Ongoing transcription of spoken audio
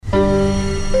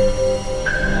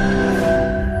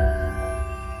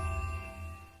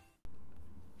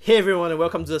Hey everyone, and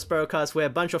welcome to the SpiralCast, where a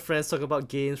bunch of friends talk about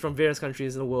games from various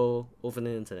countries in the world over the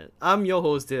internet. I'm your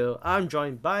host, Dale. I'm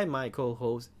joined by my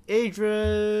co-host,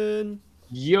 Adrian.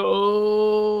 Yo!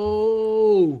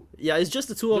 Yeah, it's just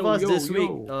the two of Yo, us yo, this week,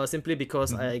 yo. simply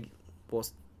because Mhm. I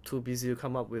was too busy to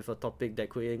come up with a topic that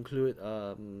could include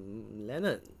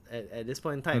Leonard at this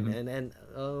point in time, Mhm. and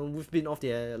we've been off the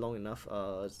air long enough,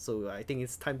 so I think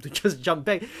it's time to just jump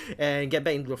back and get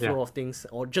back into the flow Yeah. of things,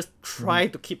 or just Mhm. try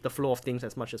to keep the flow of things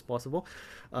as much as possible.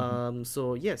 Mhm.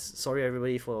 So yes, sorry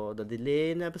everybody for the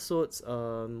delay in episodes.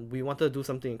 We wanted to do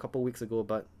something a couple weeks ago,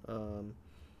 but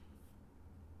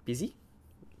busy,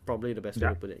 probably the best way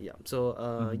Yeah. to put it. Yeah. So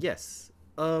Mhm. yes.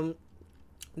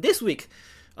 This week,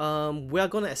 we are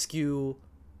gonna eschew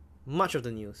much of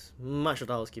the news, much of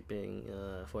the housekeeping,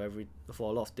 for a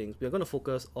lot of things. We are gonna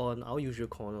focus on our usual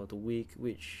corner of the week,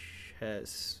 which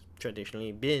has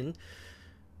traditionally been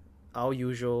our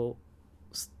usual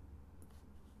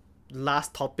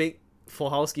last topic for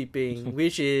housekeeping,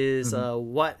 which is Mhm.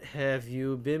 what have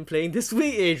you been playing this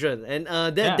week, Adrian? And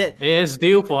Yeah. It's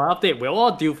due for an update. We're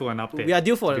all due for an we update, are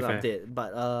due to for be an fair. update,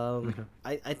 but Mhm.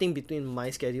 I think between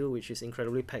my schedule, which is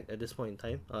incredibly packed at this point in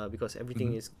time, because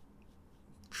everything Mhm. is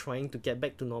trying to get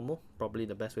back to normal, probably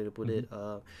the best way to put Mhm. it,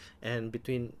 and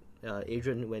between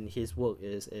Adrian, when his work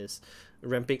is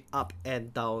ramping up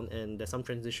and down, and there's some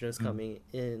transitions Mhm. coming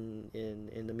in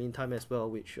the meantime as well,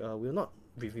 which we'll not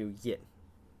review yet,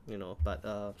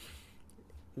 but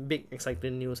big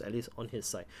exciting news at least on his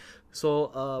side.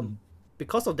 So Mhm.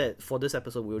 because of that, for this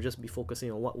episode we'll just be focusing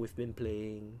on what we've been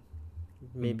playing,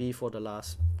 Mhm. maybe for the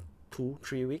last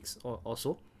 2-3 weeks or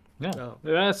so. Yeah. uh,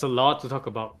 That's a lot to talk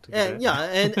about, to be and fair. yeah,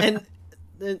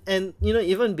 and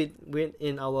even between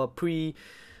in our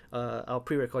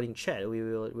pre-recording chat,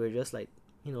 we're just like,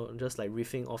 just like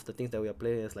riffing off the things that we are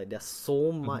playing. It's like there's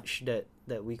so Mhm. much that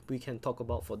we can talk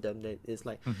about for them, that it's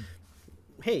like, Mhm.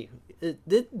 hey,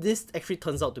 this actually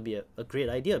turns out to be a great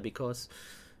idea, because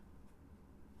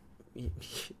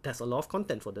there's a lot of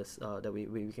content for this, that we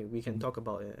can Mhm. talk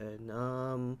about.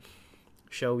 And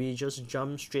shall we just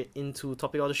jump straight into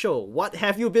topic of the show? What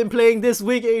have you been playing this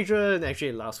week, Adrian?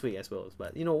 Actually, last week as well.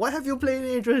 But what have you played,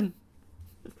 Adrian?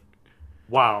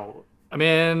 Wow. I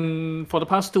mean, for the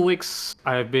past 2 weeks,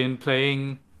 I've been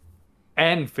playing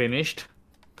and finished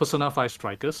Persona 5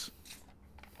 Strikers,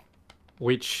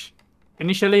 which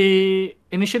initially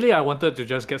I wanted to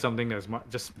just get something that's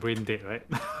just brain dead, right?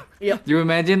 Yep. You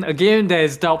imagine a game that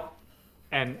is doubt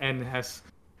and has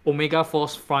Omega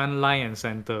Force front line and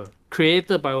center,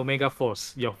 created by Omega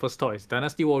Force. Your first thought is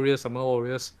Dynasty Warriors, Summer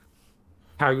Warriors,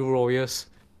 Hyrule Warriors,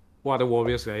 what other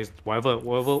warriors there is, whatever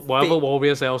Fate,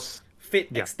 warriors else. Fate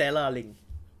Yeah. Extella Link.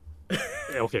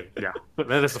 Okay, yeah. But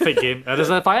that is a fake game. That is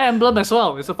a Fire Emblem as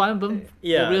well. It's a Fire Emblem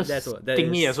Yeah, that's Warriors what that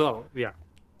thingy as is. well. Yeah.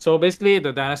 So basically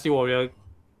the Dynasty Warrior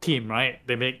team, right?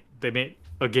 They make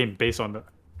a game based on the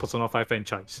Persona 5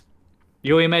 franchise.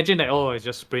 You imagine that, oh, it's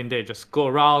just brain dead, just go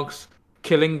around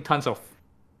killing tons of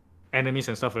enemies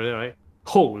and stuff like that, right?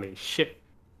 Holy shit.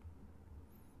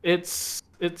 It's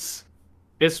it's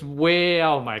way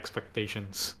out of my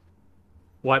expectations.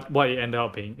 What it ended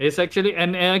up being. It's actually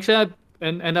and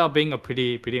ended up being a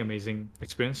pretty amazing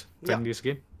experience Yeah. playing this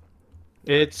game.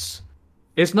 It's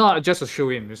it's not just a show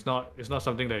in. It's not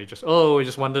something that you just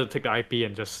wanted to take the IP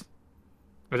and just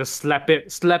slap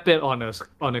it on a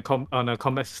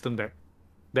combat system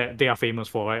that they are famous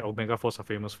for, right? Omega Force are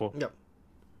famous for. Yep.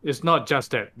 It's not just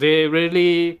that. They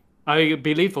really, I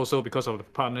believe, also because of the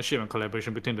partnership and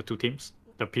collaboration between the two teams,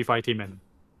 the P5 team and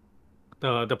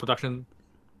the production,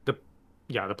 the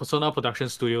the Persona production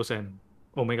studios and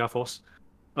Omega Force.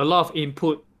 A lot of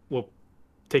input were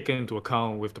taken into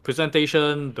account with the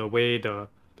presentation, the way the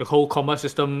whole combat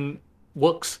system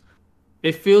works.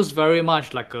 It feels very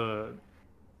much like an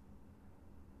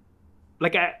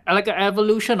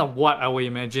evolution of what I would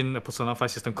imagine a Persona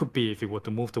 5 system could be if it were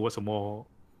to move towards a more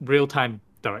real time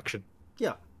direction.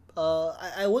 Yeah.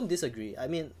 I won't disagree. I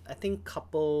mean, I think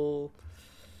couple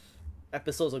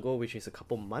episodes ago, which is a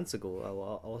couple months ago,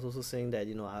 I was also saying that,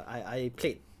 I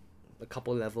played a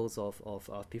couple levels of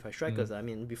P5 Mm. Strikers. I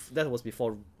mean, that was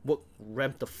before work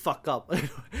ramped the fuck up,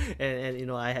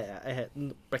 and I had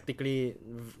practically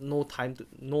no time to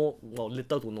no well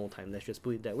little to no time. Let's just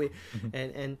put it that way,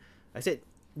 Mhm. and I said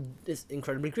it's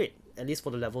incredibly great, at least for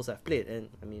the levels I've played. And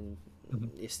I mean, Mhm.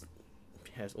 it's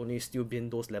has only still been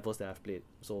those levels that I've played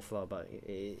so far. But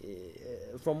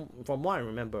from what I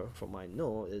remember, from what I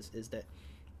know, is that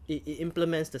it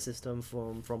implements the system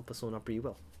from Persona pretty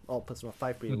well, or Persona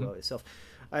 5 pretty Mhm. well itself.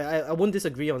 I won't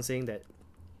disagree on saying that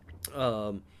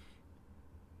um,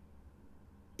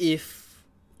 if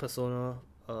Persona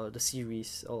the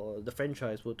series or the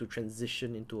franchise were to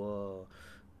transition into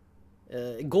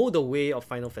go the way of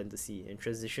Final Fantasy and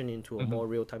transition into a more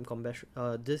real-time combat,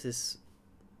 this is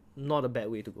not a bad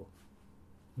way to go.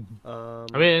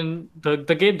 I mean,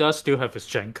 the game does still have its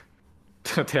jank.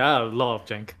 There are a lot of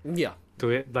jank Yeah. to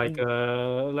it, like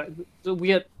the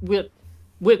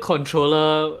weird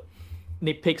controller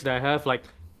nitpicks that I have. Like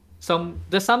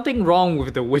there's something wrong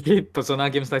with the way Persona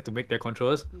games like to make their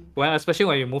controllers. Especially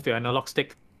when you move your analog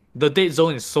stick, the dead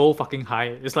zone is so fucking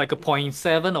high. It's like a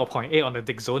 0.7 or 0.8 on the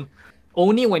dead zone.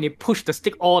 Only when you push the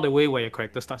stick all the way where your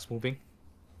character starts moving.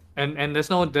 And there's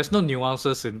no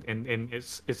nuances in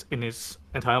its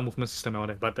entire movement system and all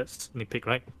that, but that's nitpick,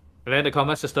 right? And then the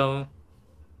combat system,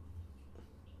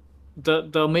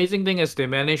 the amazing thing is they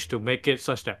managed to make it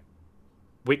such that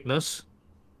weakness,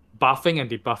 buffing and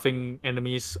debuffing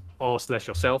enemies or /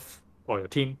 yourself or your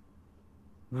team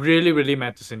really, really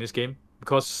matters in this game,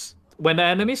 because when the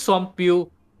enemy swamp you,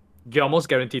 you're almost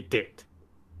guaranteed dead.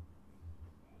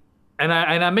 And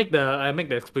I make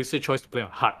the explicit choice to play on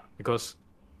hard, because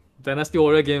Dynasty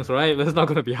Warrior games, right? It's not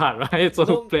gonna be hard, right?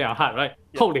 So play on hard, right?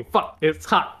 Yeah. Holy fuck, it's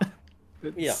hard.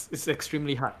 It's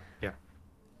extremely hard. Yeah.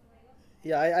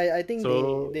 Yeah, I think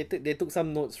so, they took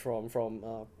some notes from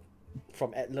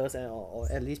Atlas or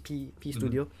at least P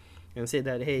Studio, and said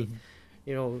that, hey,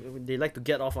 you know, they like to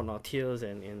get off on our tears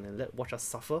and watch us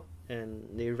suffer, and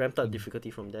they ramped up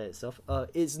difficulty from there itself.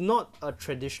 It's not a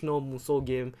traditional Musou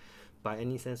game by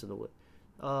any sense of the word.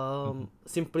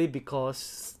 Simply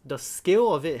because the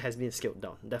scale of it has been scaled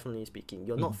down, definitely speaking.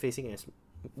 You're not facing as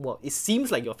well, it seems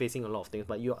like you're facing a lot of things,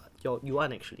 but you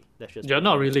aren't actually. That's just you're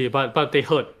not really, but they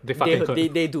hurt. They fucking hurt.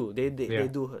 They do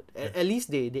hurt. At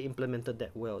least they implemented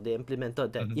that well. They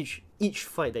implemented that each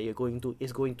fight that you're going to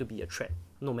is going to be a threat,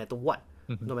 no matter what,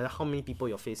 no matter how many people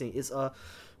you're facing. It's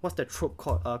what's that trope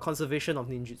called? Conservation of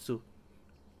ninjutsu.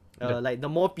 Like the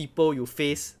more people you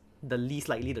face, the least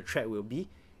likely the threat will be.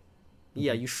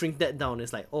 Yeah, you shrink that down.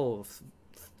 It's like,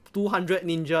 200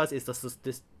 ninjas is the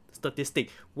statistic.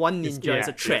 One ninja is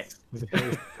a threat.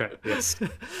 Yes.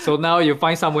 So now you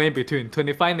find somewhere in between.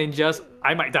 25 ninjas,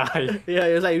 I might die. Yeah,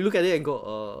 it's like you look at it and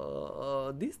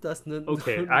go, this doesn't.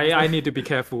 Okay, I need to be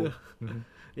careful.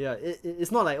 Yeah,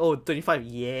 it's not like 25.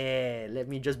 Yeah, let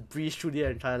me just breeze through the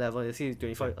entire level. You see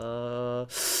 25.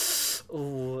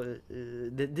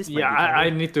 This. Yeah, I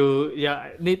need to. Yeah,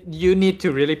 you need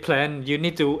to really plan. You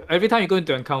need to, every time you go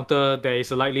into encounter, there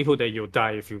is a likelihood that you'll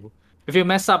die if you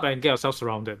mess up and get yourself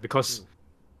surrounded, because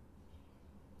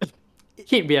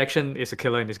heat reaction is a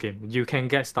killer in this game. You can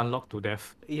get stun locked to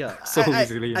death. Yeah,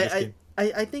 easily in this game.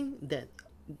 I think that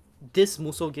this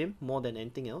Musou game, more than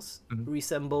anything else,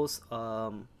 resembles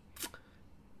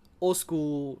old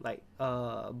school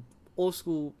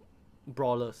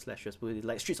brawler slashers,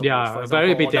 like Streets of Rage, for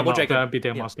example, very or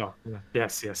Double style.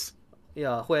 Yes.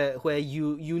 Yeah, where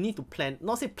you need to plan,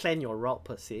 not say plan your route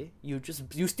per se. You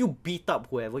still beat up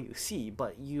whoever you see,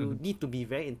 but you need to be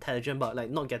very intelligent about like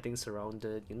not getting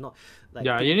surrounded. You're not like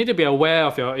you need to be aware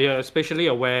of especially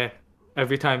aware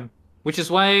every time. Which is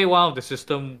why one of the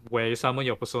system where you summon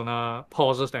your persona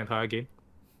pauses the entire game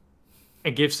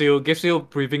and gives you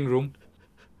breathing room.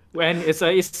 When it's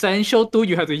an essential tool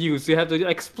you have to use, you have to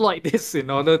exploit this in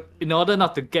order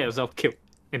not to get yourself killed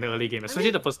in the early game,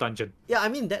 especially the first dungeon. Yeah, I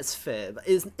mean that's fair, but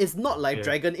it's not like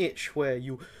Dragon Age where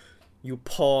you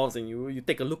pause and you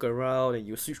take a look around and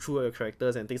you switch through your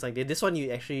characters and things like that. This one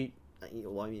you actually,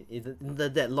 isn't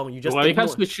that long. You just you can't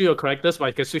switch through your characters, but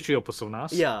you can switch through your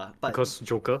personas. Yeah, but because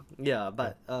Joker. Yeah,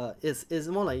 but it's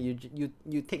more like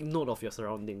you take note of your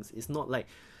surroundings. It's not like,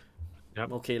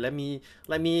 okay, let me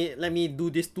do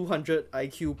this 200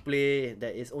 IQ play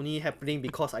that is only happening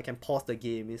because I can pause the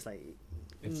game. It's like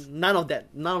none of that.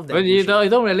 But you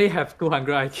don't really have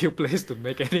 200 IQ plays to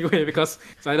make anyway, because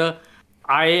it's either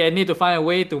I need to find a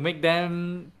way to make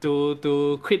them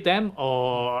to crit them,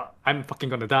 or I'm fucking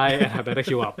gonna die and I better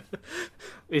heal up.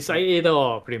 It's like either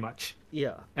or, pretty much.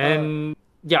 Yeah. And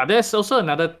there's also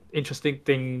another interesting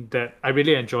thing that I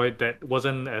really enjoyed that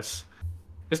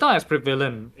it's not as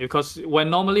prevalent, because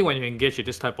normally when you engage in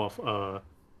this type of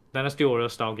Dynasty Warrior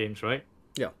style games, right?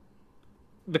 Yeah.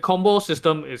 The combo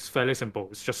system is fairly simple.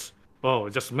 It's just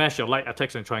smash your light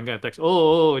attacks and triangle attacks.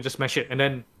 Just smash it, and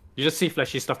then you just see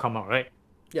flashy stuff come out, right?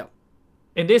 Yeah.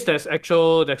 In this, there's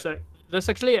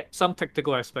actually some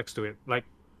tactical aspects to it, like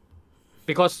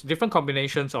because different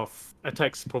combinations of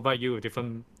attacks provide you with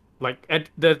different, like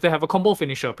they have a combo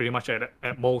finisher pretty much at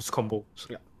most combos.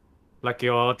 Yeah. Like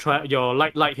your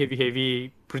light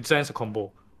heavy presents a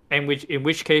combo, and in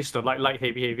which case the light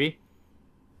heavy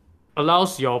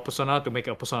allows your persona to make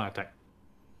a persona attack.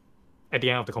 at the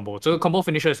end of the combo. So the combo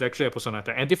finisher is actually a persona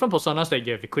attack. And different personas that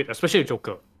you have equipped, especially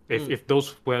Joker. If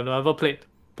those who have never played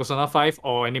Persona 5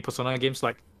 or any Persona games,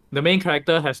 like the main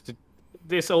character has to,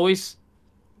 there's always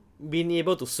being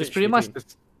able to switch. it's pretty much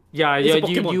between. yeah, It's yeah, a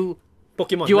Pokemon. you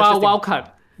Pokemon. you let's are a just wild card.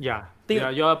 Yeah. Think- Yeah,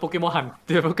 you're a Pokemon hunt.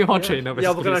 You're a Pokemon trainer,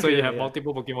 Yeah, basically. Pokemon so you trainer, have yeah.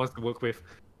 multiple Pokemons to work with.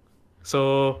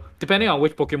 So depending on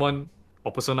which Pokemon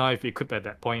or Persona if you equip at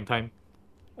that point in time,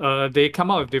 they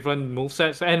come out with different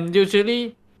movesets, and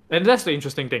usually, and that's the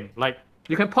interesting thing. Like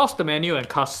you can pause the menu and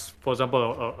cast, for example,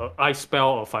 a ice spell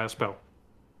or fire spell.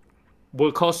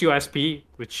 Will cost you SP,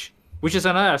 which is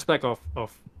another aspect of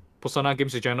Persona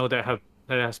games in general that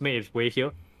has made its way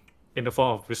here in the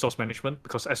form of resource management,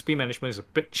 because SP management is a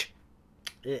bitch.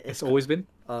 It's always been.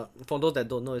 For those that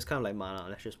don't know, it's kind of like mana.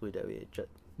 Let's just put it that way.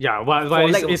 Yeah, but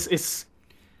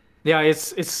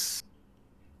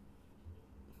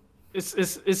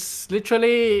it's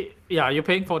literally, yeah, you're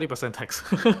paying 40% tax.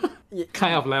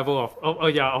 Kind of level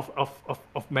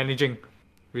of managing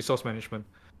resource management.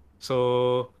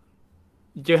 So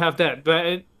you have that,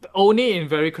 but only in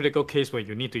very critical case where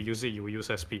you need to use it, you will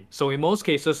use SP. So in most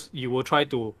cases, you will try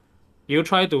to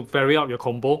vary out your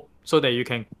combo so that you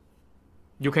can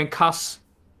cast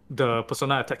the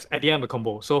persona attacks at the end of the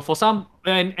combo. So for some,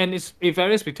 and it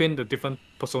varies between the different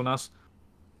personas,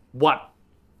 what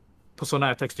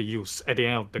persona attacks to use at the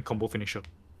end of the combo finisher.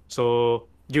 So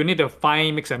you need to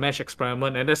find, mix and match,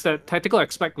 experiment, and there's that tactical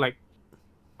aspect. Like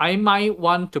I might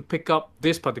want to pick up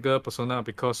this particular persona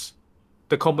because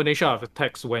the combination of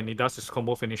attacks when it does its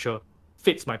combo finisher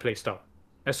fits my playstyle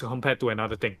as compared to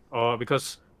another thing. Or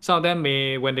because some of them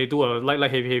may, when they do a light,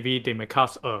 heavy, they may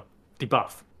cast a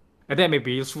debuff. And that may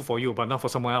be useful for you, but not for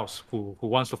someone else who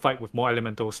wants to fight with more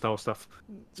elemental style stuff.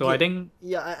 So yeah, I think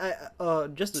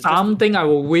something I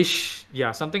wish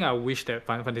that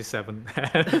Final Fantasy VII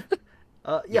had.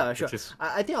 Yeah, sure.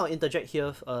 I think I'll interject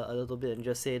here a little bit and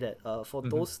just say that for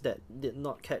those that did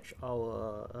not catch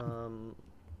our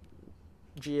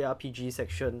JRPG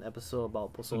section episode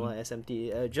about Persona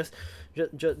SMT, just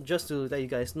to let you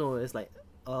guys know, it's like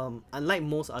unlike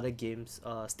most other games,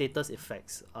 status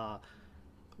effects are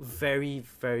very,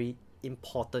 very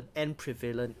important and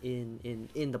prevalent in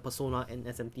the Persona and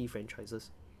SMT franchises.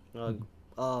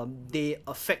 They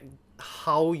affect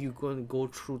how you're going to go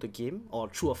through the game or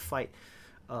through a fight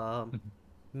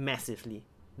massively.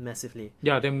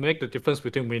 Yeah, they make the difference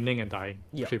between winning and dying,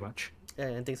 pretty much.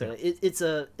 And things like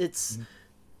that.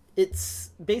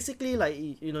 It's basically like,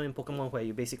 you know, in Pokemon where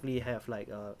you basically have like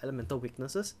elemental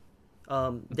weaknesses.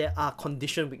 There are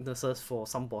condition weaknesses for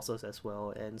some bosses as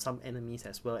well and some enemies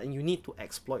as well, and you need to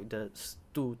exploit this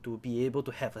to be able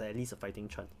to have at least a fighting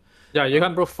chance. Yeah, you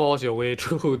can't brute force your way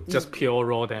through just pure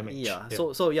raw damage. Yeah.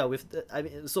 So yeah,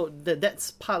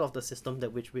 that's part of the system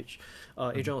that which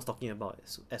Adrian was talking about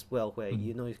as well, where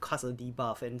you know you cast a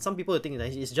debuff, and some people think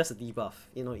that it's just a debuff.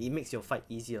 You know, it makes your fight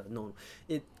easier. No,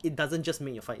 it doesn't just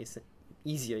make your fight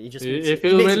easier. It just if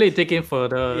you really dig in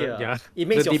further, it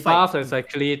makes the your debuff fight is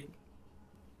actually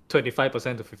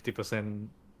 25% to 50%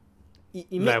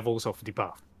 levels of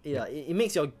debuff. Yeah, it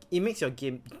makes your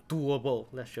game doable.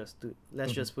 Let's just put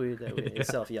it that way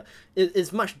itself. Yeah,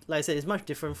 it's much, like I said, it's much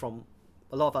different from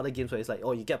a lot of other games where it's like,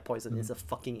 oh, you get poisoned, it's a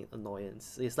fucking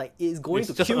annoyance. It's like it's going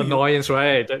to just kill annoyance, you.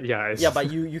 Right? Yeah. Yeah,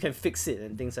 but you can fix it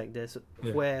and things like this.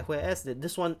 Whereas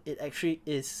this one, it actually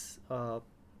is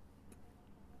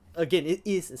again, it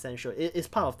is essential. It's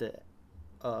part of the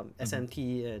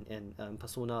SMT and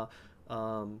Persona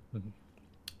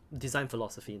design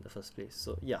philosophy in the first place.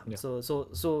 So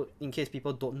so in case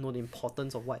people don't know the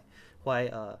importance of why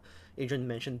Adrian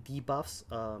mentioned debuffs,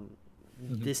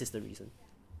 this is the reason.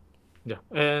 Yeah,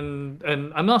 and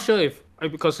I'm not sure if,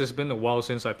 because it's been a while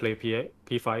since I played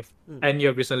P5 and you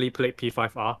have recently played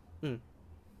P5R.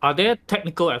 Are there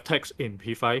technical attacks in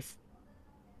P5?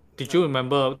 Did you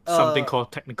remember something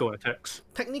called technical attacks?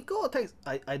 Technical attacks,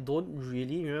 I don't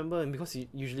really remember, and because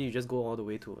usually you just go all the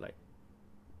way to like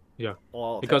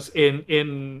because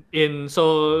in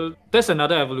so that's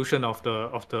another evolution of the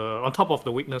on top of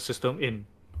the weakness system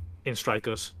in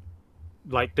strikers.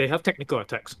 Like they have technical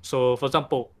attacks. So for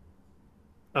example,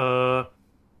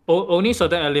 only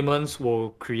certain elements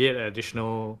will create an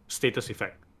additional status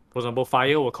effect. For example,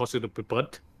 fire will cause you to be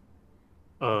burnt.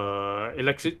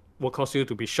 Electric will cause you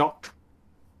to be shocked.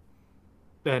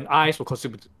 Then ice will cause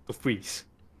you to freeze.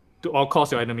 Or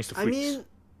cause your enemies to freeze.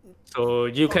 So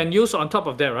you can use on top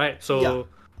of that, right? So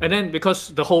and then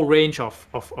because the whole range of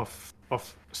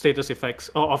status effects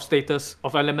or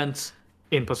of elements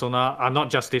in Persona are not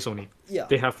just this only. Yeah.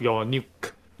 They have your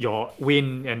nuke, your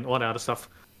wind, and all the other stuff.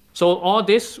 So all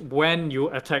this, when you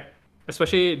attack,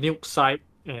 especially nuke, side,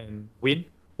 and wind,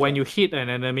 when you hit an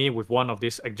enemy with one of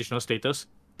these additional status,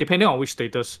 depending on which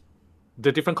status,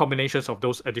 the different combinations of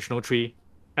those additional 3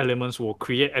 elements will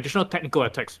create additional technical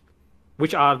attacks,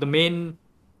 which are the main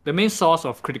source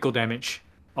of critical damage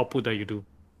output that you do.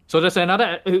 So there's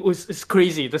another, it's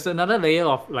crazy. There's another layer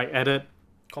of like added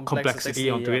complexity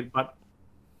onto it, but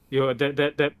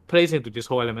that plays into this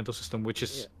whole elemental system, which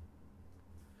is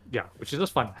which is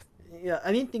just fun. Yeah,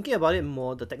 I mean, thinking about it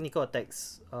more, the technical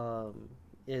attacks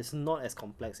is not as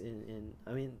complex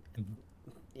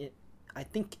I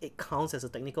think it counts as a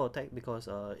technical attack because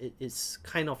it's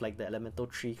kind of like the elemental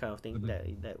tree kind of thing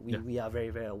that we are very,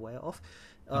 very aware of.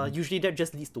 Usually that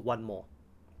just leads to one more.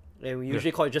 And we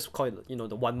usually call it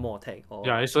the one more attack.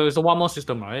 It's a one more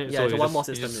system, right? Yeah, it's a one more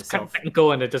system it's itself. Kind of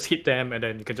technical, and then just hit them, and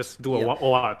then you can just do a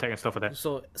all-out attack and stuff like that.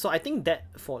 So I think that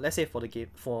for the game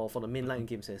for the mainline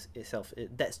games itself,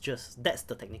 that's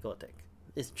the technical attack.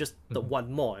 It's just the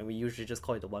one more, and we usually just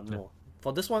call it the one more.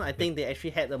 For this one, I think they actually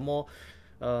had a more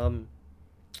I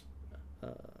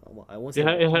won't say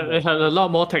it had a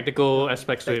lot more technical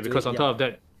aspects to it because on top of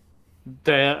that,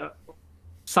 there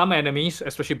some enemies,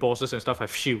 especially bosses and stuff,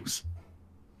 have shields.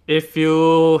 If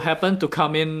you happen to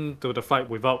come into the fight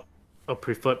without a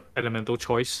preferred elemental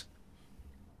choice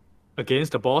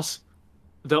against the boss,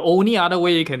 the only other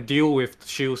way you can deal with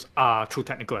shields are through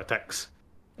technical attacks.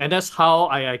 And that's how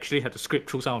I actually had to script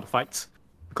through some of the fights,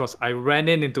 because I ran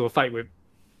into a fight with,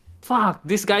 fuck,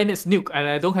 this guy needs nuke and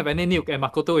I don't have any nuke, and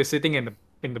Makoto is sitting in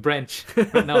the branch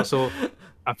right now, so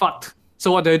I'm fucked.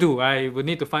 So what do? I would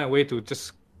need to find a way to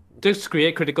just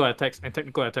create critical attacks and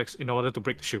technical attacks in order to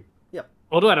break the shield. Yep.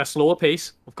 Although at a slower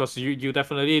pace, of course, you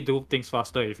definitely do things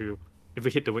faster if you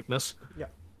hit the weakness. Yeah.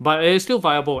 But it's still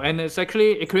viable, and it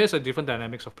creates a different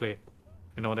dynamics of play.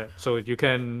 You know that, so you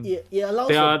can. It allows.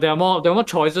 There are more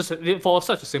choices for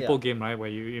such a simple game, right? Where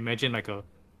you imagine like a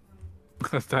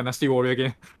Dynasty Warrior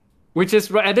game, which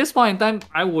is at this point in time,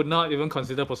 I would not even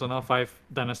consider Persona 5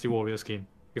 Dynasty Warriors game,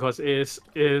 because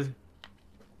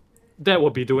that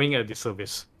would be doing a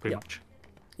disservice pretty much.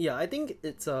 Yeah, I think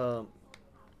it's as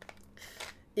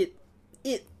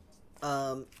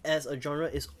a genre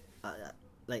is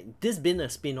like this been a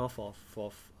spin-off of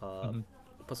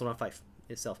Persona 5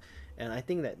 itself, and I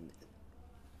think that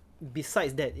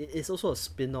besides that, it is also a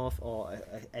spin-off or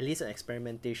at least an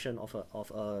experimentation of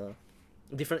a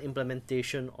different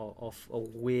implementation of a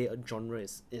way a genre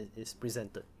is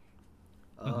presented.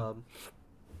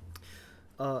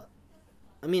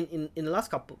 I mean, in the last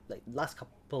couple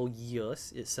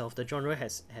years itself, the genre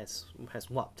has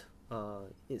warped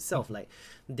itself. Like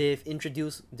they've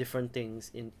introduced different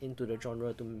things into the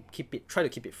genre to try to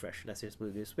keep it fresh. Let's just put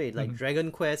it this way. Like Dragon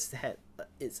Quest had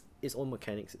its own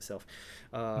mechanics itself.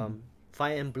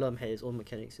 Fire Emblem had its own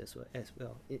mechanics as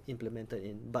well implemented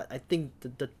in. But I think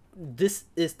this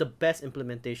is the best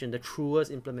implementation, the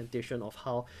truest implementation of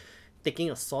how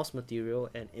taking a source material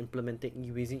and implementing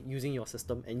using your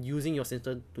system and using your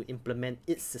system to implement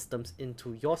its systems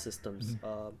into your systems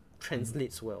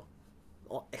translates well,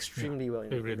 or extremely well.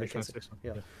 Really translates.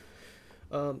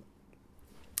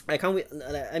 I can't wait.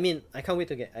 I mean, I can't wait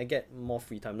to get more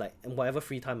free time. Like, and whatever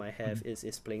free time I have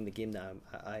is playing the game that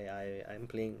I'm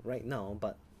playing right now.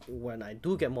 But when I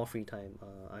do get more free time,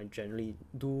 I generally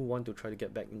do want to try to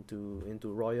get back into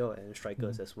Royal and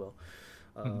Strikers as well.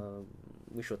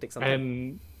 We should take some time.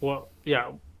 And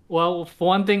well, for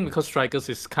one thing, because Strikers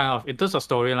is kind of, in terms of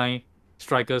storyline,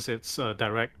 Strikers it's a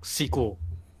direct sequel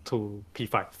to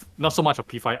P5. Not so much of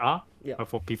P5R, but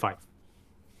for P5.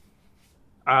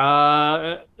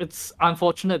 It's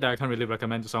unfortunate that I can't really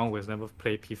recommend to someone who has never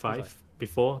played P5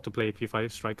 before to play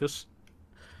P5 Strikers.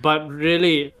 But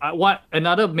really, what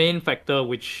another main factor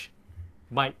which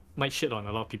might shit on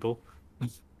a lot of people,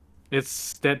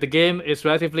 it's that the game is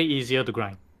relatively easier to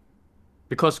grind.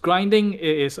 Because grinding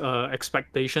is an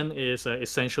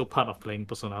essential part of playing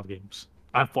Persona games,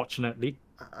 unfortunately.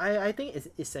 I think it's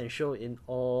essential in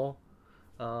all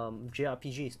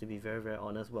JRPGs, to be very, very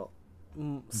honest. Well,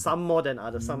 some more than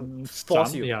others, some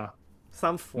force you. Yeah.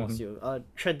 Some force you.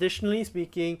 Traditionally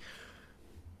speaking,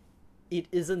 it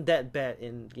isn't that bad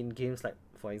in games like,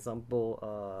 for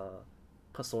example,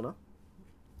 Persona.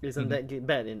 It isn't that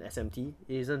bad in SMT.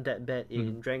 It isn't that bad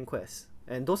in Dragon Quest.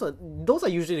 And those are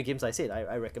usually the games I said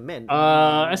I recommend.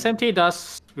 SMT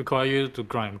does require you to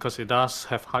grind because it does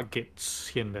have hard gates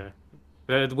here and there,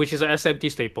 which is an SMT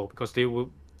staple, because they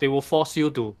will force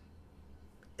you to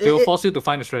force you to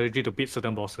find a strategy to beat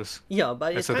certain bosses. Yeah,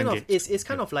 but it's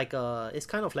kind of like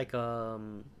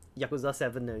Yakuza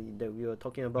 7 that we were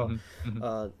talking about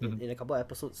in a couple of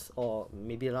episodes, or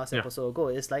maybe the last episode ago.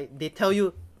 It's like they tell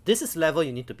you this is level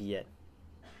you need to be at,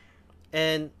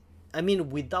 and I mean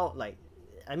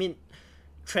I mean,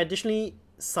 traditionally,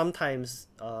 sometimes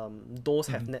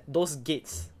those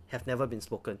gates have never been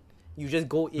spoken. You just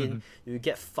go in, you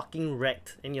get fucking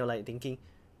wrecked, and you're like thinking,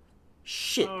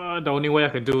 shit. The only way I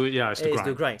can do it, is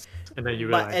to grind. And then you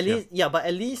realize, but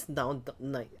at least now,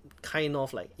 like, kind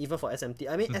of like, even for SMT,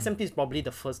 I mean, SMT is probably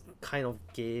the first kind of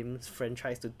games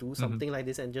franchise to do something like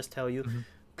this and just tell you,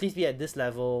 please be at this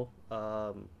level,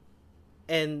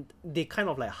 and they kind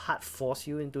of like hard force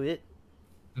you into it,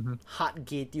 hard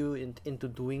gate you into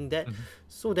doing that,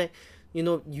 so that, you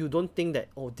know, you don't think that,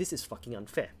 oh, this is fucking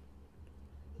unfair.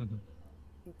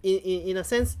 In a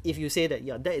sense, if you say that,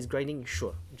 that is grinding,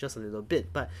 sure, just a little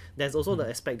bit, but there's also the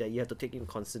aspect that you have to take into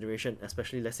consideration,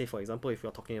 especially, let's say, for example, if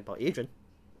you're talking about Adrian,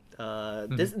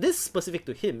 this specific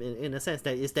to him in a sense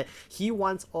that is that he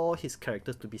wants all his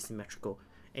characters to be symmetrical,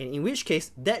 and in which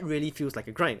case that really feels like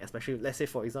a grind, especially, let's say,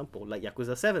 for example, like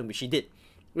Yakuza 7, which he did,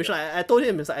 which I told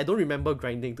him, is like, I don't remember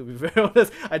grinding, to be very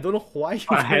honest. I don't know why you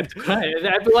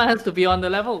everyone has to be on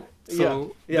the level,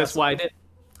 so that's why I did.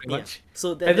 Much.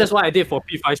 So and that's what I did for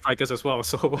P5 strikers as well.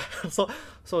 So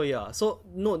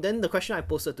no. Then the question I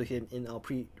posted to him in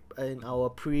our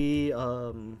pre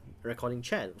recording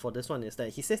chat for this one is that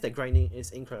he says that grinding is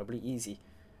incredibly easy,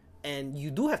 and you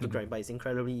do have to grind, but it's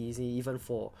incredibly easy even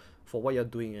for what you're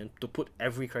doing, and to put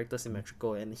every character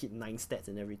symmetrical and hit 9 stats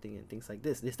and everything and things like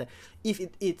this. Is that if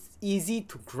it's easy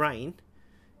to grind,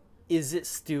 is it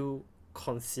still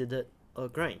considered a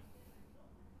grind?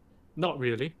 Not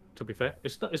really. To be fair,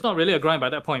 it's not really a grind by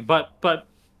that point. But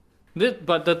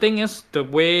the thing is, the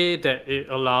way that it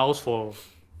allows for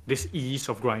this ease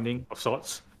of grinding of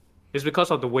sorts is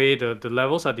because of the way the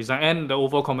levels are designed and the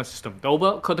overall combat system.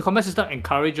 The combat system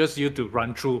encourages you to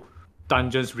run through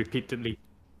dungeons repeatedly,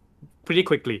 pretty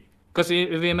quickly. Because if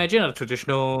you imagine a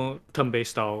traditional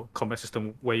turn-based style combat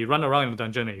system where you run around in a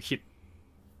dungeon and you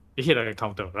hit an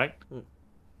encounter, right?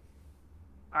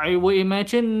 I would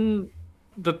imagine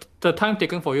the time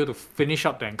taken for you to finish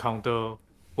up the encounter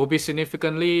will be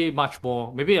significantly much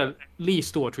more, maybe at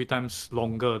least 2 or 3 times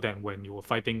longer than when you were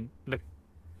fighting like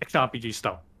action RPG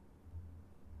style.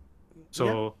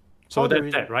 So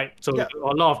that's that, right? So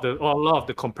a lot of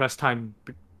the compressed time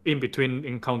in between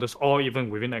encounters, or even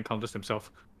within the encounters themselves,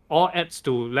 all adds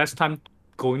to less time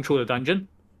going through the dungeon.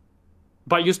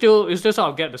 But you still sort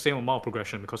of get the same amount of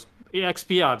progression because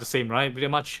EXP are the same, right? Pretty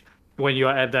much when you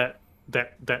are at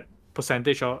that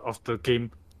percentage of the game,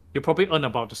 you probably earn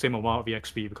about the same amount of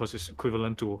EXP because it's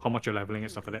equivalent to how much you're leveling and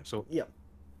stuff like that. So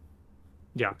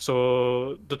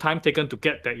so the time taken to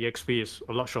get that EXP is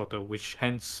a lot shorter, which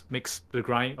hence makes the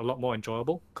grind a lot more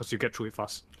enjoyable because you get through it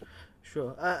fast.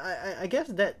 Sure. I guess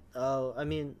that I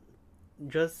mean,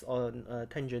 just on a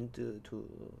tangent to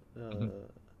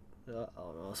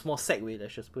a small segue,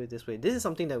 let's just put it this way. This is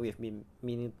something that we've been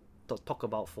meaning to talk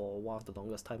about for one of the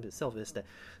longest times itself, is that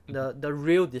the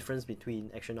real difference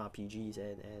between action RPGs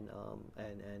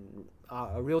and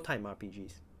real-time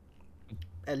RPGs,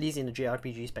 at least in the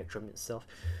JRPG spectrum itself.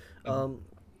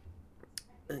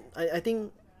 I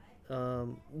think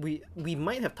we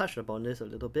might have touched upon this a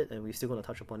little bit, and we're still going to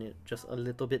touch upon it just a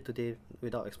little bit today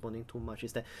without explaining too much,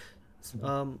 is that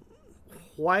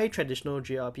why traditional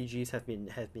JRPGs have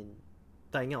been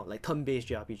dying out, like turn-based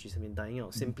JRPGs have been dying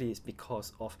out, simply is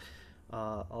because of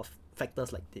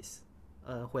factors like this,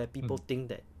 where people think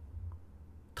that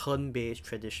turn-based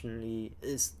traditionally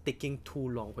is taking too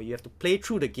long, where you have to play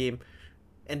through the game,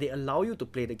 and they allow you to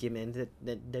play the game, and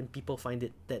then people find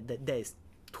it that is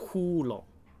too long,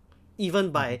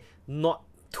 even by not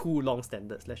too long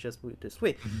standards. Let's just put it this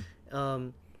way.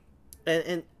 And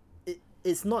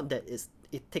it's not that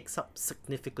it takes up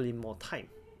significantly more time.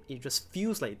 It just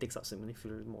feels like it takes up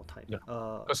significantly more time.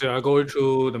 Because you're going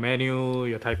through the menu,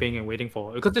 you're typing and waiting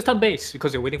for, because it's turn-based,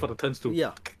 because you're waiting for the turns to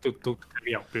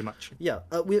carry out, pretty much.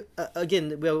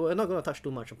 We're not going to touch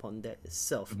too much upon that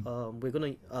itself. We're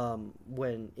going to,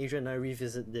 when Adrian and I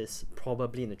revisit this,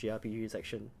 probably in the JRPG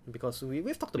section, because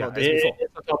we've talked about this before.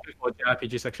 It's a topic for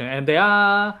JRPG section, and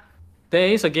there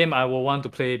is a game I will want to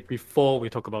play before we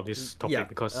talk about this topic,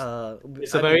 because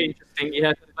it's very interesting. It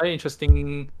has a very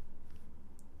interesting.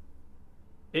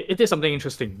 It is something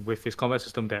interesting with his combat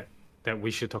system that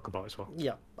we should talk about as well.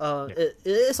 It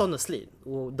is on the slate.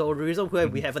 Well, the reason why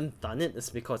we haven't done it is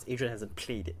because Adrian hasn't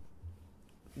played it.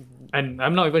 And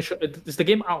I'm not even sure. Is the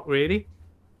game out already?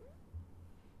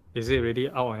 Is it already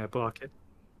out on Apple Arcade?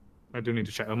 I do need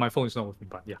to check. My phone is not with me,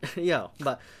 but yeah.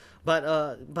 But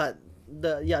But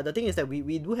the thing is that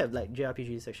we do have like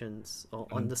JRPG sections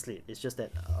on the slate. It's just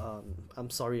that I'm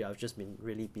sorry, I've just been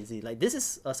really busy. Like, this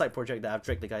is a side project that I've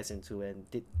dragged the guys into, and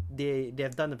they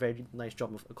have done a very nice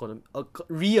job of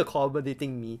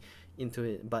reaccommodating me into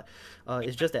it. But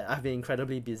it's just that I've been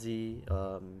incredibly busy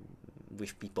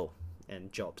with people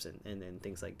and jobs and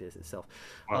things like this itself.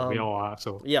 Well, we all are,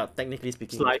 so yeah, technically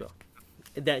speaking, it's life. as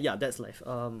well. That's life.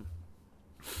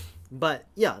 But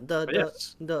yeah,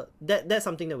 that's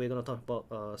something that we're gonna talk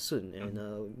about soon,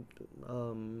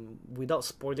 and without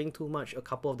spoiling too much, a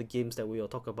couple of the games that we will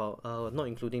talk about, not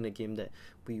including the game that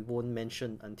we won't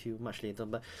mention until much later,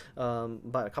 but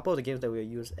a couple of the games that we'll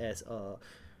use as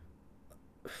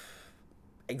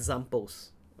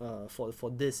examples for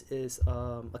this is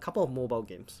a couple of mobile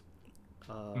games.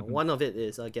 One of it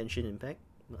is Genshin Impact.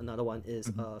 Another one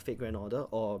is Fate Grand Order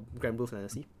or Grand Blue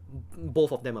Fantasy.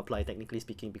 Both of them apply, technically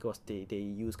speaking, because they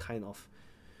use kind of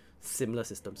similar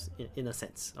systems in a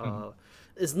sense.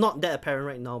 It's not that apparent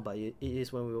right now, but it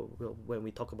is when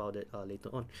we talk about it later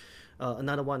on.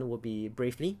 Another one will be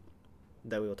Bravely,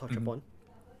 that we will touch upon.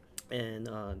 And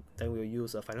then we'll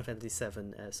use Final Fantasy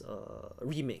VII as a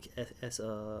remake, as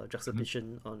a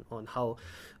juxtaposition on how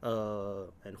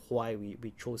and why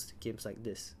we chose games like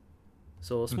this.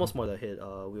 So small spoiler ahead.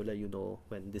 We'll let you know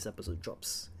when this episode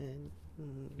drops, and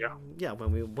when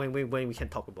we can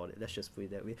talk about it. Let's just put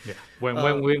it that way. Yeah,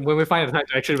 when we find the time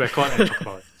to actually record and talk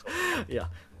about it.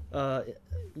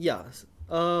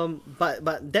 So. But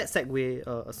that segue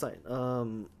aside,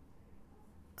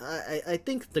 I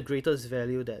think the greatest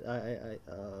value that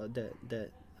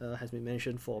that has been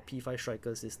mentioned for P5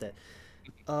 Strikers is that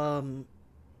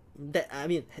that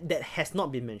has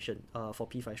not been mentioned for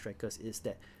P5 Strikers is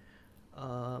that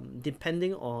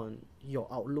depending on your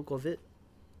outlook of it,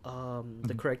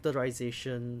 the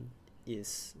characterization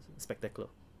is spectacular.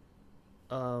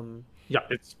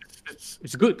 It's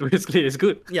good. Basically, it's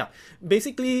good. Yeah,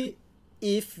 basically,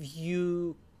 if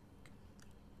you,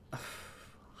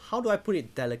 how do I put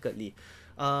it delicately?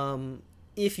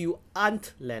 If you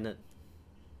aren't Leonard,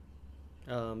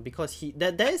 because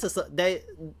there's a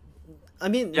certain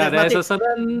anime-ness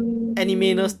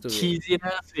to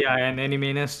cheesiness, and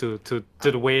anime-ness to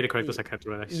the way the characters are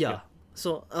characterized. Yeah.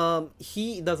 So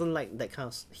he doesn't like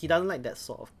that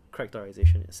sort of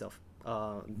characterization itself.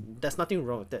 There's nothing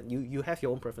wrong with that. You have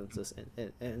your own preferences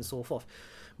and so forth.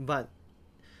 But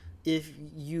if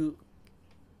you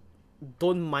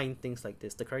don't mind things like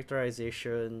this, the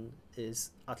characterization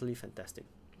is utterly fantastic.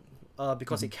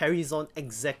 Because it carries on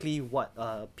exactly what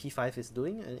P5 is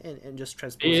doing and just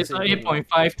transposes it. It's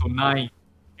 8.5 to 9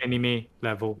 anime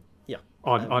level. Yeah.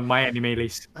 On my anime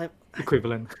list.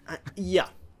 Equivalent. Yeah.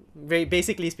 Very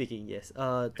basically speaking, yes.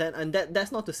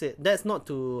 That's not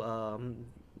to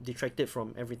detract it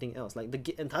from everything else. Like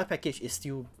the entire package is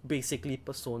still basically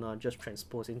Persona just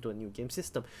transposed into a new game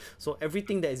system. So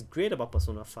everything that is great about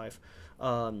Persona 5,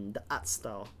 the art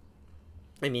style.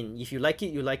 I mean, if you like it,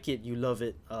 you love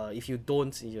it. If you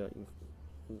don't,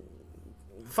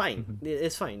 fine.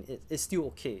 It's fine. It's still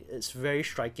okay. It's very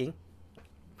striking.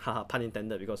 Haha, pun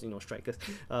intended, because strikers.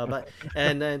 But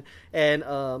and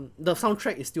the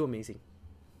soundtrack is still amazing,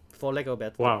 for lack of a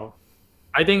better. Wow,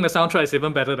 I think the soundtrack is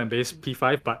even better than base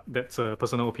P5, but that's a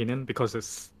personal opinion because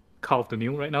it's kind of the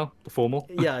new right now, the FOMO.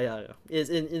 Yeah.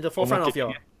 It's in the forefront of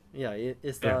your. Yeah,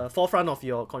 it's the forefront of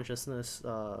your consciousness,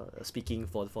 speaking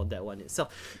for that one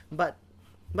itself. But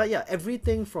yeah,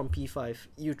 everything from P5,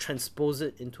 you transpose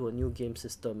it into a new game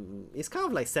system. It's kind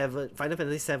of like Final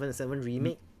Fantasy 7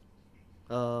 remake.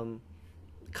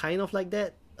 Kind of like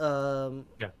that.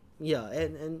 Yeah,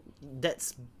 and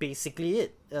that's basically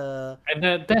it. And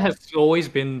that has always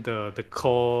been the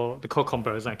core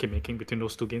comparison I keep making between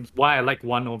those two games. Why I like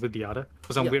one over the other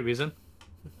for some weird reason.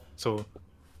 So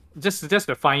just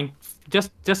the fine,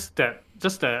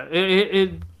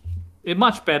 it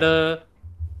much better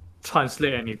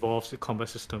translate and evolves the combat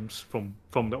systems from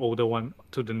the older one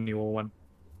to the newer one.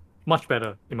 Much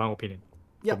better, in my opinion.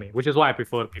 For me, which is why I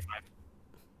prefer the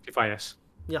P5S.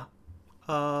 Yeah.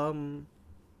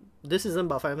 This isn't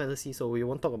about Final Fantasy, so we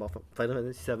won't talk about Final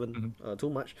Fantasy 7 too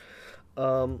much.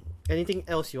 Anything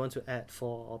else you want to add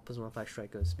for Persona 5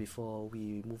 Strikers before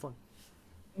we move on?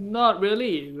 Not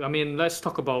really. I mean, let's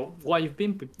talk about what you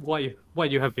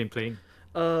have been playing.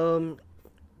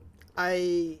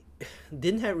 I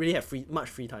didn't really have much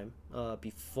free time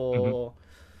before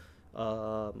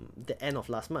the end of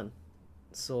last month.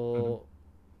 So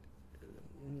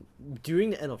during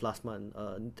the end of last month,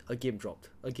 a game dropped.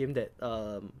 A game that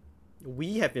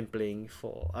we have been playing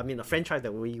a franchise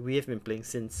that we have been playing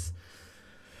since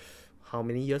how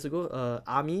many years ago? Our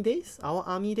army days?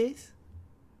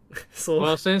 So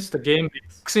Well, since the game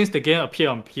appeared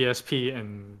on PSP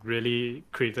and really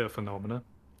created a phenomenon.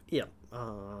 yeah,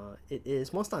 it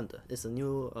is Monster Hunter. It's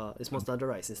it's Monster Hunter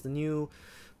Rise. It's the new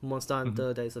Monster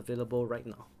Hunter that is available right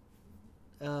now.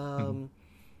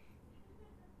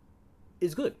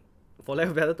 It's good, for lack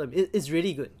of a better term. It's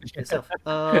really good itself.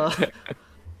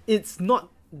 It's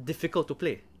not difficult to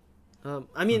play.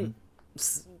 I mean,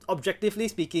 objectively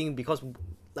speaking, because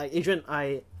like Adrian,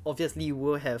 I obviously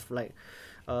will have like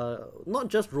not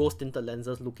just rose tinted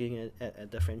lenses looking at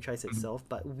the franchise itself,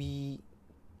 but we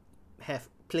have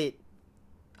played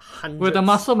hundreds. With the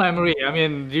muscle memory, I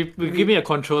mean, you give me a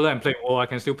controller and play WoW, I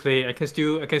can still play. I can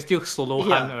still solo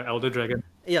hunt an Elder Dragon.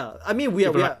 Yeah, I mean we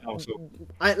are. Also.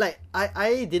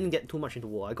 I didn't get too much into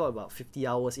WoW. I got about 50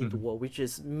 hours into WoW, which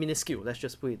is minuscule. Let's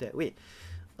just put it that way.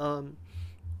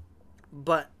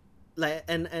 But like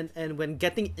and when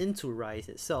getting into Rise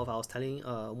itself, I was telling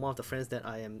one of the friends that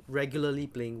I am regularly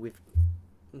playing with,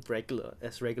 regular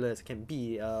as it can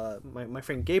be, my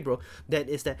friend Gabriel,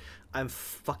 that I'm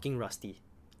fucking rusty.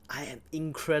 I am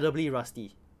incredibly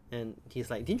rusty. And he's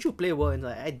like, didn't you play WoW? And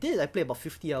like, I did. I played about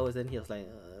 50 hours. And he was like,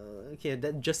 okay,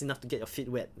 that's just enough to get your feet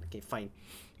wet. Okay, fine.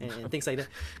 And things like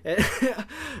that.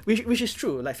 which is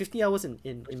true. Like 50 hours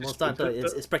in Monster Hunter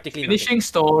is practically finishing nothing.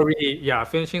 story. Yeah,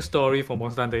 finishing story for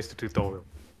Monster Hunter is the tutorial.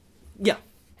 Yeah,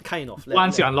 kind of.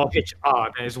 Once you unlock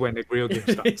HR, that is when the real game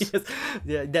starts. Yes.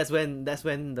 Yeah, that's when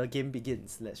the game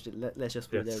begins. Let's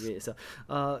just put it that way. So,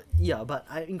 yeah, but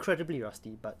I'm incredibly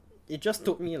rusty. But it just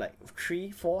took me like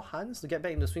 3-4 hunts to get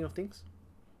back in the swing of things.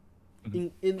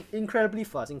 Incredibly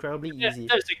fast, incredibly easy.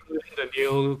 That's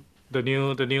including the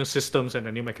new systems and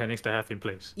the new mechanics they have in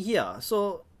place. Yeah,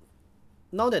 so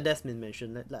now that that's been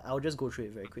mentioned, like I'll just go through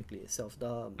it very quickly itself.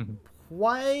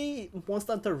 Why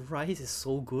Monster Hunter Rise is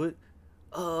so good?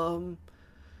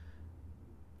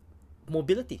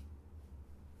 Mobility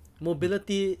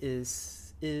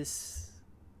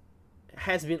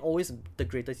has been always the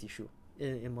greatest issue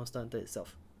in Monster Hunter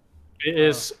itself. It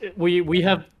is. We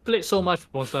have played so much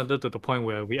Monster Hunter to the point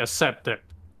where we accept that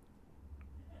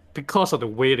because of the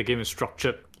way the game is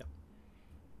structured,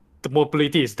 the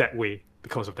mobility is that way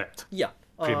because of that. Yeah,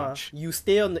 pretty much. You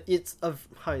stay on it's of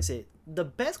how I say it, the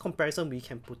best comparison we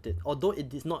can put it, although it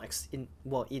did not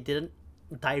it didn't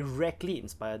directly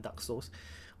inspire Dark Souls.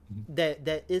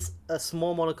 There is a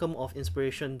small modicum of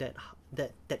inspiration that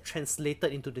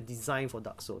translated into the design for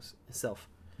Dark Souls itself.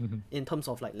 In terms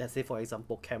of like, let's say for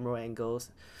example, camera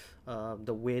angles,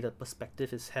 the way the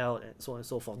perspective is held, and so on and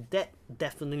so forth. That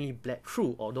definitely bled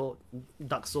through, although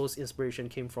Dark Souls inspiration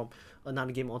came from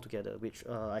another game altogether, which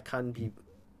I can't be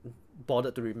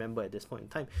bothered to remember at this point in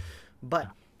time. But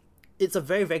it's a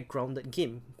very, very grounded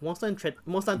game. Monster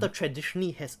Hunter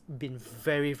traditionally has been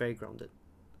very, very grounded.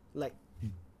 Like,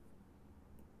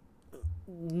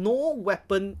 no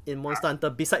weapon in Monster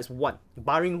Hunter besides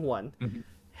barring one,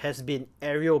 has been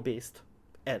aerial based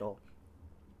at all,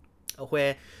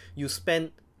 where you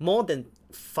spend more than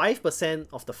 5%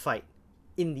 of the fight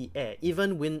in the air,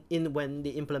 even when they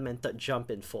implemented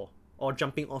jump in 4 or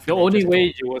jumping off. The only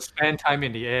way you will spend time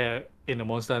in the air in a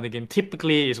Monster Hunter game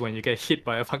typically is when you get hit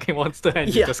by a fucking monster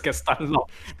and you just get stun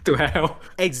locked to hell.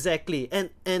 Exactly,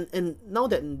 and now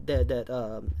that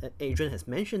Adrian has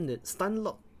mentioned it, stun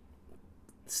lock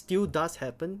still does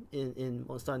happen in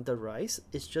Monster Hunter Rise.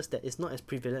 It's just that it's not as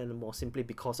prevalent anymore, simply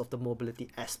because of the mobility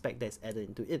aspect that's added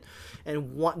into it.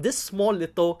 And what this small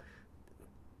little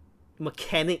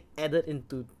mechanic added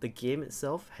into the game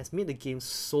itself has made the game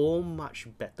so much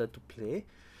better to play.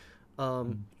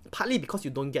 Partly because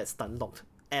you don't get stun locked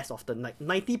as often, like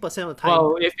 90% of the time.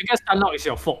 Well, if you get stun locked, it's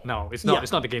your fault now. It's not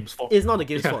the game's fault. It's not the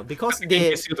game's fault because the game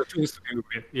gives you the tools to do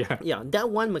it. Yeah, that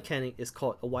one mechanic is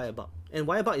called a wire bug. And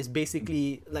wire bug is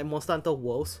basically like Monster Hunter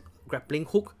World's grappling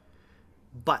hook,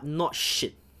 but not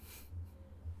shit.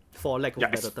 For lack of a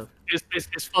better term.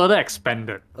 It's further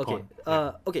expanded. Okay.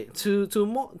 Okay.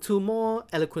 To more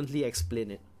eloquently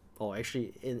explain it, or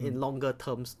actually in longer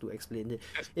terms to explain it,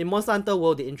 in Monster Hunter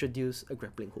World they introduce a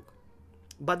grappling hook.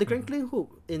 But the grappling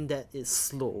hook in that is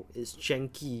slow, it's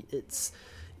janky, it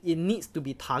needs to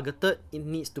be targeted, it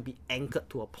needs to be anchored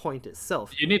to a point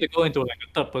itself. You need to go into like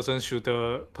a third-person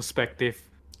shooter perspective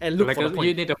and look for the point.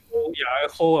 You need to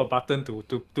hold a button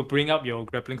to bring up your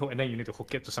grappling hook, and then you need to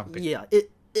hook it to something. Yeah, it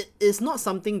is not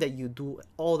something that you do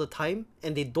all the time,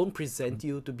 and they don't present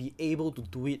you to be able to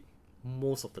do it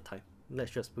most of the time.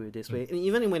 Let's just put it this way. And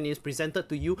even when it's presented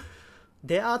to you,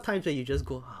 there are times where you just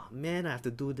go, oh, man, I have to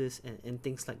do this and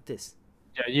things like this.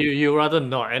 Yeah, you rather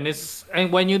not,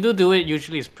 and when you do it,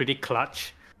 usually it's pretty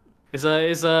clutch. It's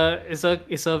a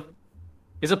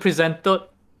presented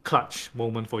clutch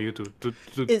moment for you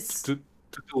to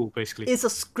to do, basically. It's a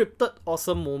scripted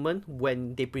awesome moment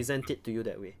when they present it to you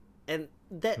that way, and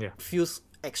that feels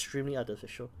extremely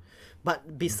artificial.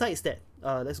 But besides that,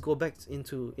 let's go back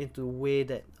into way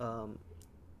that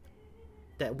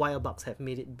that wire bugs have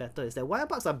made it better. Is that wire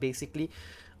bugs are basically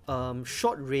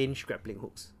short range grappling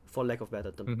hooks, for lack of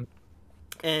better term.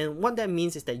 And what that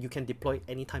means is that you can deploy it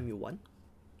anytime you want,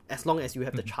 as long as you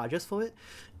have the charges for it.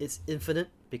 It's infinite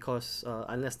because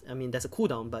unless, I mean, there's a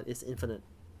cooldown, but it's infinite.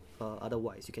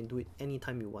 Otherwise, you can do it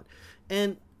anytime you want.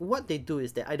 And what they do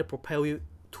is they either propel you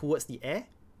towards the air,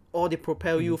 or they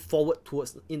propel you forward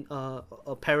towards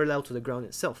parallel to the ground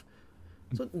itself.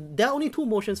 So there are only two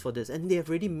motions for this, and they have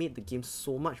already made the game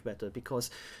so much better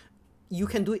because you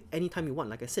can do it anytime you want.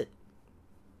 Like I said,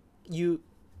 you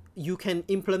can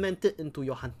implement it into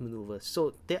your hunt maneuvers.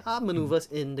 So there are maneuvers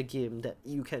in the game that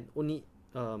you can only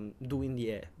do in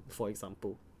the air, for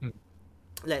example.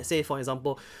 Let's say, for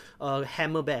example,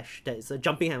 hammer bash. That is a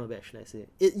jumping hammer bash. Let's say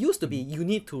it used to be you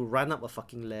need to run up a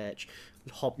fucking ledge,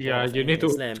 hop off, you need to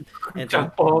slam, and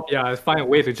jump off. Yeah, find a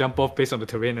way to jump off based on the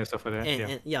terrain and stuff like that.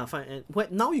 And fine.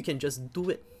 And now you can just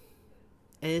do it,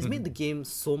 and it's made the game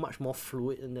so much more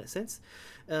fluid in that sense.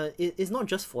 It's not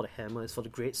just for the hammer; it's for the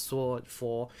great sword,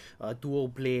 for dual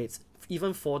blades,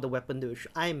 even for the weapon which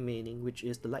I'm maining, which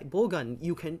is the light bowgun.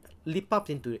 You can leap up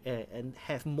into the air and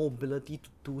have mobility to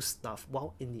do stuff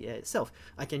while in the air itself.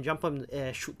 I can jump up in the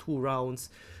air, shoot 2 rounds.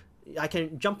 I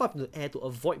can jump up in the air to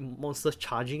avoid monsters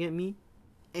charging at me,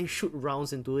 and shoot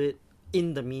rounds into it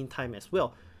in the meantime as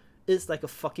well. It's like a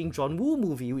fucking John Woo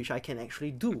movie, which I can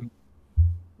actually do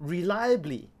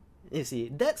reliably. You see,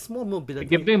 that's more mobility.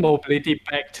 Giving mobility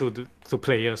back to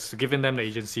players, giving them the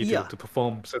agency to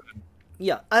perform certain.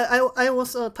 Yeah, I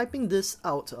was typing this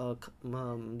out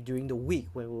during the week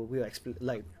when we were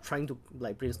trying to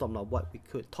brainstorm what we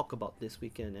could talk about this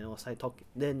weekend, and I was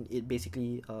then it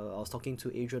basically I was talking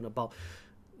to Adrian about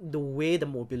the way the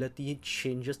mobility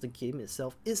changes the game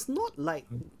itself. It's not like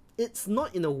it's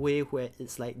not in a way where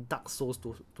it's like Dark Souls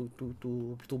to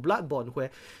Bloodborne,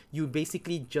 where you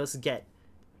basically just get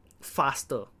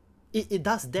faster. It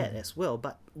does that as well,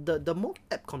 but the more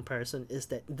apt comparison is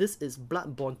that this is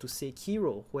Bloodborne to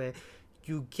Sekiro, where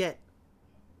you get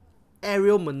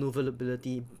aerial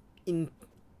maneuverability in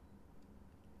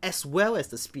as well as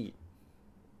the speed.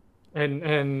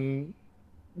 And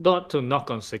not to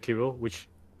knock on Sekiro, which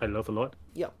I love a lot.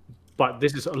 Yeah. But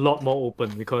this is a lot more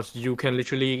open because you can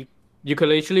literally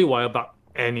wire bug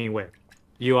anywhere.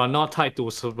 You are not tied to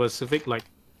specific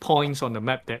points on the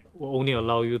map that will only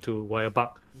allow you to wire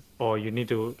bug, or you need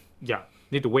to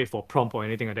wait for prompt or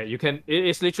anything like that.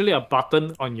 It's literally a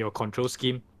button on your control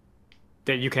scheme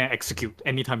that you can execute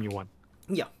anytime you want.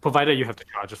 Yeah. Provided you have the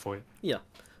charges for it. Yeah.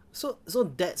 So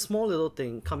that small little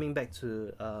thing, coming back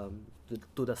to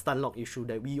the stun lock issue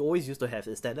that we always used to have,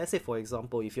 is that, let's say for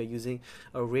example, if you're using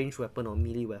a ranged weapon or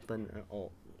melee weapon, or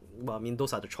well, I mean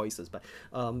those are the choices, but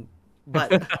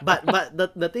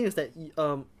the thing is that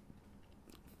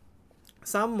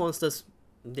some monsters,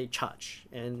 they charge,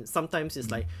 and sometimes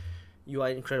it's like you are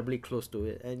incredibly close to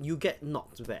it and you get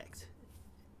knocked back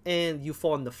and you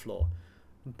fall on the floor,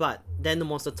 but then the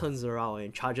monster turns around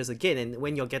and charges again, and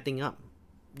when you're getting up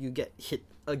you get hit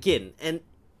again. And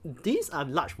these are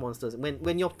large monsters.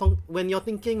 When you're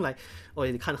thinking oh,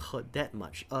 it can't hurt that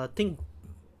much, think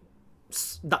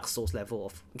Dark Souls level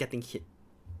of getting hit.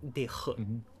 They hurt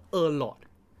a lot.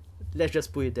 Let's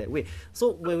just put it that way.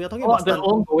 So when we're talking about the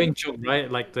ongoing joke,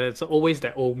 right? Like there's always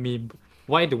that old meme.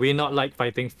 Why do we not like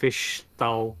fighting fish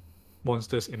style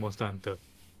monsters in Monster Hunter?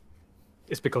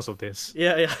 It's because of this.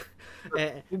 Yeah.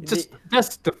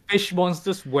 Just the fish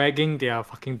monsters wagging their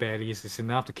fucking bellies is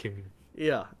enough to kill you.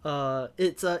 Yeah.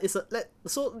 That's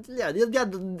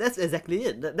exactly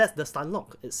it. That's the stun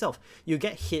lock itself. You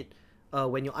get hit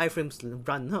when your iframes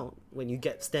run out. When you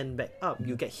get stand back up,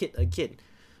 you get hit again.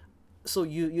 So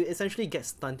you essentially get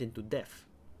stunned into death.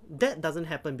 That doesn't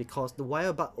happen because the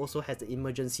wire bug also has the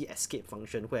emergency escape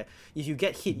function, where if you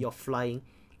get hit, you're flying.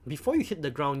 Before you hit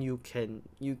the ground, you can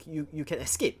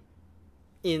escape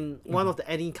in one of the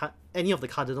any of the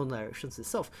cardinal directions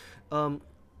itself.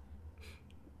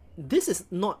 This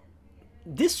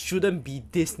shouldn't be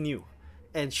this new,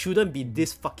 and shouldn't be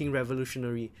this fucking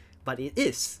revolutionary, but it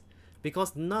is,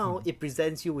 because now it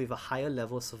presents you with a higher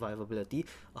level of survivability,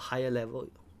 a higher level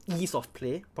ease of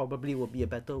play, probably would be a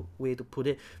better way to put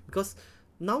it, because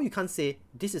now you can't say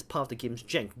this is part of the game's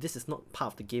jank, this is not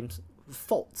part of the game's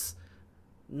faults.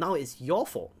 Now it's your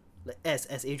fault, as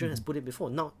Adrian has put it before.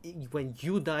 Now when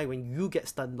you die, when you get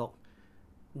stun locked,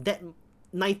 that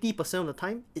 90% of the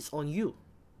time it's on you.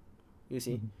 You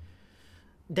see,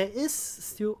 there is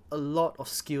still a lot of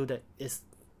skill that is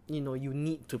you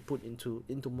need to put into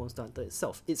Monster Hunter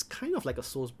itself. It's kind of like a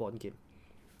Soulsborne game,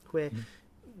 where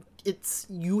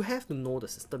you have to know the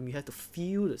system, you have to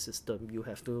feel the system, you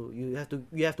have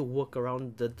to work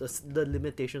around the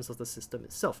limitations of the system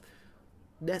itself.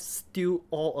 That still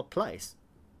all applies,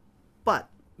 but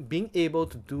being able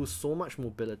to do so much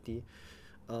mobility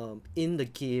in the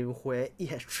game where it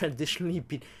has traditionally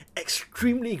been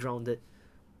extremely grounded,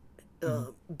 I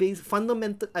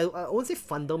won't say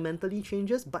fundamentally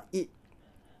changes, but it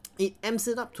amps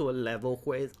it up to a level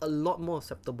where it's a lot more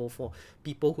acceptable for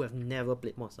people who have never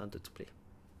played Monster Hunter to play.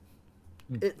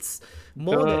 It's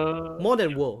more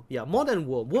than World. Yeah, more than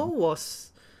World. World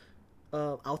was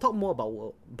I'll talk more about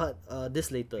World, but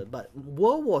this later. But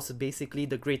World was basically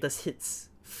the greatest hits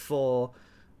for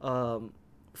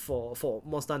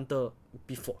Monster Hunter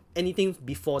before. Anything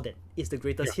before that is the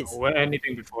greatest hits. Well,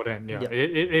 anything before then,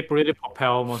 it really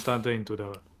propelled Monster Hunter into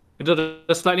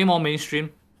the slightly more mainstream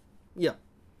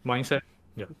mindset.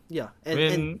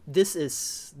 And this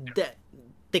is that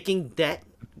taking that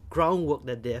groundwork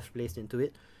that they have placed into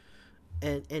it,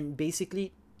 and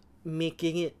basically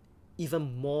making it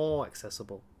even more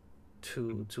accessible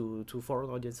to foreign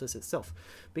audiences itself,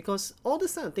 because all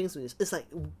this kind of things it's like,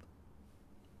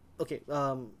 okay,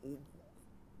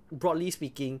 broadly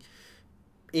speaking,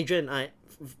 Adrian and I,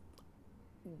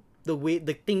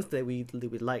 the things that we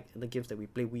like and the games that we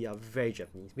play, we are very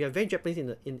Japanese. We are very Japanese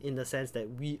in the sense that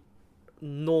we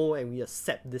know and we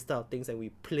accept this type of things and we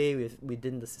play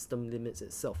within the system limits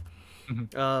itself.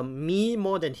 Me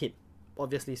more than him,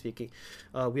 obviously speaking.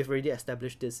 We've already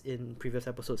established this in previous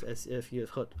episodes, as if you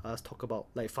have heard us talk about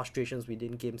like frustrations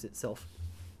within games itself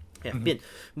have been.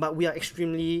 But we are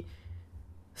extremely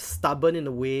stubborn in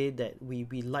the way that we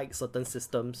like certain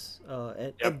systems,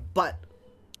 but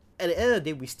at the end of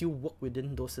the day we still work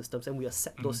within those systems and we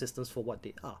accept those systems for what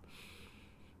they are.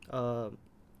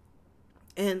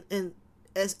 And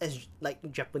as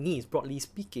like Japanese, broadly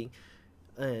speaking,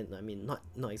 and I mean not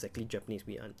exactly Japanese,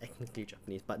 we aren't ethnically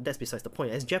Japanese, but that's besides the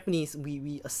point. As Japanese,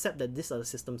 we accept that these are the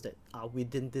systems that are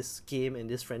within this game and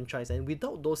this franchise, and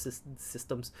without those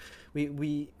systems,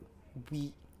 we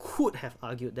could have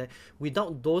argued that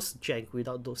without those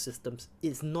systems,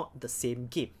 it's not the same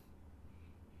game.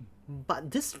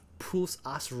 But this proves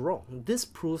us wrong. This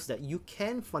proves that you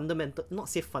can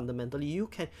fundamentally, you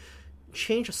can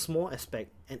change a small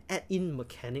aspect and add in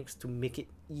mechanics to make it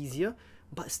easier,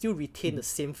 but still retain the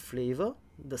same flavor,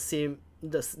 the same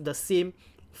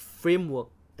framework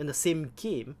and the same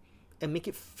game, and make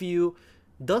it feel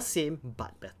the same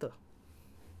but better.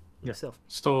 Yourself.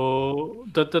 So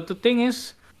the thing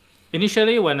is,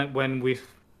 initially when we,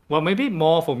 well, maybe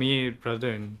more for me rather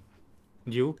than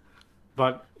you,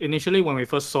 but initially when we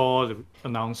first saw the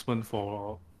announcement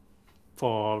for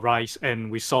Rise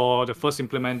and we saw the first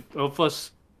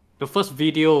the first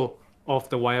video of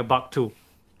the Wire Bug 2,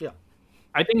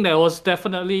 I think there was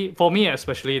definitely, for me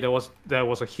especially, there was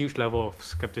a huge level of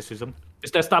skepticism.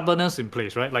 Is there stubbornness in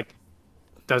place, right? Like,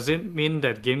 does it mean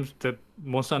that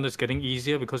Monster Hunter is getting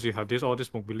easier because you have all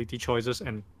these mobility choices,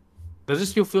 and does it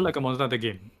still feel like a Monster Hunter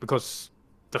game? Because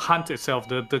the hunt itself,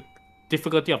 the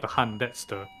difficulty of the hunt, that's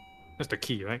the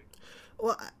key, right?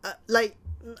 Well,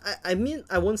 I mean,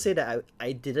 I won't say that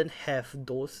I didn't have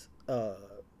those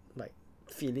like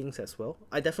feelings as well.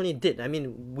 I definitely did. I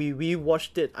mean, we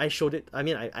watched it. I showed it. I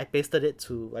mean, I pasted it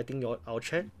to, I think, our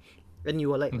chat, and you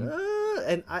were like,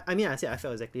 and I mean, I said I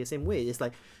felt exactly the same way. It's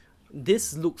like,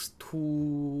 this looks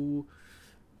too,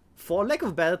 for lack of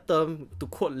a better term, to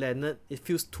quote Leonard, it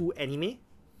feels too anime.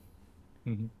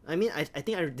 I mean, I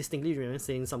think I distinctly remember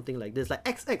saying something like this, like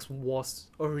XX was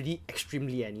already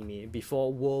extremely anime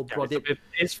before World brought it.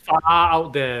 It's far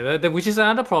out there, which is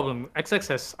another problem. XX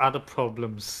has other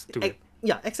problems to it.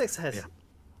 Yeah, XX has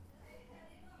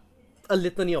a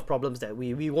litany of problems that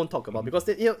we won't talk about because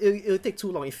it'll take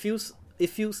too long. It feels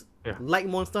like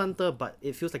Monster Hunter, but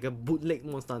it feels like a bootleg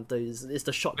Monster Hunter. Is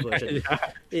the short version.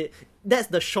 That's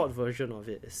the short version of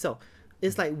it. So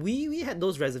it's like we had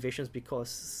those reservations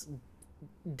because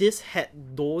this had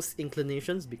those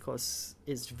inclinations because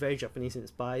it's very Japanese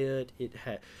inspired. It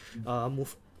had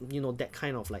that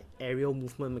kind of like aerial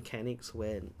movement mechanics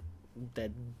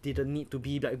that didn't need to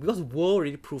be, like, because World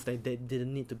already proved that they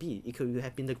didn't need to be. It could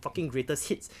have been the fucking greatest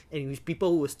hits, and with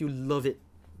people who would still love it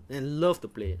and love to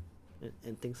play it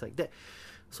and things like that.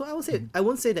 So I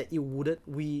won't say that it wouldn't.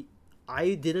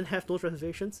 I didn't have those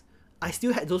reservations. I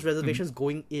still had those reservations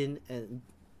going in and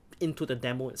into the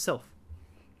demo itself.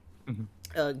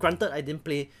 Granted, I didn't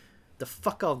play the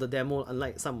fuck out of the demo,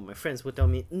 unlike some of my friends who tell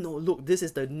me, no, look, this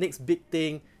is the next big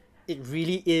thing, it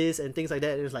really is and things like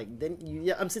that. It's like then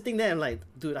I'm sitting there and like,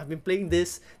 dude, I've been playing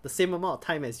this the same amount of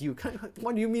time as you.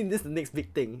 What do you mean this is the next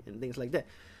big thing and things like that?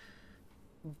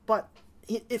 But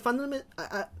it fundamentally,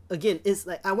 again, it's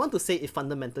like I want to say it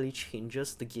fundamentally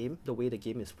changes the game, the way the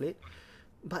game is played.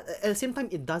 But at the same time,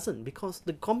 it doesn't, because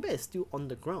the combat is still on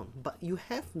the ground. But you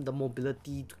have the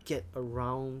mobility to get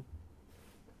around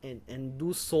and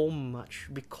do so much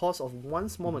because of one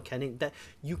small mechanic that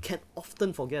you can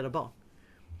often forget about.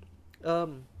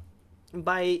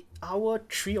 By hour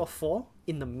 3 or 4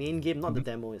 in the main game, not the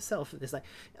demo itself, it's like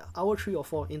hour 3 or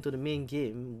 4 into the main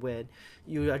game when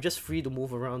you are just free to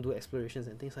move around, do explorations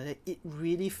and things like that, it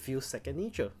really feels second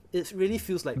nature. It really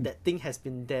feels like that thing has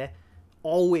been there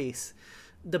always.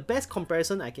 The best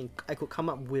comparison I could come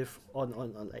up with on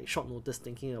like short notice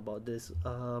thinking about this,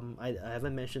 I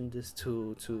haven't mentioned this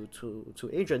to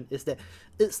Adrian, is that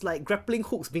it's like grappling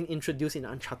hooks being introduced in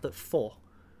Uncharted 4.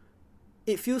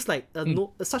 It feels like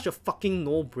such a fucking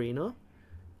no-brainer,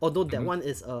 although that one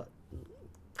is a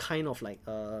kind of like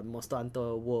Monster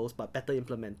Hunter Worlds but better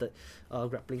implemented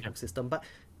grappling hook system. But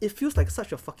it feels like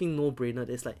such a fucking no-brainer.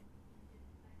 It's like,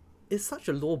 it's such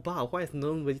a low bar. Why has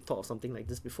no one really thought of something like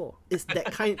this before? It's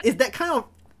that kind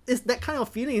of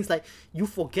feeling. It's like you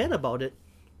forget about it.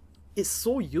 It's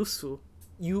so useful.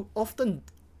 You often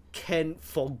can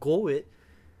forgo it,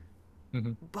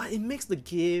 but it makes the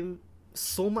game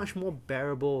so much more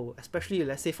bearable. Especially,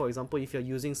 let's say, for example, if you're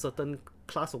using certain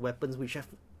class of weapons which have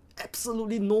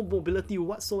absolutely no mobility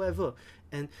whatsoever,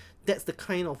 and that's the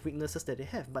kind of weaknesses that they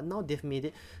have. But now they've made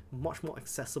it much more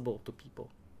accessible to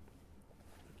people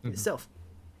itself.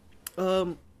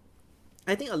 I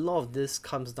think a lot of this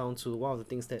comes down to one of the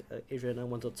things that Adrian and I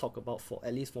want to talk about, for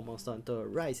at least for Monster Hunter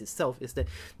Rise itself, is that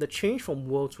the change from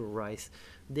World to Rise,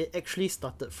 they actually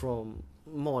started from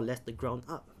more or less the ground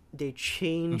up. They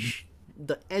changed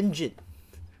the engine.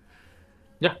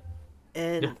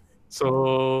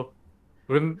 So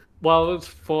well,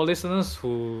 for listeners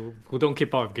who don't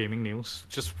keep up with gaming news,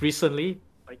 just recently,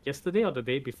 like yesterday or the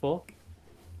day before,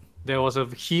 there was a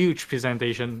huge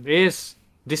presentation.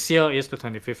 This year is the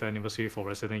 25th anniversary for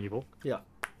Resident Evil.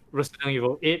 Resident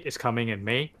Evil 8 is coming in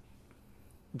May.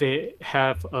 They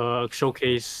have a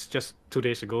showcase just 2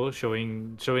 days ago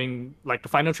showing like the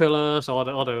final trailers, all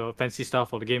the fancy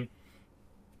stuff for the game.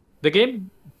 The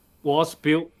game was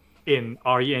built in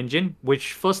RE engine,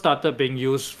 which first started being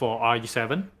used for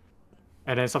RE7,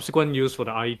 and then subsequent use for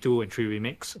the RE2 and 3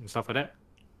 remakes and stuff like that.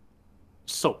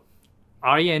 So,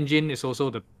 RE engine is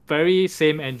also the very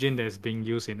same engine that is being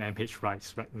used in MH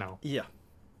Rise right now.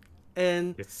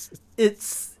 And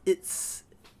it's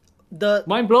the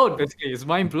mind blown. Basically, it's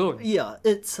mind blown.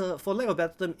 It's for lack of a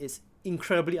better term, it's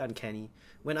incredibly uncanny.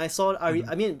 When I saw RE,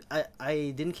 I mean,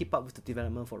 I didn't keep up with the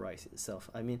development for Rise itself.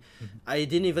 I mean, I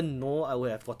didn't even know I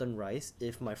would have gotten Rise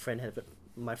if my friend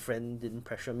didn't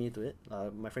pressure me to it.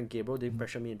 My friend Gabriel didn't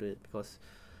pressure me into it, because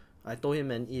I told him,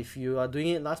 man, if you are doing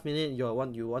it last minute, you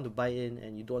want to buy in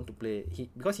and you don't want to play,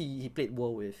 because he played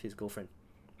World with his girlfriend.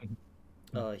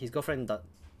 His girlfriend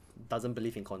doesn't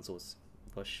believe in consoles,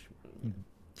 because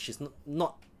she's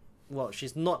not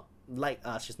like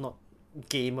us. She's not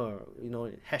gamer,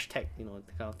 hashtag,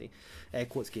 that kind of thing, air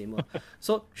quotes gamer.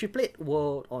 So she played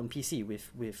World on PC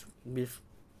with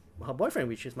her boyfriend,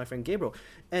 which is my friend Gabriel,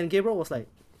 and Gabriel was like,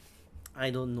 I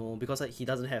don't know, because he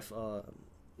doesn't have a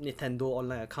Nintendo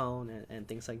online account and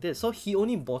things like this, so he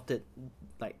only bought it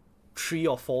like 3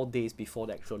 or 4 days before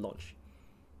the actual launch.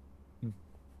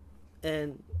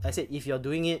 And I said, if you're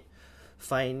doing it,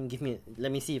 fine,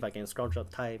 let me see if I can scrounge up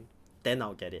time, then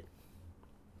I'll get it.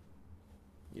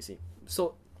 You see,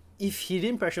 so if he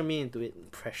didn't pressure me into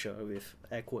it, pressure with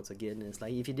air quotes again, it's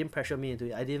like if he didn't pressure me into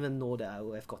it, I didn't even know that I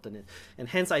would have gotten it, and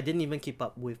hence I didn't even keep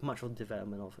up with much of the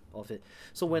development of it.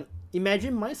 So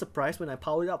imagine my surprise when I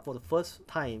powered it up for the first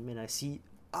time and I see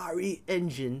RE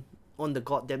engine on the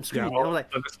goddamn screen, and I'm like,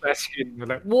 on the splash screen, you're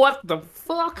like, what the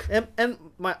fuck? And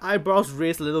my eyebrows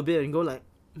raised a little bit and go like,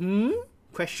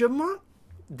 question mark?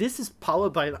 This is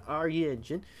powered by an RE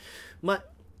engine?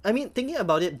 But I mean, thinking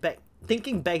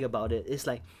back about it, it's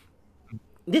like,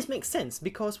 this makes sense,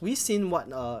 because we've seen what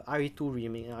RE2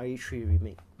 remake and RE3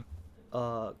 remake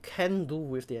can do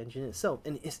with the engine itself,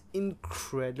 and it's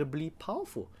incredibly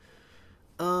powerful.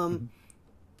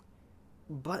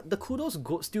 But the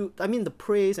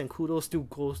praise and kudos still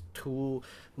goes to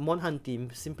Monhan team,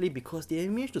 simply because they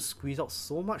managed to squeeze out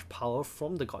so much power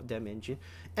from the goddamn engine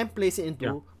and place it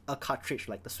into a cartridge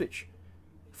like the Switch.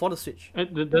 For the Switch.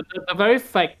 The very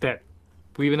fact that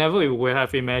we never would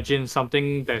have imagined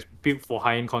something that's built for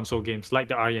high-end console games like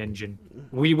the RE engine,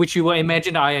 which you will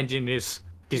imagine the RE engine is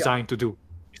designed to do,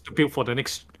 is to build for the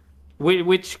next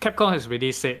which Capcom has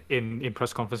really said in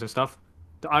press conference and stuff.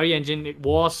 The RE engine, it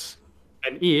was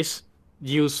and is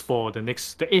used for the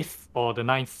 8th or the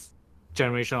 9th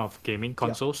generation of gaming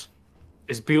consoles.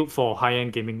 It's built for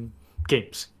high-end gaming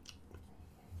games.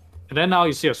 And then now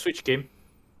you see a Switch game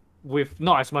with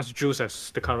not as much juice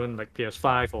as the current like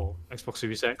PS5 or Xbox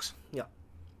Series X. Yeah.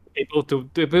 Able to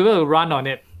be able to run on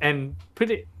it and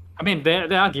I mean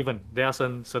there are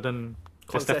certain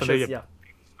there's definitely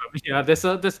there's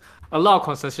a lot of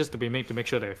concessions to be made to make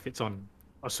sure that it fits on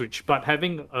a Switch. But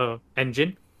having a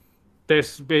engine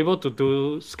that's be able to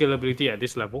do scalability at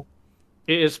this level,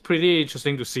 it is pretty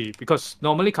interesting to see, because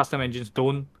normally custom engines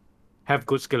don't have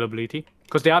good scalability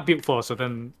because they are built for a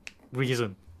certain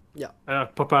reason. Yeah.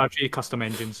 Proprietary custom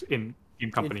engines in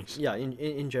companies.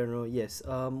 In general, yes.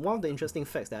 One of the interesting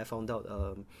facts that I found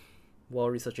out while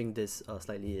researching this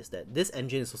slightly is that this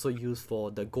engine is also used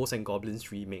for the Ghosts and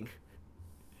Goblins remake.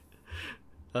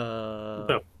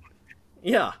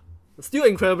 Yeah, still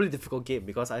incredibly difficult game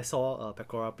because I saw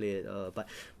Pecora play it. But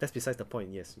that's besides the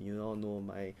point. Yes, you all know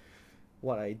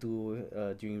what I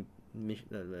do during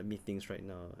meetings right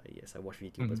now. Yes, I watch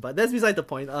VTubers, but that's beside the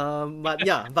point. But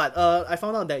I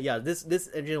found out that this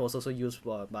engine was also used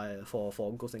for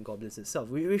Ghosts and Goblins itself,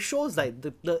 which shows like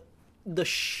the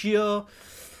sheer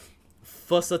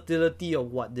versatility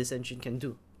of what this engine can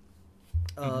do.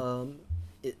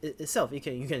 Itself, you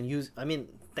can use. I mean,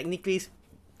 technically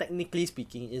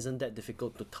speaking, isn't that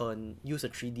difficult to use a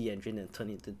 3D engine and turn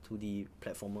it into 2D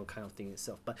platformer kind of thing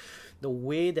itself. But the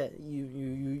way that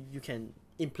you can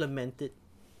implement it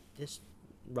is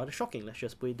rather shocking. Let's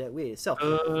just put it that way itself.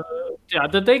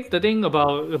 The thing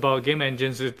about game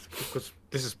engines is, because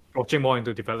this is approaching more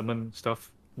into development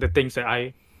stuff, the things that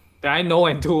I know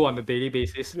and do on a daily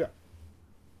basis. Yeah.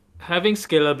 Having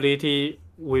scalability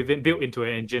built into an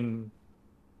engine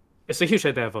is a huge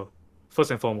endeavor,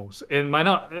 first and foremost. And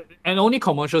only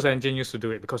commercial engine used to do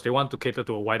it because they want to cater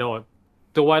to a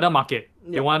wider market.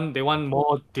 Yeah. They want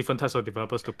more different types of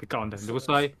developers to pick up on them. That's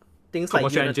why things like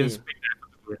commercial Unity. engines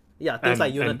Things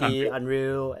like Unity,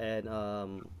 Unreal, and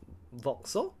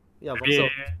Voxel. Yeah, Voxel.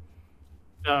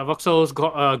 Voxels,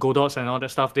 Godots, and all that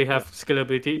stuff. They have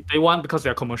scalability. They want, because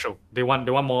they're commercial. They want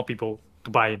more people to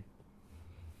buy in.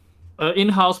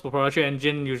 In-house proprietary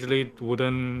engine usually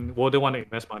wouldn't want to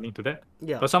invest money into that.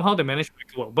 Yeah. But somehow they manage to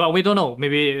make it work. But we don't know.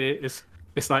 Maybe it's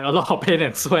like a lot of pain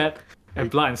and sweat and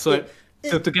blood and sweat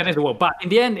to get it to work. But in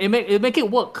the end, it make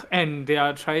it work, and they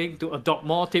are trying to adopt.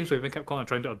 More teams within Capcom are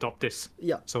trying to adopt this.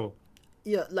 Yeah. So.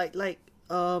 Yeah,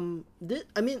 I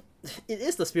mean, it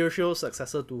is the spiritual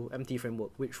successor to MT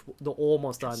Framework, which the old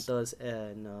Monster Hunters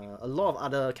and a lot of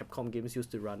other Capcom games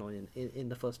used to run on in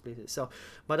the first place itself.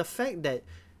 But the fact that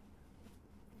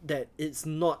it's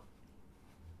not,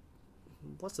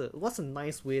 what's a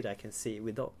nice way that I can say it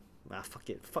without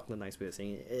fuck the nice way of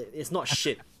saying it. It's not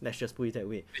shit. Let's just put it that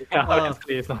way. Yeah,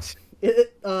 it's not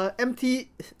shit.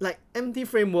 MT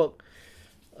Framework,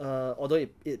 although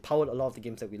it powered a lot of the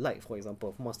games that we like, for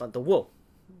example, Monster Hunter World,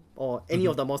 or any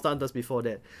of the Monster Hunters before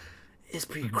that, is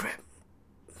pretty crap,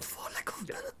 for lack of a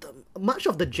better term. Much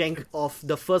of the jank of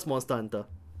the first Monster Hunter,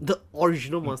 the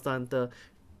original Monster Hunter,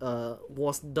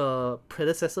 was the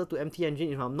predecessor to MT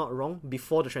Engine, if I'm not wrong,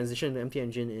 before the transition to MT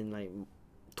Engine in like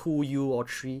 2U or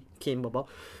 3 came about.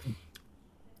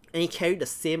 And it carried the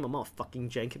same amount of fucking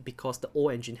jank because the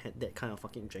old engine had that kind of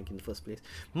fucking jank in the first place.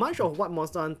 Much of what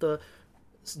Monster Hunter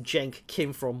jank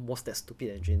came from was that stupid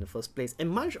engine in the first place. And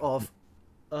much of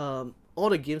all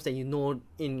the games that you know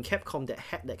in Capcom that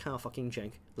had that kind of fucking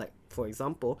jank, like for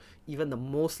example, even the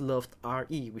most loved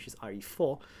RE, which is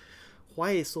RE4,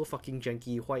 why it's so fucking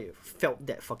janky, why it felt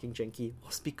that fucking janky,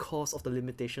 was because of the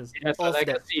limitations of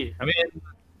legacy. that. I mean,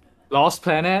 Lost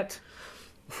Planet,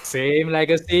 same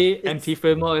legacy, MT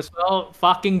Framework as well,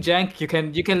 fucking jank. You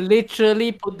can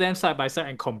literally put them side by side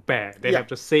and compare. They have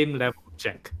the same level of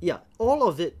jank. Yeah, all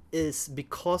of it is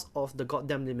because of the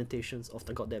goddamn limitations of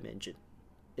the goddamn engine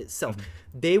itself.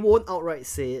 They won't outright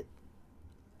say it.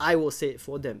 I will say it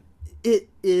for them. It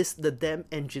is the damn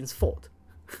engine's fault.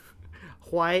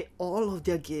 Why all of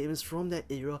their games from that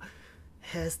era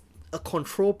has a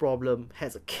control problem,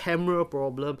 has a camera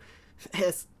problem,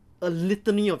 has a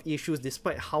litany of issues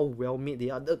despite how well made they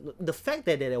are. The fact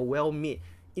that they're well made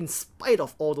in spite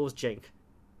of all those jank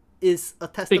is a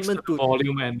testament to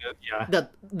volume and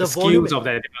the volume volume of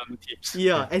their development teams.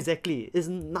 Yeah, exactly. It's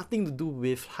nothing to do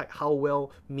with how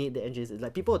well made the engine is.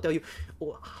 Like, people will tell you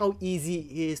how easy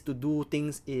it is to do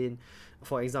things in,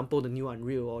 for example, the new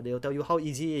Unreal, or they'll tell you how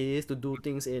easy it is to do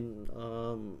things in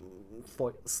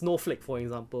for Snowflake, for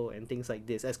example, and things like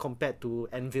this, as compared to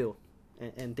Anvil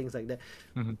and things like that.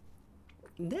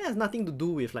 that has nothing to do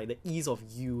with like the ease of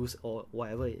use or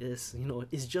whatever it is. You know,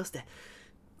 it's just that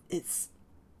it's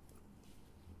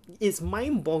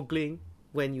mind-boggling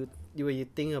when you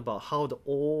think about how the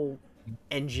old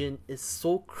engine is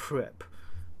so crap,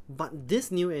 but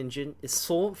this new engine is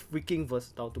so freaking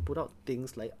versatile to put out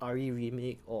things like RE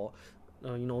Remake or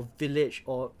Village,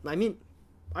 or I mean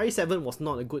RE7 was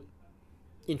not a good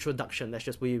introduction, let's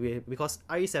just put it, because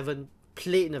RE7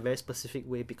 played in a very specific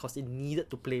way because it needed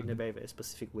to play in a very, very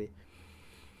specific way.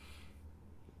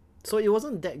 So it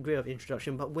wasn't that great of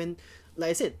introduction, but when, like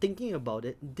I said, thinking about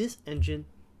it, this engine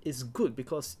is good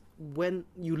because when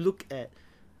you look at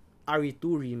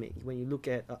RE2 Remake, when you look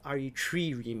at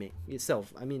RE3 Remake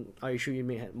itself, I mean, RE3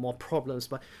 Remake had more problems,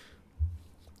 but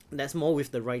that's more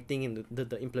with the writing and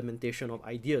the implementation of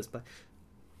ideas. But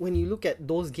when you look at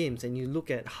those games and you look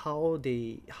at how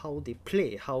they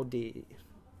play, how they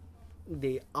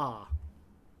are,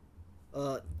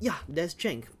 yeah, there's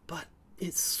jank, but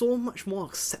it's so much more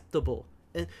acceptable.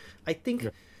 And I think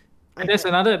and there's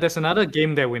another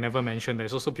game that we never mentioned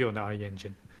that's also built on the RE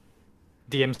engine,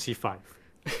 DMC5.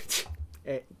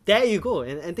 There you go,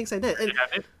 and things like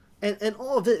that, and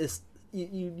all of it is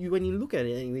you when you look at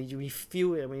it and you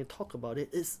feel it, when you talk about it,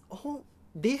 it's all,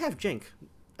 they have jank.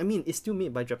 I mean, it's still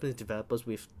made by Japanese developers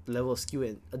with level of skill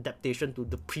and adaptation to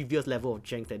the previous level of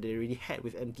jank that they already had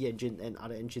with MT engine and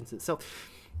other engines itself.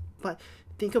 But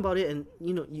think about it, and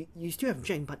you still have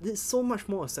jank, but it's so much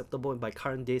more acceptable by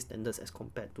current day standards as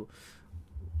compared to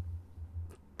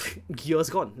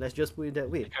years gone. Let's just put it that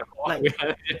way. Like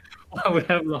we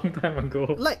have long time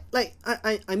ago.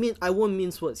 I mean, I won't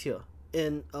mince words here,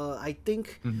 and I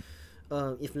think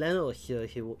if Leonard were here,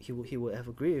 he would have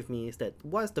agreed with me, is that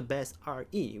what's the best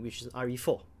RE, which is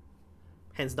RE4,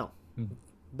 hands down,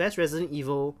 best Resident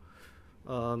Evil,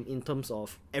 in terms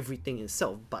of everything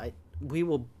itself. But we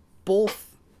will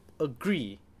both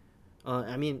agree,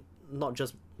 I mean, not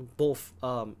just both,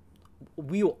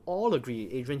 we will all agree,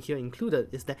 Adrian here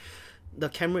included, is that the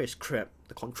camera is crap,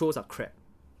 the controls are crap,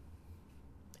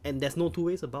 and there's no two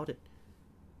ways about it,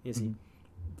 you see.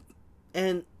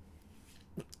 And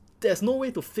there's no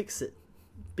way to fix it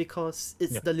because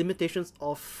it's the limitations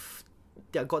of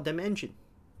their goddamn engine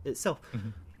itself.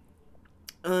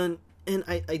 And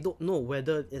I don't know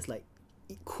whether it's like,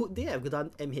 could they have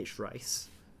done MH Rise,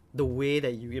 the way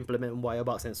that you implement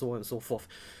wirebugs and so on and so forth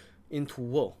into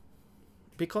WoW?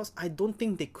 Because I don't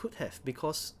think they could have,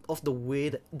 because of the way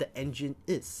that the engine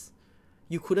is.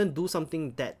 You couldn't do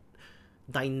something that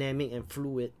dynamic and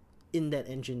fluid in that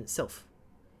engine itself,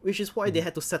 which is why they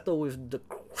had to settle with the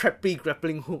crappy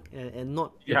grappling hook and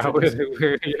not with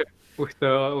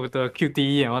the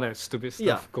QTE and all that stupid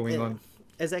stuff going on.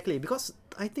 Exactly, because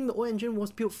I think the old engine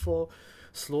was built for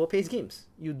slower paced games.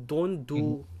 You don't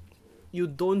do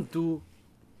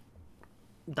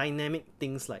dynamic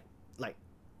things like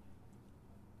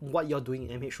what you're doing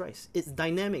in MH Rise. It's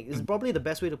dynamic. It's probably the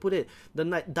best way to put it.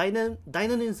 The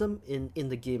dynamism in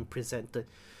the game presented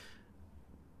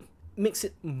makes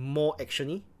it more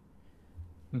actiony.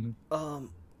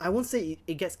 I won't say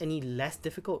it gets any less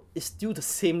difficult. It's still the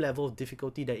same level of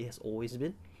difficulty that it has always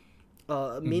been.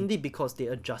 Mainly because they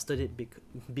adjusted it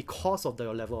because of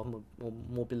the level of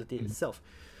mobility itself.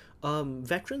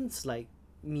 Veterans like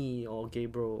me or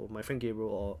Gabriel, my friend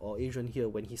Gabriel, or Adrian here,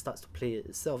 when he starts to play it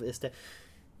itself, is that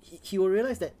he will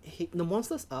realize that the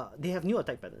monsters they have new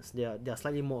attack patterns. They are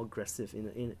slightly more aggressive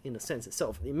in a sense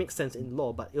itself. It makes sense in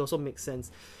lore, but it also makes sense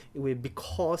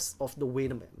because of the way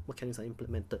the mechanics are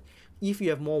implemented. If you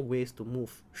have more ways to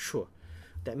move, sure,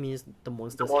 that means the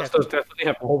monsters definitely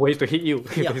have more ways to hit you.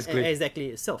 Yeah, exactly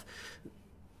itself.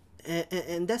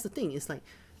 And that's the thing. It's like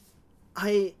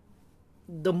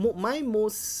my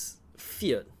most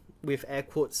feared, with air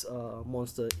quotes,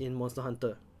 monster in Monster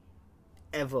Hunter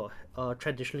ever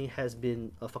traditionally has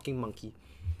been a fucking monkey.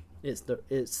 It's the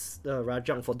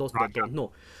Rajang, for those that don't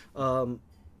know.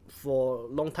 For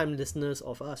long time listeners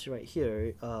of us right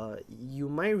here, you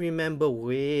might remember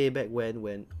way back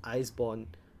when Iceborne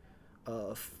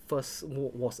first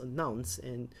was announced,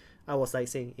 and I was like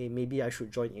saying, hey, maybe I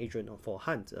should join Adrian for a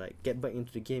hunt, like get back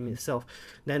into the game itself.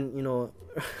 Then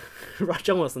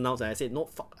Rajang was announced, and I said, no,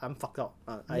 fuck, I'm fucked out.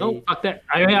 No, fuck that.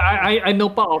 I know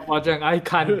part of Rajang. I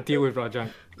can't deal with Rajang.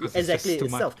 Exactly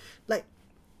itself. Like,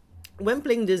 when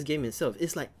playing this game itself,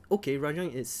 it's like, okay,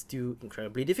 Rajang is still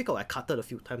incredibly difficult. I cutted a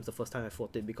few times the first time I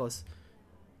fought it because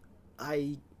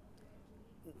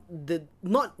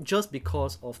not just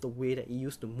because of the way that it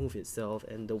used to move itself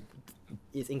and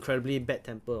it's incredibly bad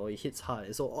temper or it hits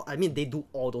hard. So I mean, they do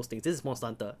all those things. This is Monster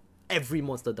Hunter. Every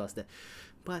monster does that.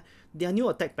 But their new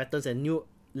attack patterns and new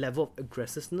level of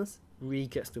aggressiveness really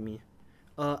gets to me.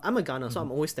 I'm a gunner, so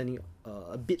I'm always standing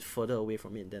a bit further away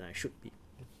from it than I should be,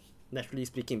 naturally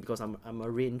speaking, because I'm a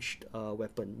ranged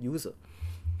weapon user.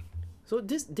 So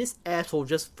this asshole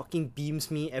just fucking beams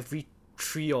me every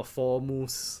 3 or 4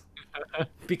 moves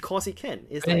because he can.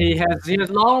 It's like, he has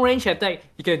long range attack.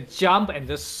 He can jump and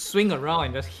just swing around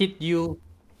and just hit you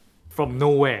from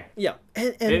nowhere. yeah,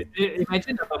 and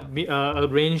Imagine a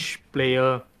range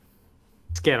player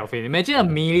scared of it. Imagine a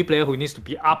melee player who needs to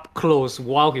be up close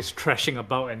while he's thrashing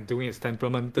about and doing his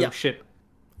temperamental shit.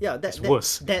 yeah, that's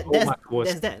worse. That's much worse.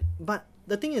 That's that. But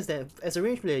the thing is that as a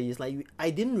range player, it's like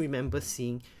I didn't remember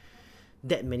seeing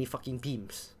that many fucking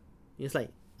beams. It's like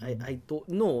I don't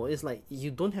know. It's like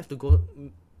you don't have to go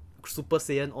Super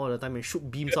Saiyan all the time and shoot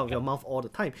beams out of your mouth all the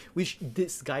time, which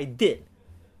this guy did,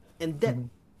 and that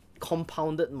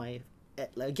compounded my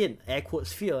again air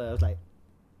quotes fear. I was like,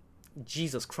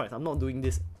 Jesus Christ, I'm not doing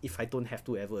this if I don't have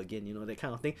to ever again, you know, that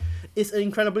kind of thing. It's an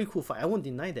incredibly cool fight. I won't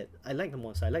deny that. I like the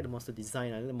monster. I like the monster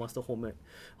design. I like the monster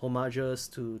homages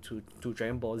to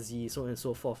Dragon Ball Z, so on and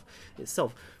so forth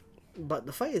itself. But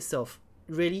the fight itself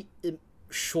really, it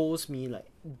shows me like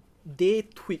they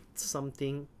tweaked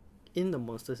something in the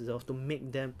monsters itself to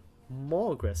make them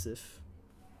more aggressive.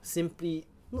 Simply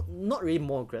not really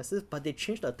more aggressive, but they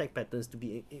changed the attack patterns to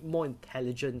be more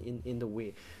intelligent in the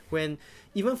way. When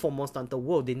even for Monster Hunter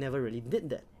World, they never really did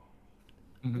that.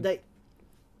 Like,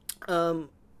 and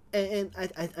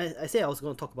I say I was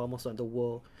going to talk about Monster Hunter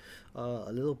World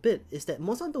a little bit. Is that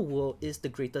Monster Hunter World is the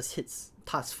greatest hits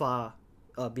thus far,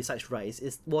 besides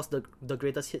Rise. Was the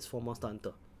greatest hits for Monster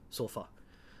Hunter so far.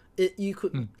 You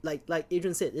could like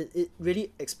Adrian said, it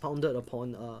really expounded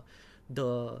upon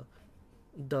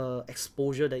the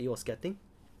exposure that he was getting,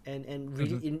 and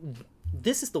really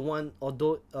this is the one,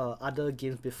 although other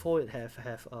games before it have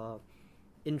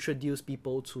introduced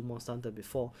people to Monster Hunter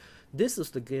before, this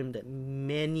is the game that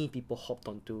many people hopped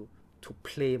onto to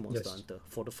play Monster Hunter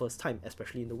for the first time,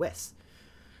 especially in the West,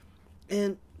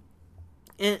 and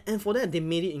for that they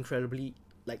made it incredibly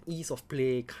like ease of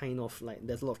play, kind of like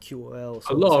there's a lot of QOL,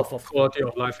 a lot of quality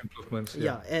of life improvements.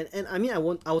 And I mean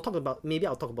I'll talk about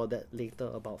that later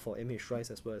about for MH Rise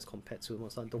as well as compared to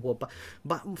Monster Hunter World,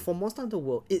 but for Monster Hunter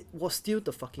World it was still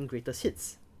the fucking greatest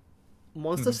hits.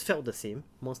 Monsters felt the same.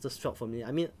 Monsters felt familiar.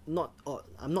 I mean,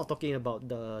 I'm not talking about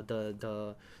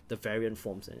the variant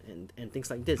forms and things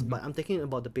like this, but I'm talking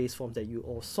about the base forms that you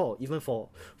all saw. Even for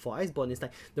Iceborne, it's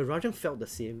like the Rajan felt the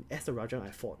same as the Rajan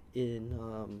I fought in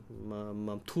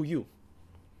 2U.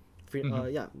 Freedom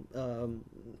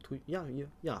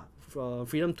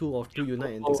 2 or 2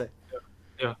 Unite and things like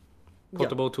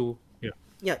Portable 2.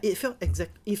 Yeah, it felt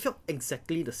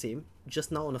exactly the same,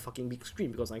 just now on a fucking big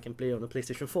screen, because I can play on a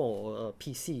PlayStation 4 or a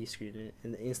PC screen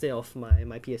and instead of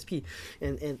my PSP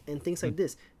and things like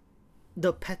this.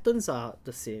 The patterns are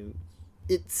the same.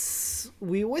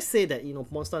 We always say that, you know,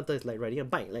 Monster Hunter is like riding a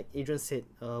bike. Like Adrian said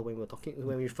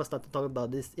when we first started talking about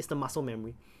this, it's the muscle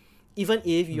memory. Even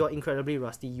if you're incredibly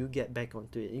rusty, you get back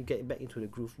onto it. You get back into the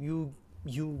groove. You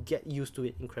get used to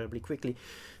it incredibly quickly.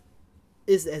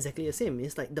 It's exactly the same.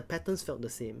 It's like the patterns felt the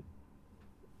same.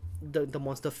 The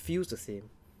monster feels the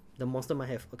same. The monster might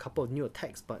have a couple of new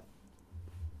attacks, but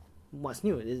what's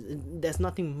new? There's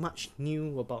nothing much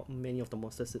new about many of the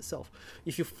monsters itself.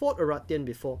 If you fought a Rathian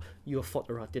before, you have fought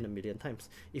a Rathian a million times.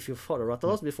 If you fought a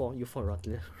Rathalos before, you fought a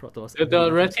Rathalos.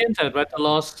 The Rathians and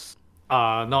Rathalos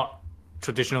are not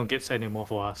traditional gates anymore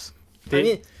for us.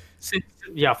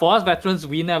 For us veterans,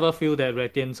 we never feel that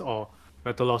Rathians or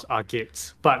Rathalos are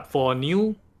gates. But for a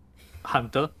new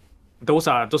hunter, those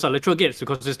are literal gates,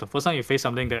 because it's the first time you face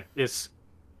something that is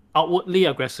outwardly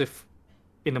aggressive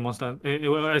in the monster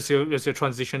as you're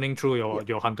transitioning through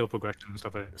your hunter progression and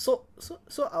stuff like that. So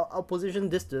I'll position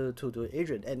this to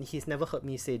Adrian, and he's never heard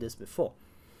me say this before.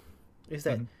 Is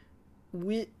that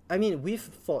we've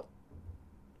fought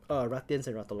Rathians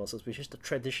and Rathaloses, which is the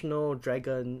traditional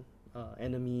dragon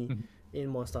enemy in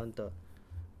Monster Hunter.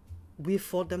 We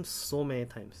fought them so many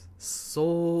times.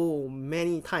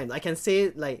 I can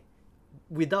say, like,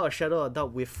 without a shadow of a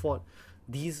doubt, we fought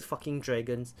these fucking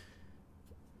dragons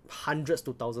hundreds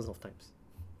to thousands of times.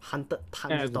 Hundreds of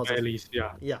thousands. At least,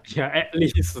 at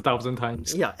least 1,000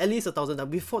 times. Yeah, at least 1,000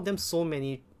 times. We fought them so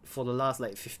many for the last,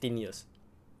 like, 15 years.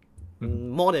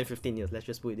 More than 15 years, let's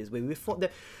just put it this way. We fought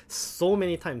them so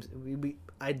many times.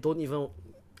 I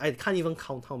can't even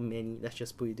count how many, let's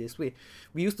just put it this way.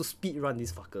 We used to speed run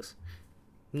these fuckers.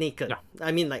 Naked. Yeah.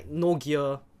 I mean, like, no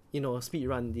gear, you know, speed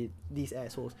run these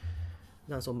assholes.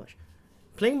 Not so much.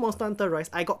 Playing Monster Hunter Rise,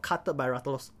 I got cutted by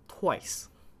Rathalos twice.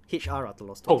 HR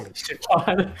Rathalos twice. Holy shit.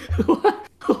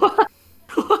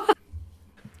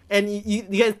 And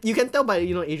you can tell by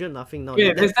Adrian laughing now.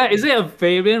 Yeah, is it a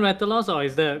variant rattle loss or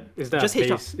is that just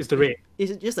base? HR? Is the rate?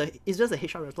 It's just a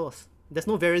HR rattle loss. There's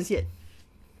no variance yet.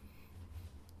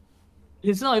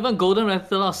 It's not even golden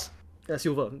rattle loss.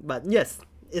 Silver, but yes,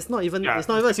 it's not even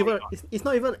silver. It's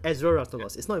not even Ezreal rattle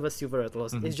loss. It's not even silver rattle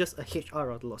loss. It's just a HR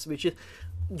rattle loss, which is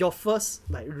your first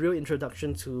real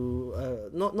introduction to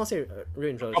not say real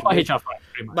introduction. Proper HR fight,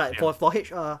 but for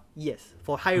HR, yes,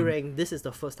 for high rank, this is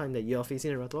the first time that you're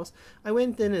facing a rattle loss. I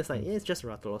went in and it's like it's just a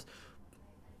rattle loss.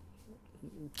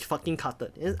 Fucking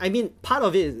cutted. I mean, part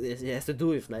of it is it has to do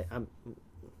with my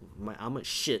armored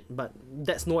shit, but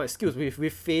that's no excuse.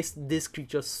 We've faced this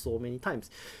creature so many times.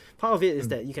 Part of it is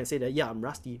that you can say that I'm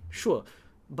rusty, sure,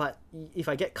 but if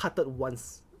I get cutted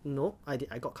once, no, I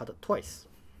got cutted twice.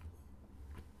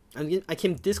 I mean, I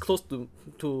came this close to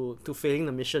failing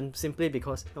the mission simply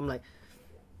because I'm like,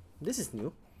 this is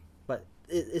new, but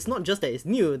it's not just that it's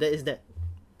new. That is that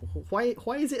why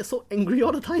is it so angry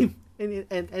all the time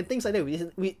and things like that.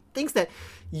 We things that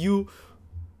you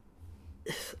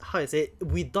how I say it,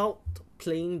 without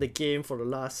playing the game for the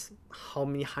last how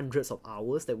many hundreds of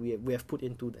hours that we have put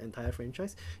into the entire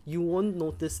franchise, you won't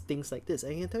notice things like this.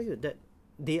 I can tell you that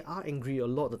they are angry a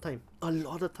lot of the time.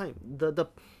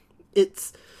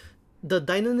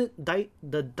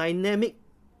 The dynamic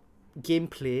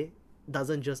gameplay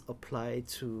doesn't just apply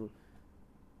to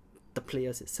the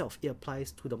players itself. It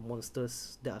applies to the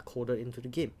monsters that are coded into the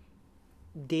game.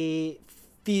 They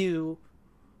feel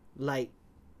like,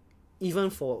 even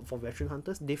for veteran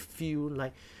hunters, they feel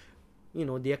like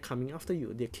they are coming after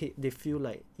you. They feel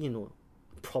like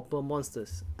proper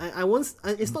monsters.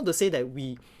 It's not to say that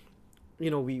we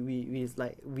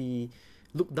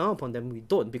look down upon them. We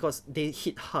don't, because they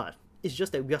hit hard. It's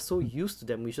just that we are so used to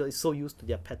them. We're so used to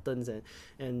their patterns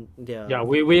and their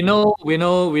we know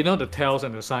the tells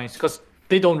and the signs, because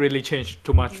they don't really change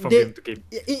too much from game to game.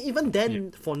 Even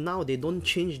then, for now, they don't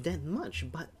change that much.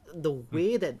 But the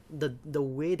way that the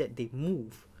way that they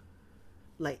move,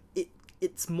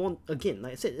 it's more, again,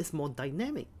 like I said, it's more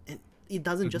dynamic, and it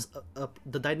doesn't just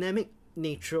the dynamic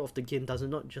nature of the game does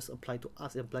not just apply to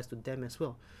us, it applies to them as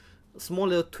well. A small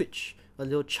little twitch, a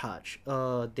little charge,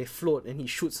 they float and he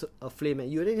shoots a flame at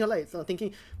you, and then you're like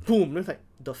thinking, boom, and it's like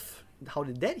how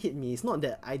did that hit me? It's not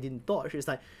that I didn't dodge, it's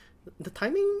like the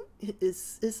timing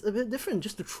is a bit different,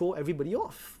 just to throw everybody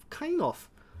off, kind of.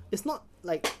 It's not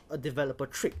like a developer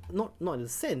trick, not in a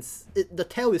sense. The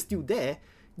tail is still there,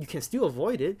 you can still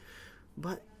avoid it,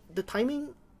 but the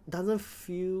timing doesn't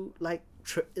feel like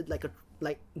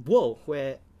World,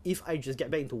 where if I just get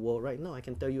back into World right now, I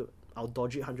can tell you I'll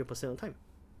dodge it 100% of the time.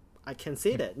 I can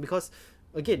say that because,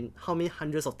 again, how many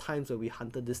hundreds of times have we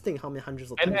hunted this thing? How many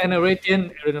hundreds of times? And a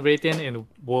Radiant in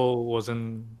World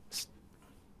wasn't.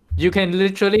 You can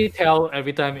literally tell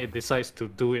every time it decides to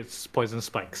do its poison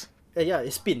spikes. Yeah,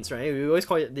 it spins, right? We always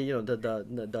call it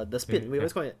the spin. We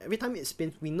always call it, every time it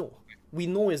spins, we know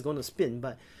it's gonna spin.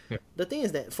 But the thing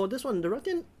is that for this one, the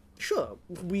Radiant, sure,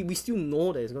 we still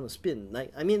know that it's gonna spin.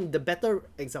 Like, I mean, the better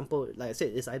example, like I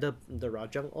said, is either the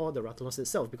Rajang or the Rathalos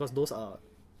itself, because those are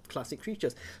classic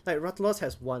creatures. Like Rathalos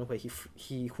has one where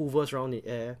he hovers around in the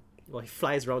air, or he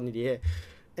flies around in the air,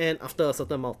 and after a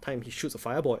certain amount of time, he shoots a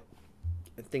fireball,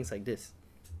 and things like this.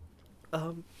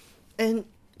 And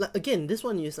like, again, this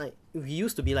one is like, we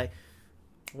used to be like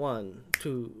 1,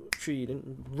 2, 3,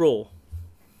 then roll.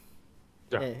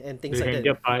 And things like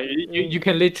that. You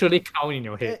can literally count in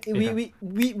your head.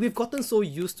 We've gotten so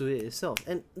used to it itself,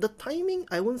 and the timing,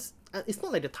 it's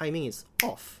not like the timing is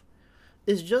off.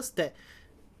 It's just that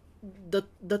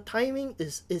the timing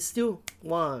is still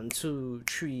 1, 2,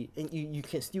 3, and you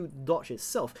can still dodge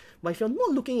itself. But if you're not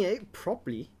looking at it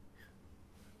properly,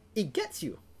 it gets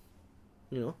you.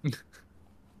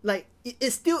 Like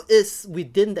it still is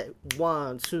within that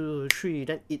 1, 2, 3,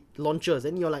 then it launches,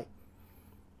 and you're like,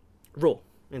 roll,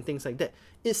 and things like that.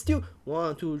 It's still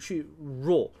 1, 2, 3,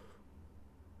 roll.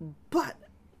 But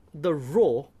the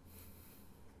roll,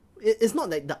 it's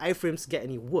not like the iframes get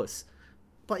any worse.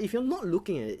 But if you're not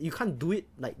looking at it, you can't do it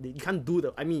you can't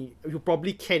do I mean, you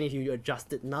probably can if you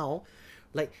adjust it now.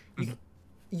 Like,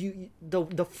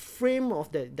 the frame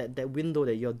of that window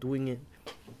that you're doing it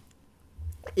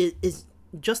is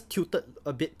just tilted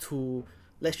a bit to,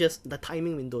 the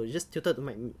timing window is just tilted to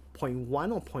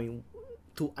 0.1 or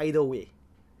 0.2 either way,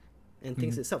 and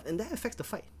things itself, and that affects the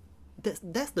fight.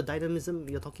 That's the dynamism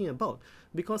you're talking about,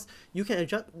 because you can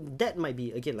adjust. That might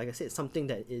be, again, like I said, something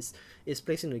that is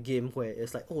placed in the game where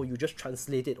it's like, oh, you just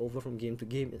translate it over from game to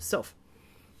game itself.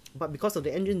 But because of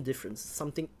the engine difference,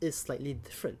 something is slightly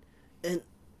different, and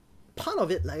part of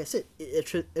it, like I said,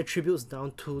 it attributes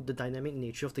down to the dynamic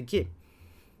nature of the game.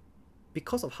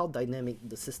 because of how dynamic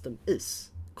the system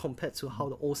is compared to how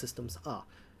the old systems are,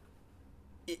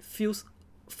 it feels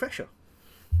fresher.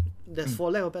 That's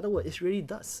for lack of a better word, it really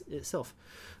does itself.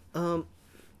 And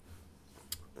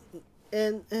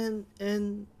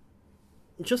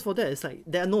just for that, it's like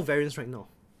there are no variants right now.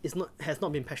 Has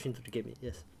not been patched into the game yet.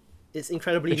 Yes, it's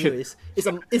incredibly new.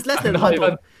 It's less than a month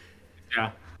old.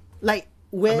 Yeah. Like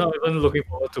I'm when not even looking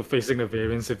forward to facing the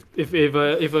variants. If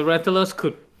a Rattlers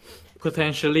could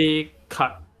potentially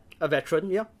cut. a veteran,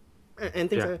 yeah, and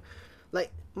things Yeah.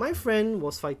 like my friend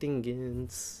was fighting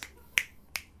against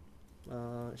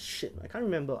shit, I can't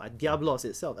remember, Diablos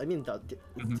itself. I mean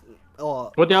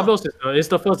or Well, Diablos is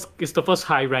the first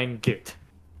high rank guild.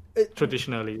 it-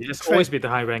 Traditionally, it's always been the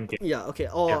high rank guild. yeah, okay,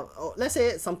 or let's say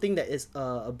it's something that is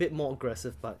a bit more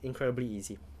aggressive but incredibly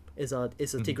easy. It's a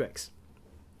Tigrex.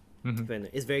 When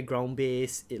it's very ground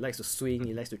based, it likes to swing,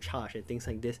 it likes to charge and things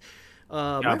like this.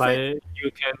 Yeah, My but friend,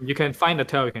 you can find the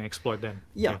tail, you can exploit them.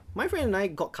 yeah, my friend and I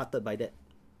got cutted by that.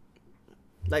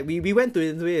 Like we went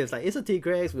into it, it's like it's a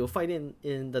Tigrex, we'll fight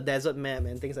in the desert map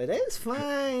and things like that. It's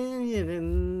fine. And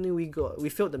then we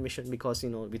failed the mission because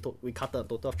we cut a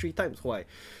total of 3 times. Why?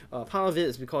 Part of it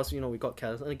is because we got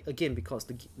careless. Again, because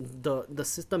the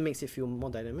system makes it feel more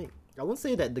dynamic. I won't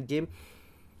say that the game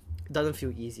doesn't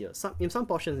feel easier. In some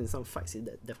portions, in some fights, it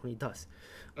definitely does.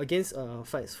 Against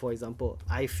fights, for example,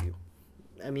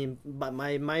 but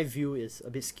my view is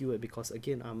a bit skewed because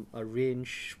again I'm a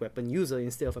range weapon user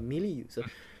instead of a melee user.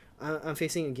 I'm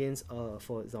facing against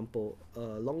for example a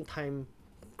long time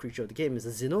creature of the game is a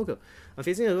Zinogre. I'm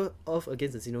facing off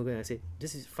against the Zinogre and I say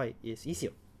fight is easier.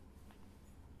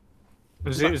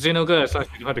 Xenogre, as long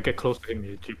as you know how to get close to him,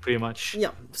 you pretty much.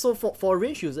 Yeah, so for a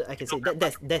range user I can say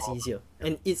that's easier,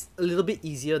 and it's a little bit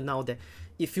easier now that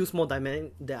it feels more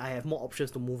dynamic, that I have more options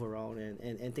to move around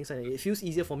and things like that. It feels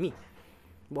easier for me.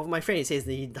 But my friend says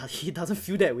that he doesn't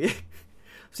feel that way.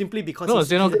 Simply because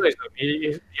Xenogre is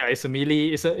a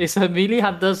melee. It's a melee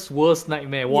hunter's worst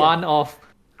nightmare. One of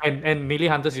and melee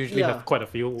hunters usually have quite a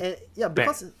few.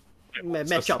 Because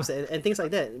matchups and things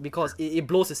like that, because it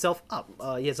blows itself up.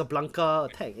 It has a Blanca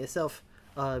attack itself.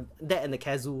 That and the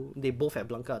Kazu, they both have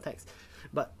Blanca attacks.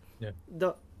 But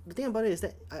the thing about it is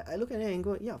that I look at it and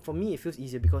go, yeah, for me it feels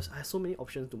easier because I have so many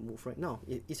options to move right now.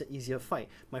 It's an easier fight.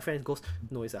 My friend goes,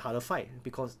 no, it's a harder fight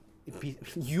because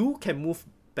you can move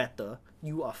better.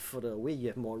 You are further away. You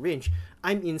have more range.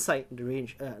 I'm inside the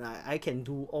range. And I can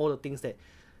do all the things that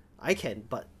I can,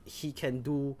 but he can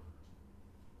do.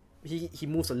 He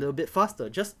moves a little bit faster,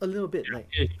 just a little bit. Like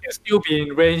he can still be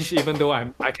in range, even though I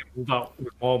can move out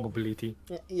with more mobility.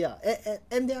 Yeah,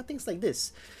 and there are things like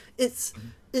this.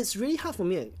 It's really hard for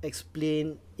me to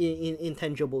explain in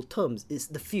intangible terms. It's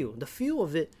the feel. The feel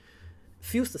of it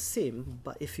feels the same,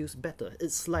 but it feels better.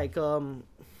 It's like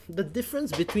the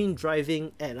difference between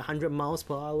driving at 100 miles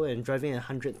per hour and driving at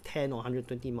 110 or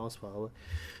 120 miles per hour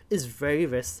is very,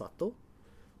 very subtle,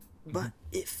 but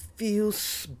it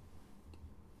feels.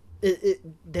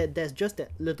 There's just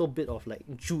that little bit of like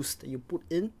juice that you put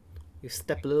in. You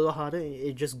step a little harder, and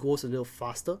it just goes a little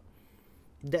faster.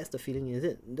 That's the feeling, is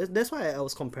it? That's why I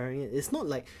was comparing it. It's not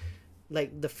like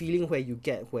the feeling where you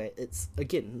get where it's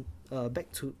again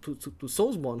back to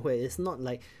Soulsborne, where it's not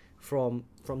like from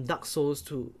Dark Souls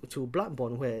to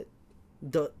Bloodborne, where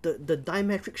the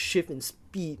diametric shift in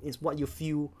speed is what you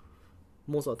feel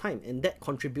most of the time, and that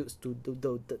contributes to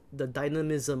the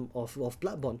dynamism of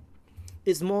Bloodborne.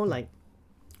 It's more like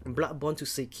Bloodborne to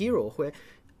Sekiro, where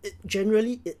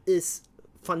generally it is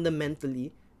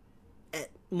fundamentally at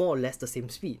more or less the same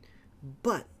speed,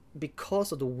 but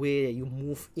because of the way that you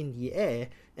move in the air,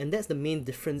 and that's the main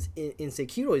difference in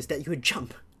Sekiro, is that you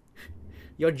jump.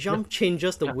 Your jump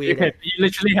changes the way you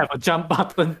literally have a jump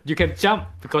button. You can jump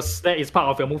because that is part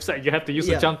of your moveset. You have to use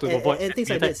the jump to avoid and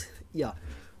things like this. Yeah.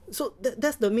 So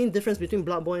that's the main difference between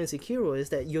Bloodborne and Sekiro, is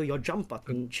that your jump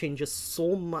button changes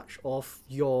so much of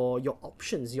your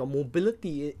options, your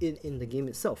mobility in the game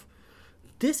itself.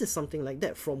 This is something like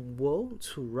that. From World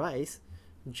to Rise,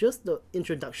 just the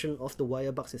introduction of the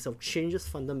wire bugs itself changes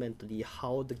fundamentally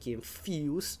how the game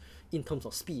feels in terms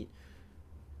of speed.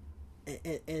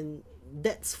 And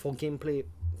that's for gameplay.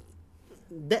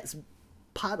 That's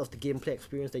part of the gameplay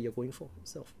experience that you're going for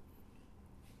itself.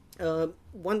 I've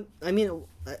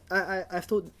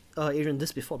told Adrian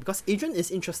this before, because Adrian is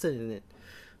interested in it,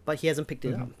 but he hasn't picked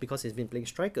it up because he's been playing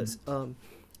Strikers.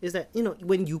 Is that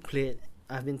when you play it,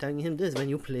 I've been telling him this, when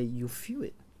you play, you feel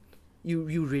it.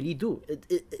 You really do.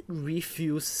 It really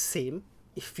feels same.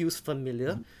 It feels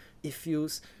familiar. It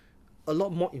feels a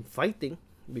lot more inviting,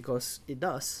 because it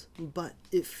does, but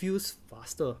it feels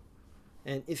faster,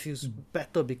 and it feels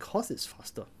better because it's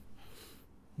faster.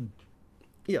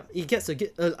 Yeah, it gets a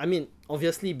get. I mean,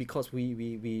 obviously, because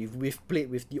we've played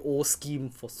with the old scheme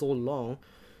for so long,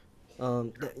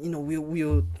 that, you know,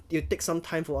 it'll take some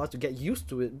time for us to get used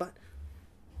to it. But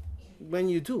when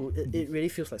you do, it really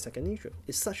feels like second nature.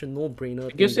 It's such a no-brainer.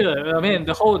 It gives you, I mean,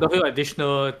 the whole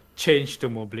additional change to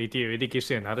mobility already gives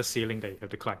you another ceiling that you have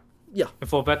to climb. Yeah, And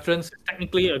for veterans, it's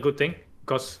technically a good thing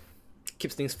because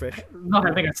keeps things fresh. not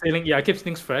having a ceiling, yeah, it keeps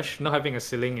things fresh. Not having a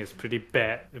ceiling is pretty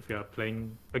bad if you're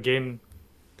playing a game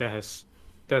that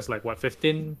there's like what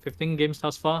 15 games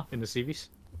thus far in the series.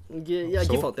 Yeah,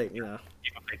 So- give or take. Yeah.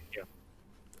 Yeah.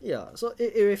 Yeah, so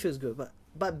it really feels good.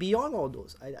 But beyond all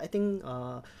those, I think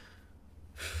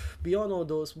beyond all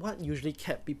those, what usually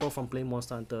kept people from playing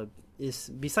Monster Hunter is,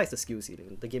 besides the skill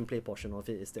ceiling, the gameplay portion of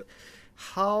it, is that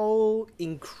how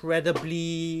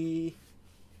incredibly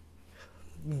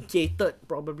gated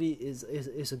probably is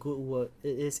a good word.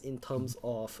 It is in terms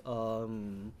of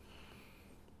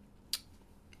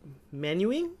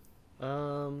menuing.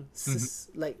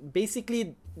 Like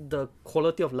basically the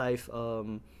quality of life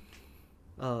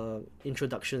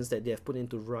introductions that they have put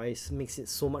into Rise makes it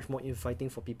so much more inviting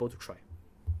for people to try.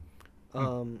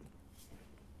 I'm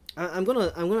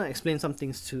gonna explain some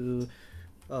things to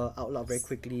out loud very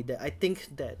quickly, that I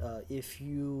think that if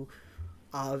you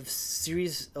are a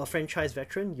series or franchise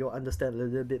veteran, you'll understand a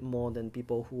little bit more than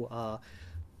people who are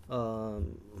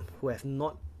who have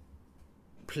not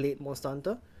played Monster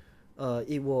Hunter.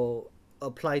 It will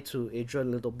apply to Adrian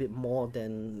a little bit more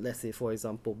than, let's say, for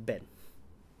example, Ben.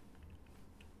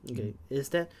 Okay, is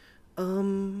that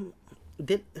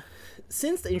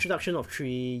since the introduction of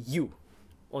 3U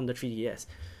on the 3DS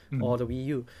or the Wii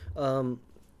U,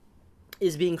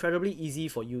 it's been incredibly easy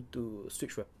for you to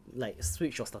switch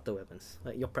your starter weapons,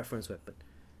 like your preference weapon,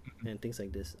 and things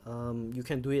like this. You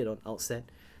can do it on outset.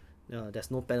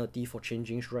 There's no penalty for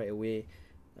changing right away,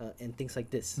 and things like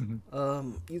this.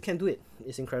 You can do it.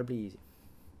 It's incredibly easy.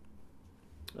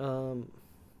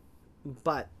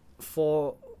 But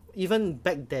for even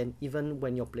back then, even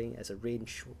when you're playing as a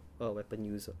range weapon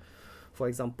user, for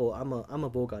example, I'm a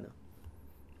bow gunner.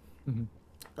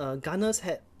 Gunners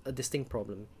had a distinct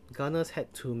problem. Gunners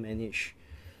had to manage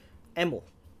ammo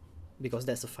because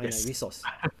that's a finite resource.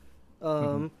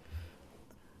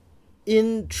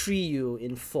 In 3U,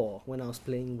 in 4, when I was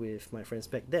playing with my friends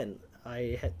back then,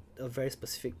 I had a very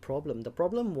specific problem. The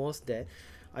problem was that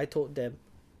I told them,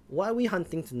 why are we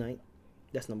hunting tonight?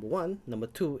 That's number one. Number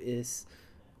two is,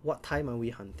 what time are we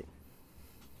hunting?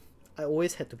 I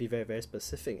always had to be very, very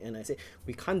specific, and I said,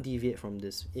 we can't deviate from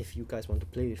this. If you guys want to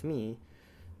play with me,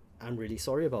 I'm really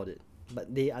sorry about it.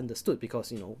 But they understood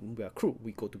because, you know, we're a crew.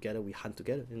 We go together, we hunt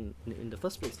together in the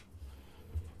first place.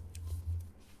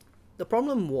 The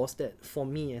problem was that for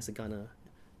me as a gunner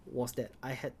was that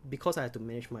because I had to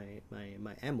manage my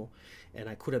ammo, and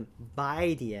I couldn't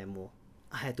buy the ammo,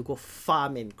 I had to go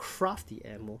farm and craft the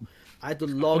ammo. I had to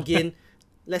log in.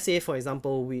 Let's say, for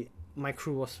example, my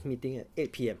crew was meeting at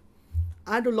 8 p.m.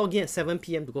 I had to log in at 7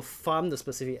 p.m. to go farm the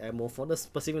specific ammo for the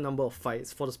specific number of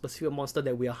fights for the specific monster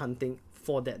that we are hunting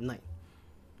for that night,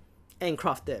 and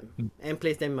craft them and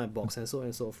place them in my box, and so on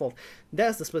and so forth.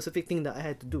 That's the specific thing that I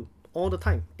had to do all the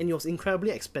time, and it was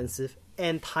incredibly expensive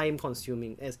and time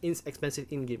consuming. As expensive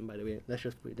in game, by the way, let's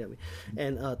just put it that way,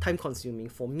 and time consuming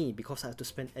for me because I had to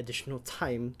spend additional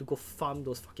time to go farm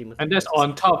those fucking materials. And that's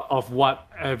on top of what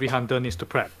every hunter needs to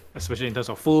prep, especially in terms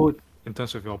of food, in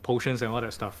terms of your potions and all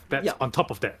that stuff. That's on top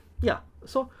of that. Yeah.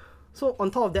 So on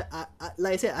top of that, I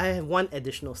like I said, I have one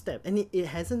additional step, and it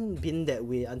hasn't been that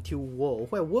way until World,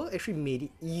 where World actually made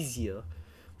it easier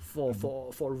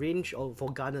for range or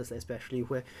for gunners especially,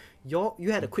 where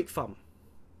you had a quick farm,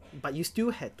 but you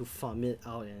still had to farm it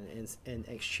out and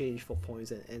exchange for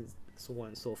points and so on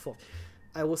and so forth.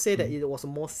 I would say that it was a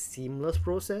more seamless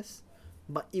process,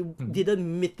 but it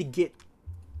didn't mitigate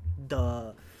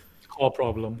the core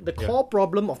problem. The core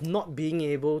problem of not being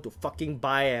able to fucking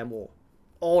buy ammo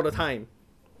all the time,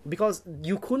 because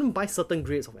you couldn't buy certain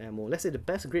grades of ammo. Let's say the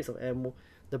best grades of ammo,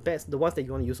 the ones that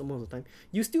you want to use most of the time,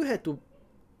 you still had to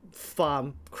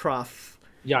farm, craft.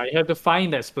 Yeah, you have to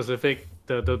find that specific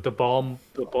the bomb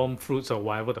fruits or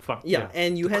whatever the fuck. Yeah,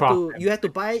 and you had to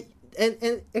buy,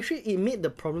 and actually it made the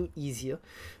problem easier,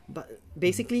 but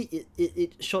basically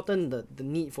it shortened the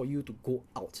need for you to go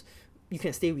out. You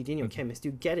can stay within your camp and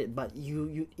still get it, but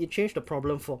it changed the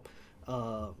problem for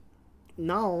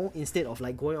now, instead of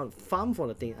like going on farm for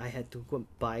the thing, I had to go and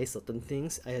buy certain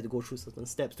things. I had to go through certain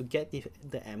steps to get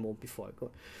the ammo before I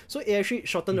go. So it actually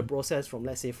shortened the process from,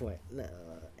 let's say, for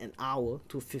an hour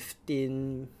to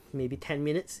 15, maybe 10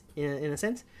 minutes in a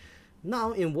sense.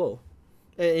 Now in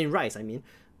Rise, I mean,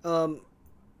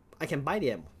 I can buy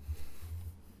the ammo.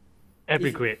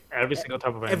 Every grade, every single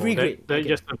type of every ammo grade, that okay.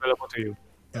 just available to you.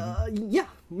 Yeah,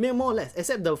 more or less.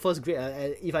 Except the first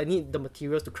grade. If I need the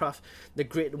materials to craft the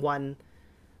grade 1,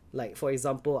 like for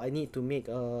example, I need to make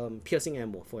piercing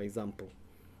ammo. For example,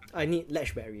 I need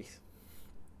ledge berries.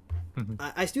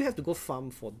 I still have to go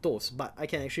farm for those, but I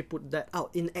can actually put that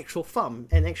out in actual farm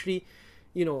and actually,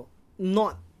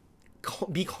 not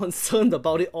be concerned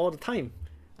about it all the time.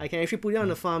 I can actually put it on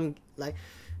the farm, like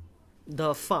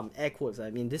the farm, air quotes. I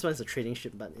mean, this one's a trading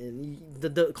ship, but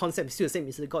the concept is still the same.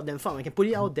 It's a goddamn farm. I can put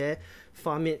it out there,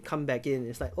 farm it, come back in.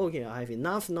 It's like, okay, I have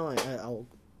enough now. I'll,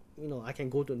 I can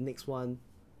go to the next one,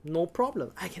 no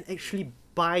problem. I can actually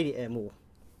buy the ammo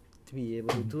to be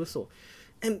able to do so.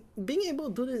 And being able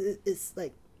to do this, it's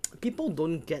like, people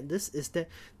don't get this, is that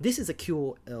this is a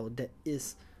QOL that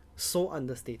is so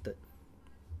understated.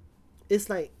 It's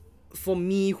like, for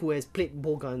me who has played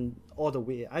bowgun all the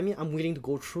way, I mean, I'm willing to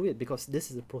go through it because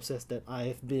this is a process that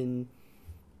I've been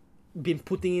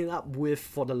putting it up with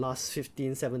for the last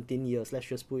 15, 17 years, let's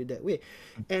just put it that way.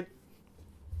 And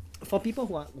for people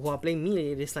who are playing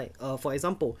melee, it's like, for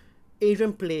example,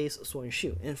 Adrian plays Sword and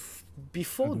Shield, and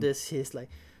before this, he's like,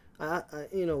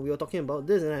 we were talking about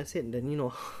this, and I said that,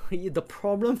 the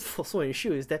problem for Sword and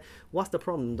Shield is that, what's the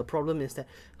problem? The problem is that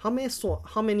how many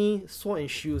sword and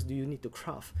shields do you need to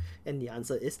craft? And the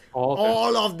answer is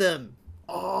all of them.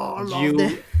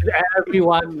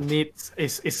 Everyone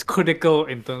is critical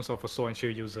in terms of a sword and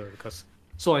shield user, because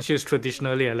sword and shield is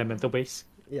traditionally elemental based.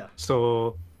 Yeah.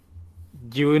 So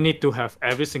you need to have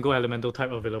every single elemental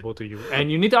type available to you,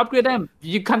 and you need to upgrade them.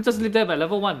 You can't just leave them at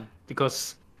level 1,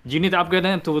 because you need to upgrade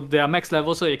them to their max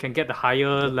level so you can get the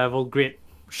higher level grade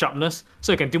sharpness,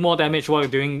 so you can do more damage while you're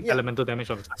doing elemental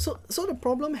damage all the time. So the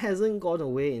problem hasn't gone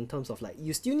away in terms of, like,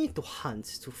 you still need to hunt,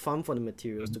 to farm for the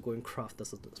materials, to go and craft the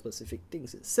specific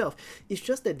things itself. It's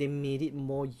just that they made it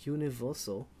more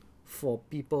universal for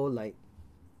people like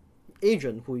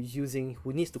Adrian, who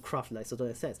needs to craft like certain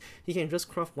assets. He can just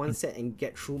craft one set and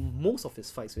get through most of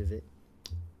his fights with it.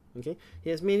 Okay,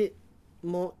 he has made it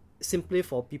more simply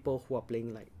for people who are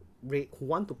playing like who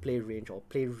want to play range or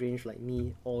play range like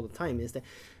me all the time, is that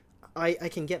I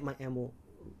can get my ammo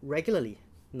regularly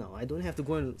now. I don't have to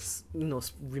go and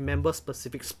remember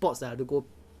specific spots that I have to go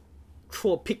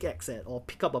throw a pickaxe at or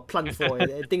pick up a plant for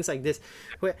and things like this,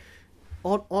 where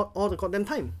all the goddamn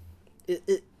time.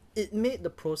 It made the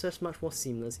process much more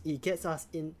seamless. It gets us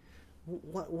in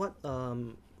what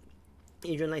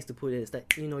Adrian likes to put it is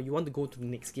that, you want to go to the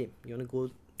next game, you want to go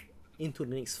into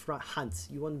the next hunt,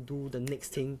 you want to do the next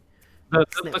thing.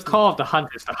 The core of the hunt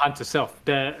is the hunt itself.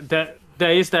 There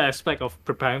is the aspect of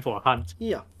preparing for a hunt.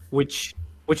 Yeah. Which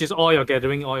is all your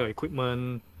gathering, all your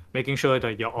equipment, making sure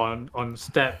that you're on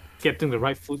step, getting the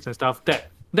right foods and stuff.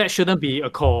 That shouldn't be a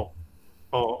core,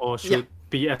 or should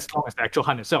be as long as the actual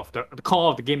hunt itself. The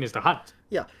core of the game is the hunt.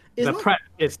 Yeah. Prep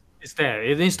is there.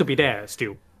 It needs to be there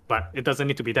still, but it doesn't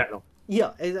need to be that long.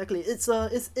 Yeah, exactly. It's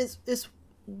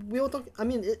we all talk. I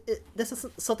mean, there's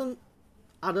a certain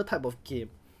other type of game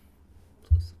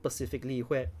specifically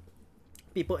where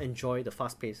people enjoy the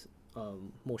fast-paced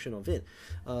motion of it.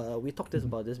 We talked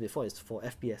about this before. It's for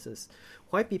FPSs.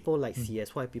 Why people like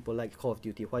CS? Why people like Call of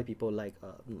Duty? Why people like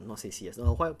not say CS?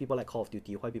 Why people like Call of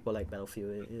Duty? Why people like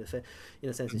Battlefield? In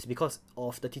a sense, it's because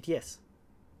of the TTS.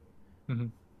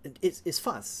 It's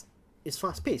fast. It's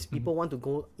fast-paced. People want to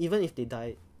go, even if they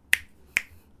die.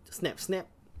 Snap,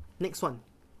 next one.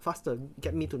 Faster,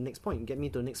 get me to the next point, get me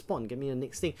to the next spawn, get me to the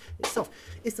next thing itself.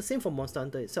 It's the same for Monster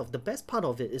Hunter itself. The best part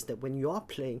of it is that when you are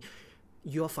playing,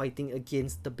 you are fighting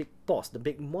against the big boss, the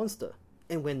big monster.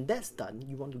 And when that's done,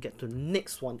 you want to get to the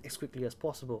next one as quickly as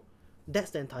possible.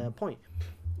 That's the entire point.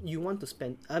 You want to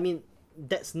spend, I mean,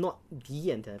 that's not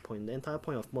the entire point. The entire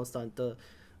point of Monster Hunter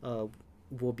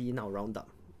will be now round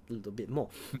up a little bit more.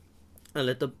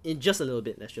 Just a little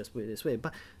bit, let's just put it this way.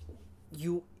 But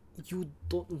you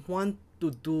don't want to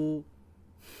do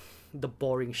the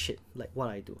boring shit like what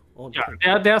I do.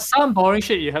 There are some boring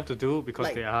shit you have to do because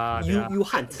like, you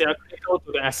hunt. They are critical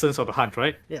to the essence of the hunt,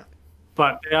 right? Yeah.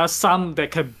 But there are some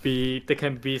that can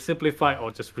be simplified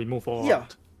or just removed all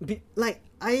out. Like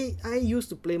I used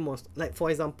to play most, like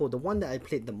for example, the one that I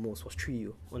played the most was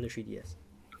 3U on the 3DS.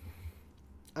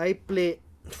 I played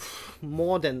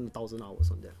more than 1,000 hours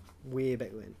on that way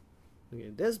back when. Okay,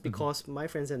 that's because my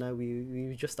friends and I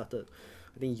we just started,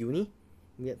 I think, uni.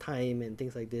 We had time and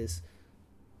things like this.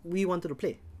 We wanted to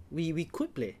play. We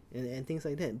could play and things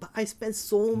like that. But I spent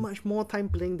so much more time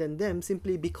playing than them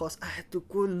simply because I had to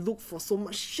go look for so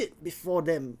much shit before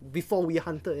we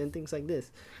hunted and things like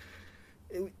this.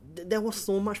 There was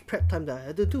so much prep time that I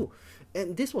had to do.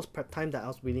 And this was prep time that I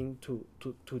was willing to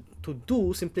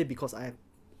do simply because I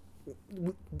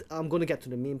I'm going to get to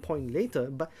the main point later,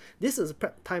 but this is a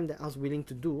prep time that I was willing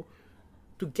to do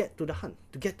to get to the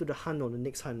hunt on the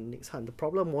next hunt. The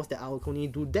problem was that I would only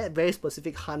do that very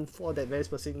specific hunt for that very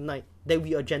specific night that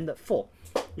we agendaed for.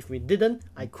 If we didn't,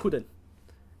 I couldn't,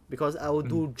 because I would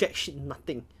do jack shit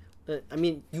nothing. I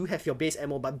mean, you have your base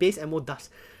ammo, but base ammo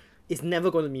it's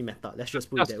never going to be meta. Let's just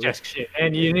put it that way. Jack shit,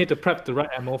 and you need to prep the right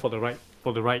ammo for the right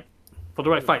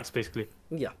fights, basically.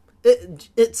 Yeah,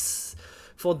 it's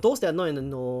for those that are not in the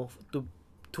know,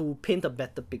 to paint a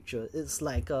better picture. It's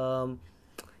like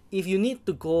if you need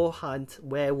to go hunt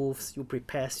werewolves, you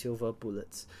prepare silver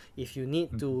bullets. If you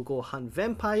need to go hunt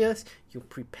vampires, you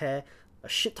prepare a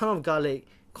shit ton of garlic,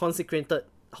 consecrated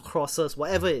crosses,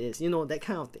 whatever it is, that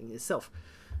kind of thing itself.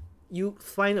 You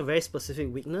find a very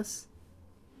specific weakness,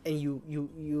 and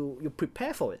you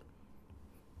prepare for it.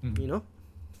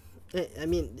 I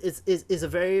mean, it's a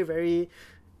very, very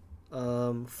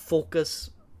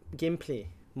focused gameplay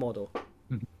model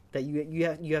that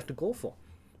you have to go for,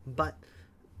 but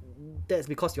that's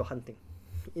because you're hunting,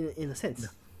 in a sense.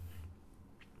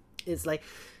 It's like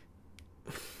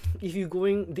if you're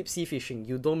going deep sea fishing,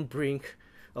 you don't bring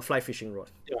a fly fishing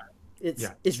rod. It's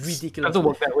ridiculous. It doesn't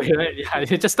work that way, right? Yeah,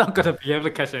 you're just not gonna be able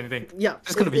to catch anything. Yeah,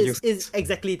 it's gonna be useless. It's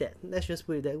exactly that. Let's just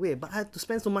put it that way. But I had to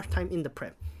spend so much time in the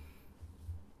prep.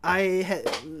 I had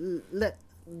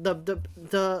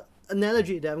the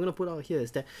analogy that I'm gonna put out here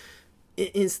is that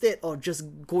instead of just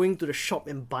going to the shop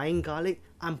and buying garlic,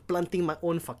 I'm planting my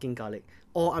own fucking garlic,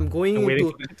 or I'm going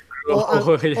into,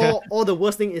 or the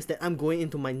worst thing is that I'm going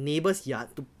into my neighbor's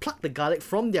yard to pluck the garlic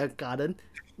from their garden,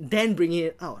 then bringing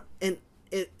it out. And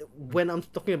when I'm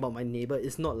talking about my neighbor,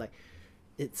 it's not like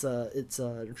it's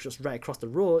just right across the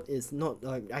road. It's not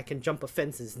like I can jump a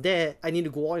fence. It's there. I need to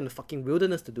go out in the fucking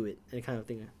wilderness to do it, and kind of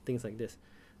thing, things like this.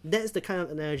 That's the kind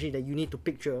of analogy that you need to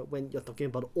picture when you're talking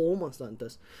about old Monster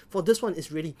Hunters. For this one,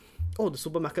 it's really, the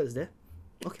supermarket is there.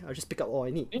 Okay, I'll just pick up all I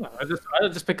need. Yeah, I'll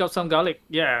just pick up some garlic.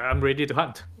 Yeah, I'm ready to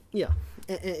hunt. Yeah,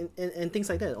 and things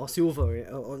like that, or silver,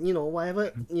 or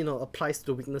whatever applies to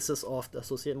the weaknesses of the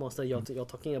associate monster you're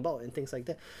talking about, and things like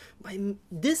that. But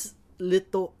this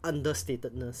little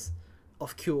understatedness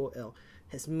of QOL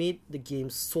has made the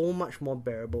game so much more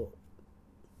bearable.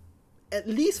 At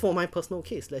least for my personal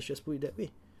case, let's just put it that way.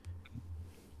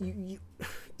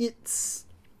 It's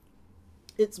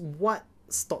what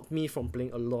stopped me from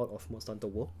playing a lot of Monster Hunter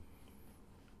World.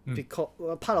 Because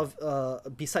part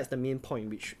of besides the main point,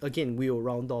 which again we will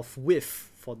round off with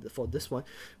for this one,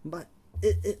 but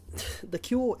the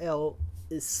QOL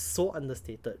is so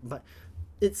understated, but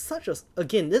it's such a,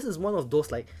 again, this is one of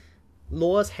those like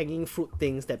lowest hanging fruit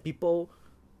things that people,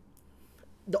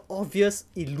 the obvious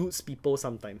eludes people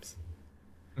sometimes.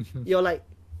 You're like,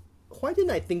 why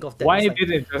didn't I think of that? Why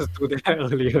didn't just do that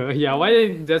earlier? Yeah, why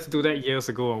didn't just do that years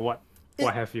ago, or what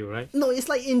have you, right? No, it's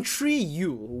like in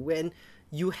 3U when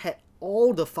you had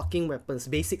all the fucking weapons,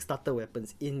 basic starter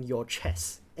weapons in your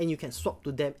chest, and you can swap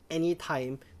to them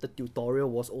anytime the tutorial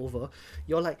was over.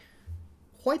 You're like,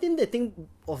 why didn't they think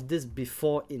of this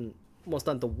before in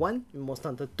Monster Hunter 1, in Monster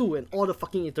Hunter 2, and all the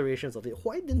fucking iterations of it?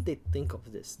 Why didn't they think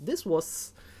of this? This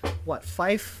was,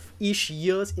 5-ish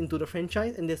years into the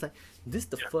franchise, and there's like, this is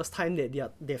the first time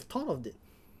that they've thought of it.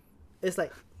 It's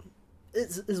like,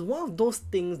 it's one of those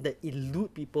things that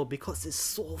elude people because it's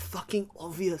so fucking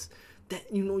obvious that,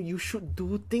 you should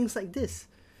do things like this.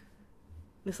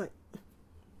 And it's like,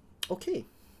 okay,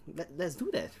 let's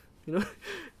do that,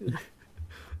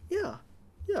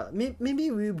 Yeah,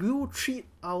 maybe we will treat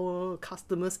our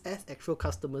customers as actual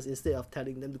customers instead of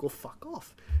telling them to go fuck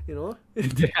off, Yeah,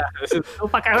 go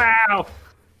fuck around.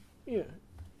 Yeah,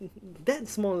 that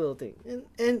small little thing,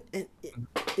 and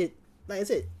it like I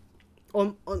said,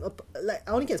 on like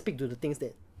I only can speak to the things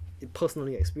that I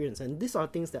personally experience, and these are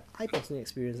things that I personally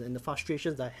experience, and the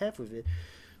frustrations that I have with it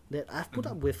that I've put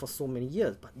up with for so many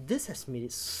years. But this has made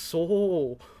it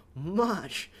so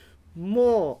much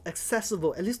more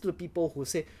accessible, at least to the people who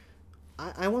say,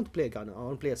 I want to play a gunner, I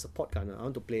want to play a support gunner, I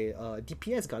want to play a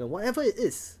DPS gunner, whatever it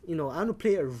is, I want to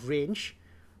play a range,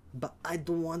 but I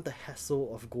don't want the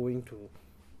hassle of going to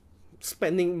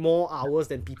spending more hours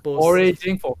than people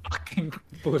foraging for fucking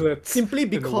bullets simply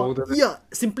because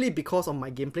of my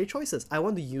gameplay choices. I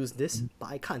want to use this, but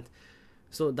I can't.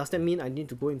 So does that mean I need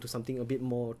to go into something a bit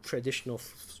more traditional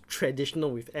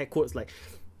with air quotes, like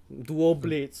dual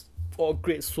blades or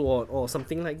great sword or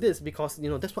something like this, because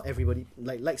that's what everybody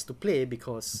likes to play,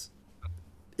 because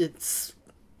it's,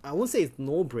 I won't say it's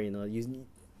no-brainer.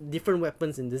 Different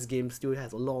weapons in this game still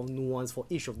has a lot of nuance for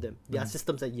each of them. There are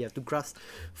systems that you have to grasp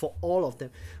for all of them,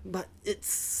 but it's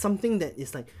something that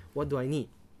is like, what do I need?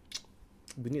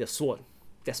 We need a sword.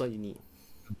 That's what you need.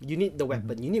 You need the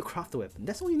weapon. You need to craft the weapon.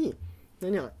 That's all you need.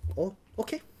 And you're like, oh,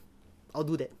 okay, I'll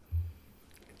do that.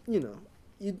 You know,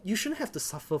 you shouldn't have to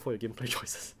suffer for your gameplay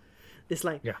choices. It's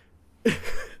like, Yeah.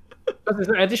 But there's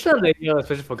an additional layer,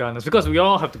 especially for gunners, because we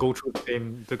all have to go through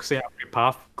the same upgrade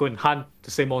path, go and hunt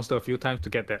the same monster a few times to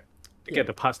get that, get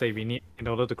the parts that we need in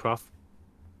order to craft.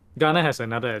 Gunner has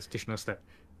another additional step.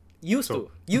 Used to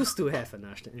have an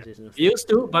additional step. Used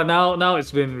to, but now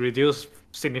it's been reduced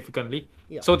significantly.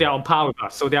 Yeah. So they are on par with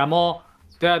us. So there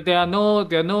are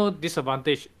no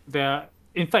disadvantage.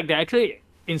 In fact, there are actually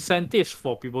incentives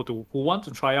for people who want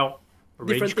to try out a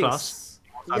range class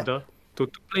under to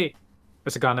play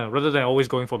as a gunner rather than always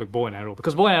going for the bow and arrow,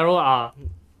 because bow and arrow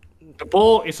the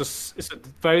bow is a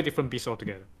very different beast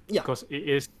altogether. Yeah. Because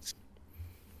it's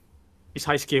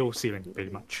high skill ceiling pretty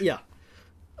much. Yeah.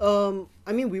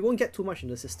 I mean, we won't get too much in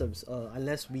the systems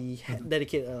unless we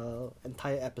dedicate an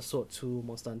entire episode to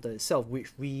Monster Hunter itself,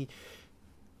 which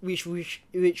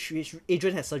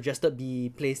Adrian has suggested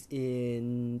be placed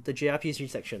in the JRPG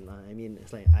section. I mean,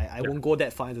 it's like I won't go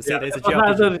that far to say that it's a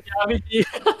JRPG.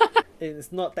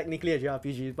 It's not technically a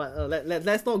JRPG, but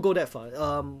let's not go that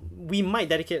far. We might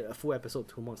dedicate a full episode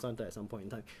to Monster Hunter at some point in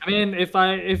time. I mean, if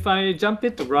I jump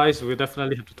into Rise, we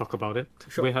definitely have to talk about it.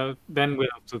 Sure. We have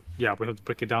to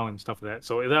break it down and stuff like that.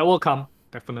 So that will come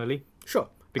definitely. Sure.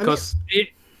 Because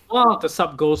one of the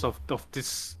sub goals of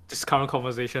this current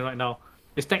conversation right now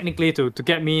is technically to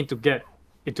get me to get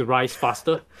into Rise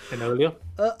faster than earlier.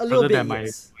 A little bit, than my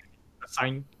yes.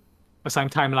 assigned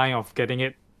timeline of getting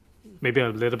it maybe a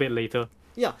little bit later.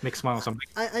 Yeah. Next month or something.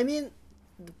 I mean,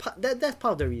 that's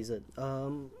part of the reason.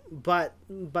 But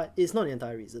it's not the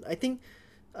entire reason. I think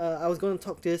I was going to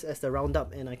talk this as the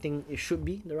roundup, and I think it should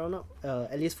be the roundup.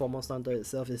 At least for Monster Hunter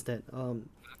itself, is that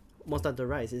Monster Hunter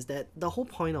Rise is that the whole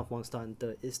point of Monster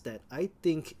Hunter is that I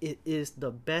think it is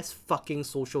the best fucking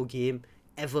social game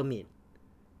ever made.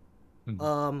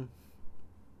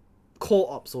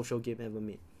 Co-op social game ever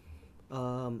made.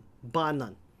 Bar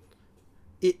none.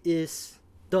 It is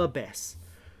the best.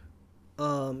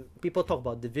 People talk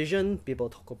about Division, people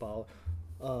talk about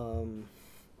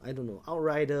I don't know,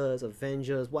 Outriders,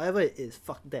 Avengers, whatever it is,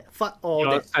 fuck that. Fuck all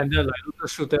that. Standard like looter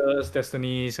shooters,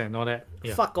 Destinies and all that.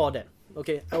 Yeah. Fuck all that.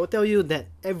 Okay, I will tell you that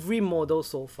every model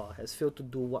so far has failed to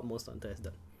do what Monster Hunter has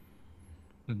done.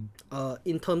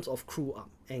 In terms of crew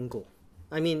up and go.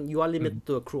 I mean, you are limited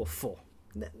to a crew of 4.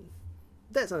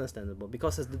 That's understandable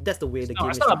because that's the way the game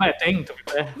is. It's not a bad thing, to be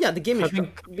fair. Yeah, the game is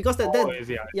because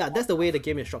that's the way the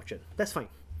game is structured. That's fine.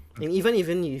 And even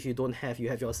if you don't have, you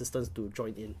have your assistants to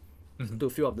join in to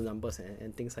fill up the numbers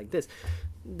and things like this.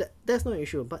 That's not an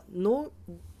issue. But no,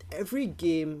 every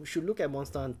game should look at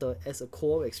Monster Hunter as a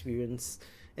core experience,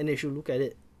 and they should look at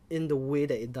it in the way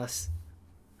that it does,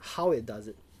 how it does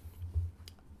it.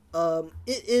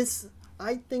 It is.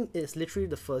 I think it's literally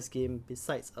the first game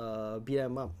besides beat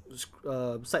 'em up,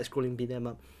 side-scrolling beat 'em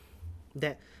up,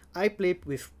 that I played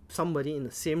with somebody in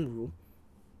the same room,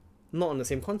 not on the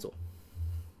same console.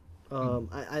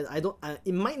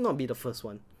 It might not be the first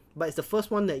one, but it's the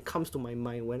first one that comes to my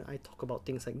mind when I talk about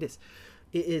things like this.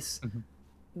 It is,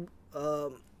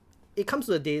 it comes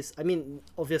to the days. I mean,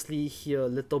 obviously here a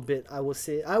little bit. I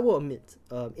will admit,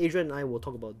 Adrian and I will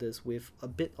talk about this with a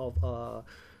bit of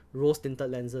rose-tinted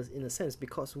lenses in a sense,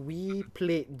 because we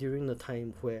played during the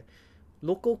time where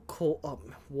local co-op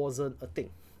wasn't a thing.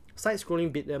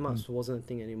 Side-scrolling beat 'em ups wasn't a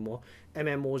thing anymore.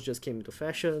 MMOs just came into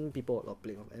fashion. People were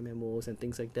playing MMOs and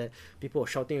things like that. People were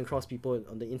shouting across people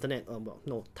on the internet.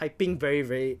 Typing very,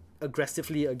 very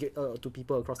aggressively to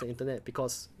people across the internet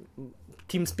because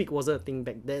TeamSpeak wasn't a thing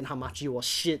back then. Hamachi was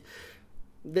shit.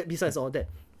 Besides all that,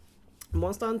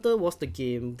 Monster Hunter was the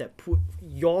game that put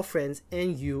your friends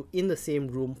and you in the same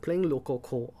room playing local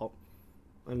co-op.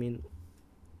 I mean,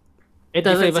 it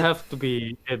doesn't even have to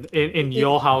be in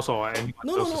your house or anyone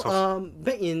else's house.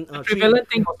 Back in the prevalent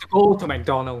thing was to go to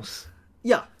McDonald's.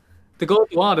 Yeah. To go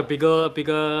to one of the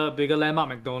bigger landmark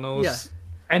McDonald's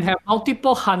and have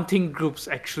multiple hunting groups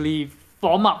actually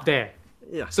form up there.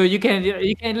 Yeah. So you can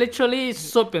literally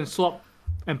swap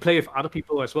and play with other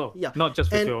people as well. Yeah. Not just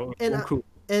with your own crew.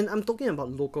 And I'm talking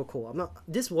about local co-op.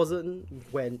 This wasn't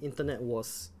when internet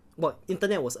was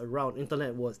around.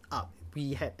 Internet was up.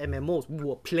 We had MMOs. We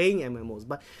were playing MMOs.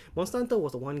 But Monster Hunter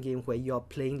was the one game where you're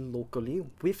playing locally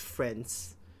with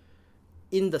friends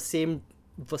in the same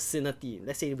vicinity.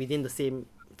 Let's say within the same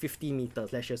 50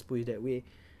 meters. Let's just put it that way.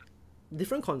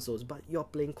 Different consoles, but you're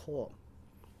playing co-op.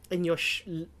 And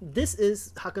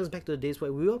this harkens back to the days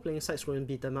where we were playing side-scrolling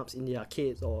beat 'em ups in the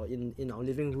arcades or in our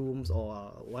living rooms or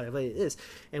whatever it is,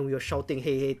 and we were shouting,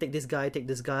 hey, take this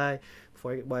guy,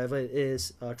 for whatever it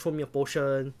is, throw me a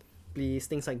potion, please,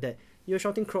 things like that. you're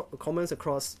shouting comments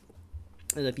across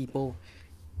the people,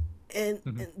 and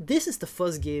this is the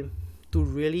first game to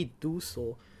really do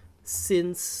so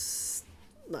since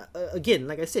again,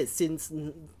 like I said, since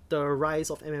the rise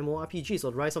of MMORPGs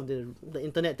or the rise of the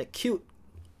internet that killed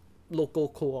local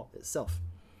co-op itself.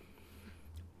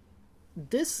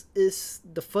 This is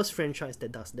the first franchise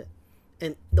that does that,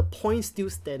 and the point still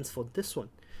stands for this one.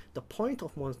 The point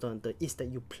of Monster Hunter is that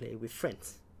you play with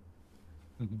friends.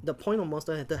 The point of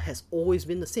Monster Hunter has always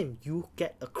been the same. You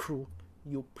get a crew,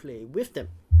 you play with them.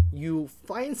 You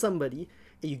find somebody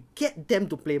and you get them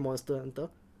to play Monster Hunter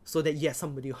so that you have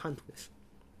somebody to hunt with.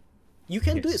 You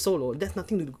can do it solo, there's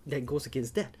nothing that goes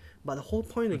against that. But the whole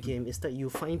point of the game is that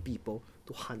you find people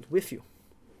to hunt with you.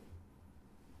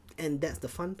 And that's the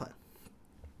fun part.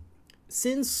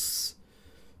 Since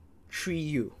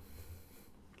 3U,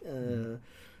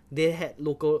 they had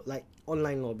local, like,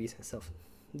 online lobbies itself.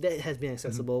 That has been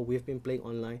accessible. We've been playing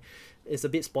online. It's a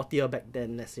bit spottier back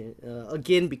then, let's say.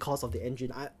 Again, because of the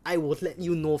engine. I will let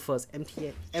you know first.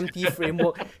 MT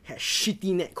framework has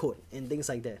shitty netcode and things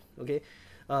like that. Okay,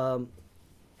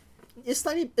 it's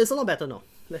a lot better now.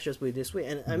 Let's just put it this way.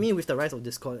 And I mean, with the rise of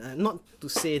Discord, not to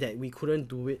say that we couldn't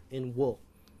do it in WoW.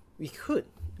 We could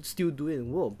still do it in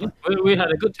WoW, but we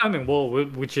had a good time in WoW,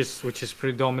 which is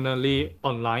predominantly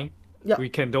online. Yeah.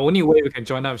 The only way we can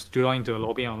join up is to join into a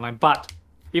lobby online. But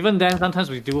even then, sometimes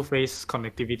we do face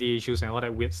connectivity issues and all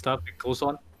that weird stuff that goes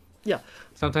on. yeah,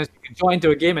 Sometimes you can join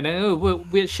into a game and then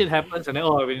weird shit happens and then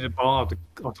we need to bounce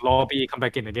out of the lobby, come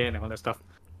back in again and all that stuff.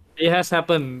 It has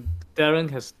happened.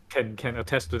 Darren can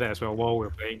attest to that as well while we're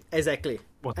playing. exactly.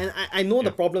 And I know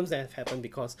the problems that have happened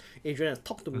because Adrian has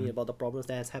talked to me about the problems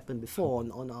that has happened before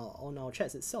on our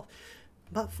chats itself.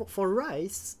 But for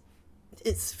Rise,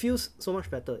 it feels so much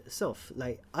better itself.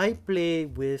 Like, I play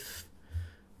with...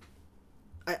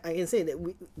 I can say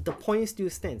that the point still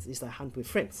stands. It's like hunt with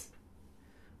friends.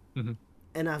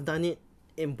 And I've done it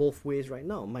in both ways right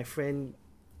now. My friend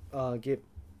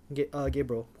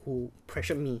Gabriel, who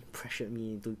pressured me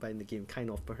to buy the game, kind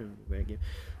of pressured me to buy the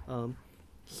game.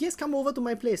 He has come over to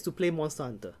my place to play Monster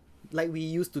Hunter, like we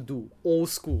used to do, old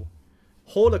school.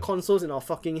 Hold the consoles in our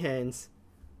fucking hands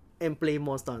and play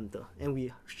Monster Hunter. And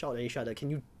we shout at each other, "Can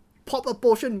you pop a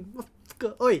potion?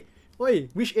 Oi!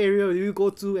 Which area do you go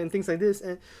to?" and things like this,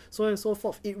 and so on and so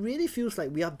forth. It really feels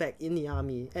like we are back in the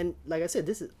army. And like I said,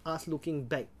 this is us looking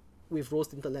back with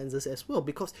rose-tinted lenses as well,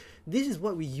 because this is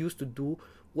what we used to do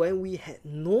when we had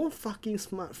no fucking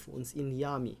smartphones in the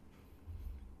army.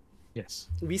 Yes.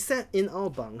 We sat in our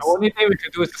bunks. The only thing we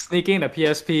could do is sneak in a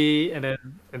PSP and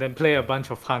then play a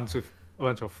bunch of hunts with a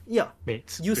bunch of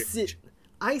mates. You sit.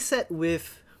 I sat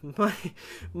with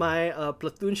my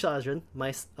platoon sergeant,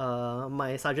 my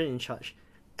sergeant in charge,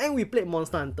 and we played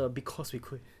Monster Hunter because we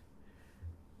could.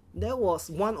 That was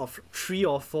one of 3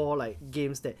 or 4 like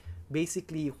games that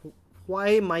basically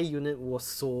why my unit was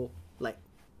so like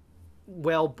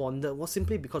well bonded was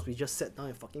simply because we just sat down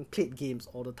and fucking played games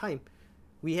all the time.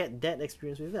 We had that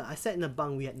experience with it. I sat in a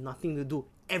bunk, we had nothing to do.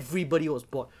 Everybody was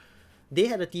bored. They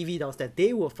had a TV downstairs,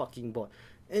 they were fucking bored.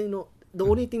 And the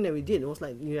only thing that we did was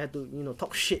like you had to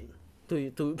talk shit to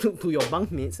your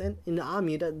bunkmates, and in the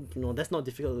army that that's not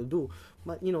difficult to do.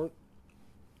 But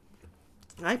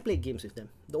I played games with them.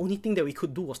 The only thing that we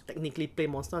could do was technically play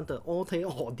Monster Hunter all day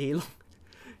long.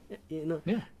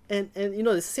 Yeah. And it's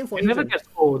the same for it never gets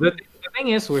old. The thing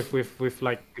is with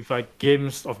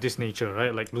games of this nature,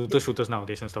 right? Like looter shooters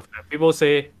nowadays and stuff like that. People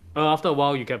say after a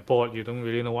while you get bored, you don't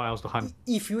really know what else to hunt.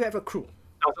 If you have a crew.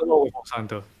 It doesn't work with Monster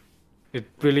Hunter. It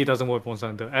really doesn't work with Monster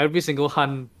Hunter. Every single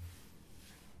hunt,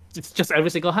 it's just every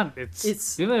single hunt. It's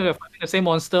if you're fighting the same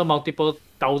monster multiple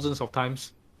thousands of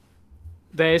times,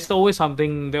 there's always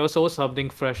something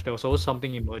fresh, there's always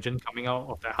something emergent coming out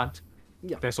of that hunt.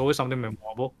 Yeah. There's always something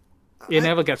memorable. It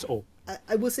never gets old.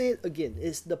 I will say it again,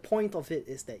 is the point of it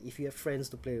is that if you have friends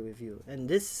to play with you, and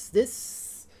this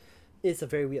is a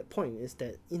very weird point, is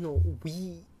that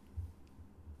we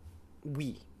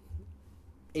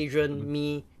Adrian,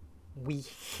 me, we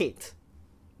hate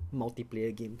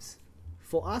multiplayer games.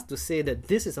 For us to say that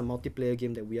this is a multiplayer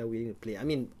game that we are willing to play, I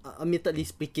mean, admittedly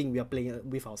speaking, we are playing it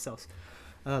with ourselves,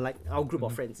 like our group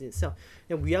of friends itself,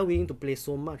 and we are willing to play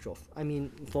so much of. I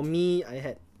mean, for me, I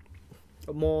had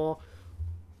more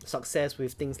success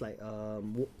with things like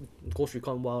Ghost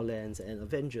Recon Wildlands and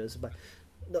Avengers, but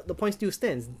the point still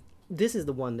stands. This is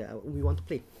the one that we want to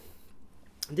play.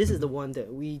 This is the one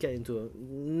that we get into.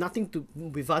 Nothing to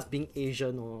with us being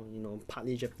Asian or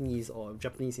partly Japanese or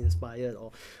Japanese inspired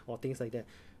or things like that.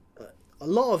 A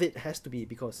lot of it has to be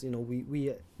because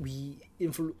we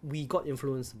got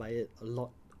influenced by it a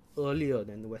lot earlier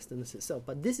than the Westerners itself.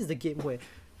 But this is the game where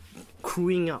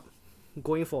crewing up,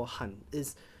 going for a hunt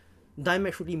is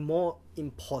diametrically more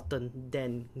important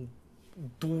than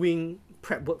doing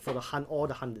prep work for the hunt or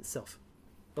the hunt itself.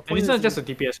 The And it's not just a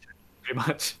DPS check, pretty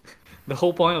much. The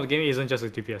whole point of the game isn't just a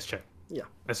DPS check. Yeah.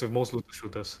 As with most looter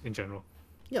shooters in general.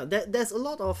 Yeah, there's a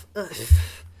lot of...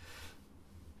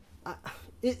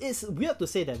 it's weird to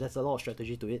say that there's a lot of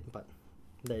strategy to it, but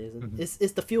there isn't.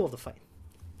 It's the feel of the fight.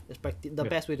 It's the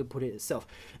best way to put it itself.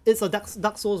 It's a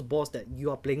Dark Souls boss that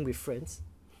you are playing with friends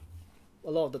a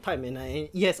lot of the time, and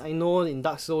yes, I know in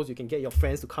Dark Souls you can get your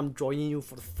friends to come join you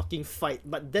for the fucking fight,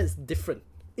 but that's different.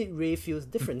 It really feels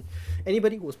different.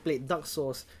 Anybody who's played Dark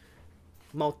Souls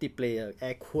multiplayer,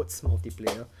 air quotes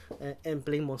multiplayer, and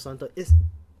playing Monster Hunter is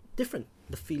different.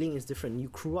 The feeling is different. You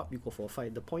crew up, you go for a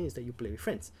fight. The point is that you play with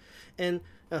friends. And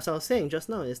as I was saying just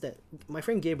now, is that my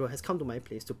friend Gabriel has come to my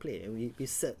place to play, and we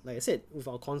sat, like I said, with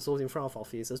our consoles in front of our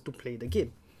faces to play the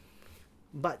game.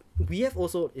 But we have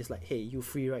also, it's like, hey, you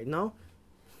free right now?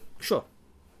 Sure.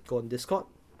 Go on Discord?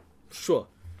 Sure.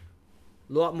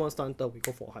 Load up Monster Hunter, we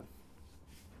go for a hunt.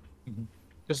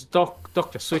 Just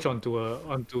dock the Switch onto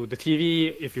the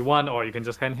TV if you want, or you can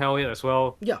just handheld it as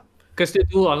well. Yeah. Because they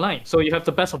do online, so you have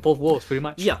the best of both worlds, pretty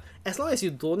much. Yeah, as long as you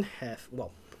don't have,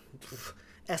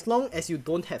 as long as you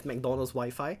don't have McDonald's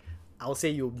Wi-Fi, I'll say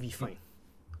you'll be fine.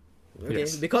 Okay,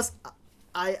 Yes. because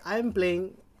I'm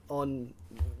playing on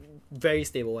very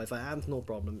stable Wi-Fi. I have no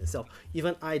problem itself.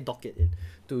 Even I dock it in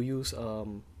to use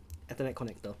Ethernet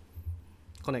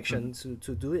connection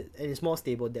to do it, and it's more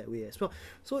stable that way as well.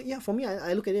 So yeah, for me,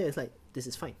 I look at it as like, this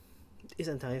is fine. It's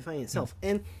entirely fine itself.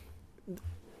 And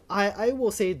I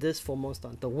will say this for Monster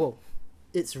Hunter World.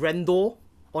 Its rando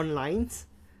onlines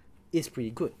is pretty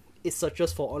good. It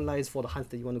searches for onlines for the hunts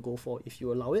that you want to go for if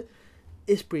you allow it.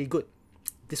 It's pretty good.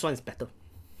 This one is better.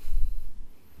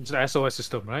 It's the SOS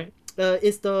system, right?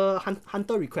 It's the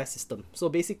hunter request system. So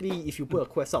basically, if you put a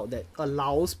quest out that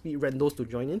allows randos to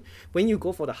join in, when you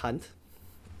go for the hunt,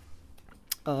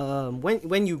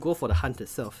 when you go for the hunt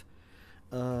itself,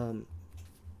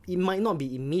 it might not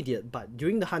be immediate, but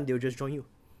during the hunt they'll just join you.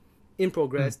 In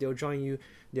progress, they'll join you.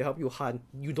 They'll help you hunt.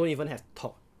 You don't even have to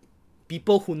talk.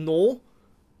 People who know,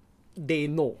 they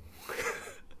know.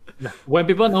 Yeah. When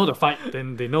people know the fight,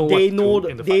 then they know They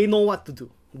fight. know what to do.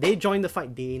 They join the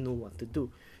fight. They know what to do.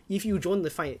 If you join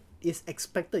the fight, it's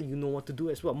expected you know what to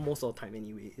do as well most of the time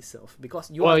anyway itself,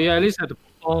 because you Well, you at least have to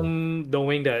perform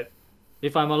knowing that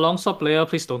if I'm a longsword player,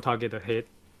 please don't target the head.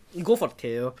 You go for the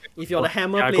tail. If you're the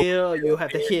hammer player, you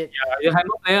have the head. Yeah, your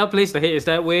hammer player plays the head is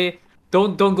that way.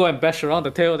 Don't go and bash around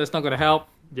the tail. That's not gonna help.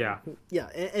 Yeah. Yeah,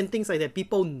 and things like that.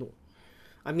 People know.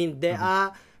 I mean, there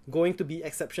are going to be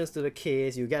exceptions to the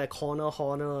case. You get a corner.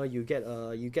 You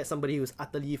get somebody who's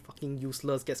utterly fucking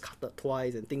useless, gets cutted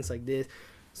twice, and things like this,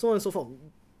 so on and so forth.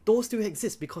 Those still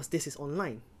exist because this is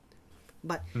online.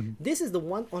 But this is the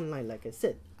one online, like I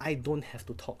said, I don't have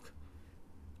to talk.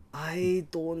 I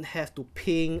don't have to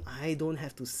ping. I don't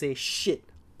have to say shit.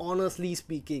 Honestly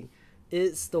speaking,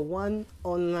 it's the one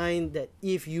online that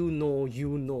if you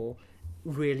know,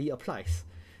 really applies.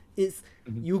 It's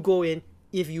you go in,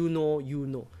 if you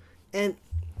know. And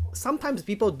sometimes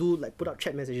people do like put up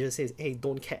chat messages that says, hey,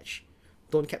 don't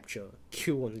capture,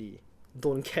 kill only.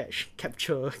 Don't catch,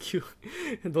 capture, kill.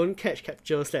 Don't catch,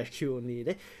 capture / kill only.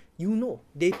 Then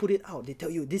they put it out. They tell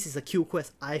you this is a kill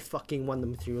quest. I fucking want the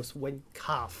materials. When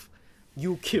carve,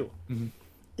 you kill.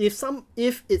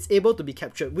 If it's able to be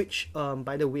captured, which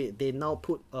by the way, they now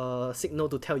put a signal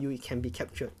to tell you it can be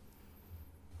captured.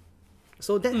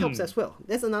 So that helps as well.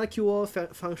 That's another QO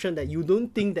function that you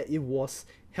don't think that it was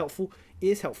helpful. It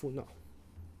is helpful now.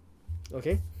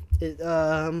 Okay?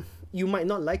 You might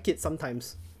not like it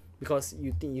sometimes because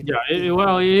you think you... Yeah,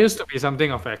 it used to be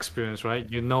something of experience, right?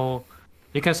 You know,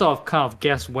 you can sort of kind of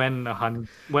guess when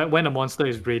a monster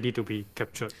is ready to be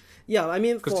captured. Yeah, I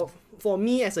mean, for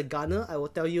me as a gunner, I will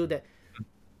tell you that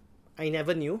I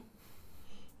never knew.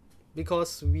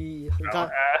 Because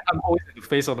I'm always in the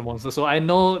face of the monster, so I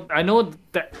know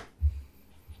that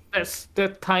that's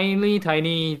that tiny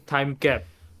time gap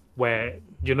where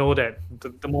you know that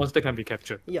the monster can be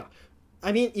captured. Yeah,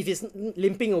 I mean, if it's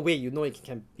limping away, you know it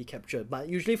can be captured. But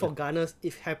usually for gunners,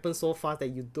 it happens so fast that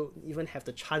you don't even have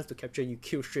the chance to capture. You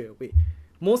kill straight away.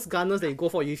 Most gunners that you go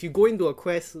for, if you go into a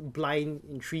quest blind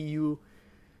in 3U,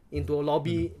 into a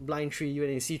lobby blind 3U,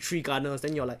 and you see 3 gunners,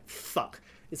 then you're like, fuck.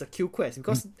 It's a kill quest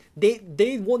because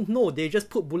they won't know. They just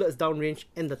put bullets downrange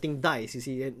and the thing dies. You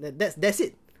see, and that's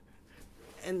it.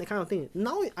 And the kind of thing.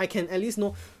 Now I can at least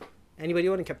know anybody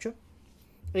want to capture.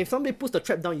 And if somebody puts the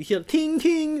trap down, you hear ting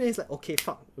ting, and it's like, okay,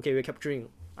 fuck, okay, we're capturing.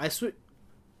 I swear,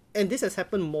 and this has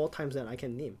happened more times than I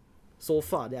can name. so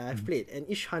far that I've played. And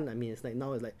each hunt, I mean, it's like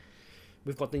now it's like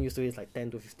we've gotten used to it. It's like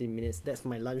 10 to 15 minutes. That's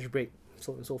my lunch break,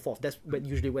 so on and so forth. That's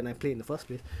usually when I play in the first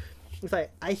place. It's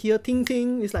like I hear ting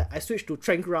ting. It's like I switch to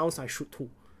trank rounds. I shoot 2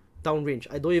 downrange.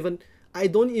 I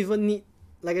don't even need.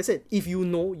 Like I said, if you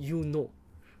know, you know.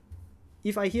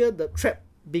 If I hear the trap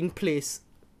being placed,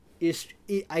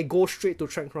 I go straight to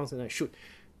trank rounds and I shoot.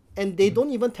 And they don't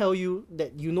even tell you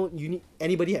that you need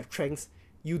anybody have tranks.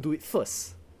 You do it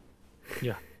first.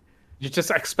 Yeah, you just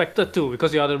expected to,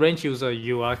 because you are the range user.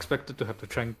 You are expected to have the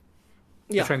trank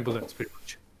bullets pretty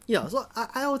much. Yeah, so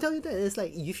I will tell you that it's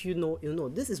like if you know, you know.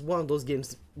 This is one of those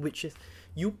games which is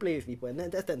you play with people, and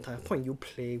that's the entire point. You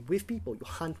play with people. You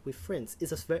hunt with friends.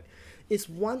 It's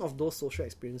one of those social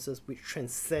experiences which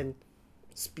transcend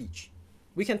speech.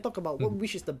 We can talk about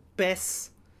which is the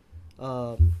best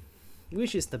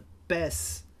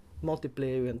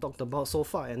multiplayer we have talked about so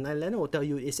far, and Leonard will tell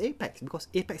you it's Apex, because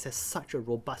Apex has such a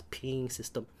robust pinging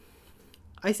system.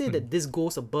 I say that this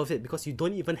goes above it because you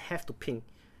don't even have to ping.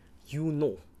 You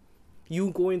know.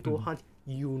 You go into a hunt,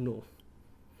 you know.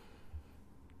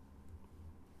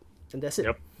 And that's it.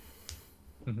 Yep.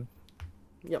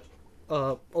 Yep.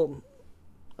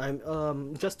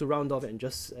 I'm just to round off and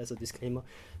just as a disclaimer,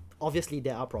 obviously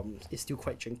there are problems. It's still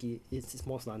quite janky. It's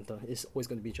Monster Hunter. It's always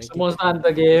going to be janky. It's a Monster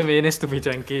Hunter game. It needs to be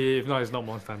janky. If not, it's not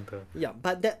Monster Hunter. Yeah,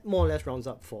 but that more or less rounds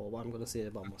up for what I'm going to say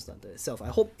about Monster Hunter itself. I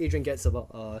hope Adrian gets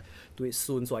to it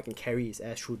soon so I can carry his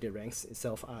ass through the ranks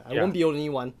itself. I won't be the only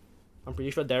one. I'm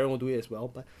pretty sure Darren will do it as well.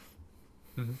 But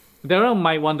Darren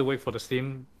might want to wait for the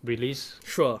Steam release.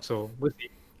 Sure. So we'll see.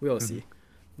 We'll see.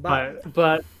 But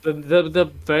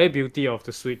the very beauty of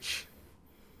the Switch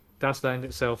does lend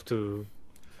itself to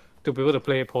be able to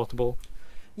play it portable.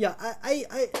 Yeah,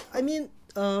 I mean,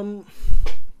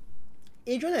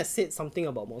 Adrian has said something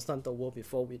about Monster Hunter World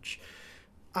before, which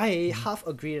I half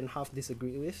agree and half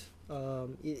disagree with.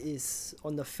 It is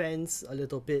on the fence a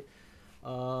little bit.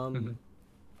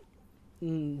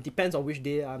 Depends on which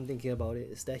day I'm thinking about it.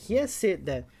 Is that he has said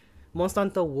that Monster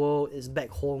Hunter World is back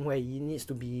home where he needs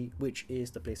to be, which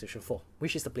is the PlayStation 4,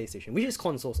 which is the PlayStation, which is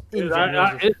consoles. In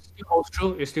general, it still holds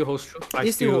true. It still holds true. I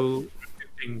still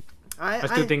think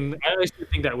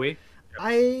that way.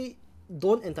 I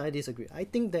don't entirely disagree. I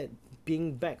think that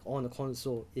being back on a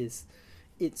console is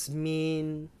its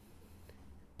main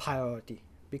priority,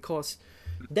 because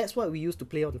that's what we used to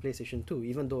play on the PlayStation 2,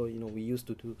 even though, you know, we used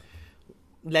to do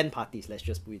LAN parties, let's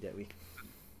just put it that way.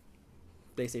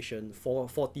 PlayStation 4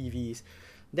 TVs.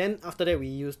 Then after that we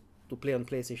used to play on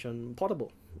PlayStation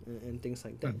Portable and things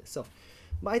like that itself.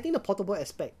 But I think the portable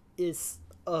aspect is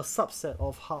a subset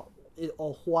of how it,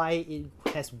 or why it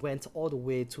has went all the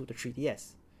way to the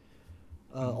 3DS.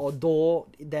 Although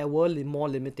there were more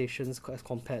limitations as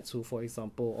compared to, for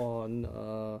example, on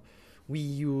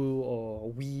Wii U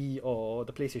or Wii or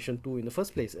the PlayStation 2 in the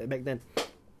first place back then.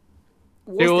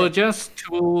 They were just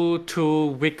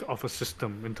too weak of a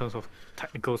system in terms of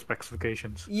technical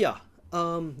specifications. Yeah.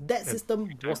 That system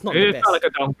was not the best. It felt like a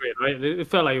downgrade, right? It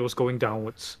felt like it was going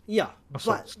downwards. Yeah,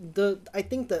 but I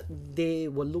think that they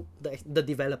were the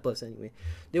developers anyway.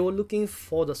 They were looking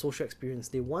for the social experience.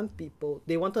 They wanted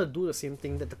to do the same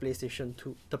thing that the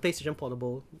PlayStation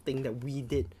Portable thing that we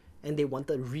did, and they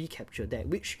wanted to recapture that.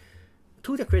 Which,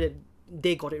 to their credit,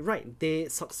 they got it right. They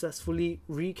successfully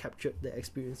recaptured the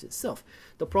experience itself.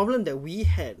 The problem that we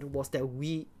had was that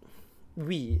we,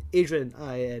 Adrian,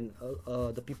 I, and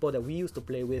the people that we used to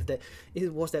play with, that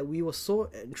it was that we were so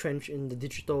entrenched in the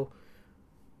digital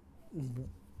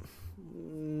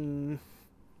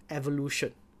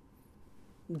evolution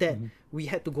that we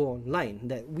had to go online.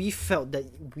 That we felt that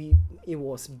it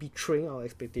was betraying our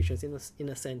expectations in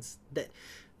a sense that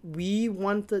we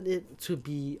wanted it to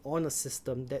be on a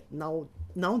system that now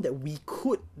that we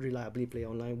could reliably play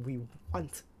online, we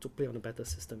want to play on a better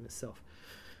system itself.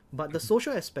 But the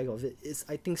social aspect of it is,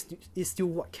 I think, is still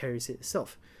what carries it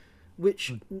itself.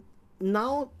 Which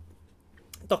now,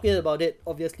 talking about it,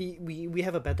 obviously we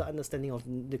have a better understanding of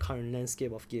the current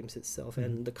landscape of games itself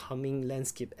and the coming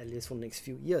landscape, at least for the next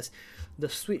few years. The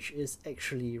Switch is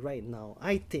actually right now,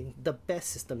 I think, the best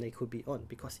system they could be on,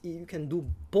 because you can do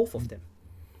both of them.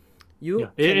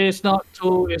 It's not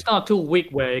too weak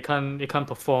where it can't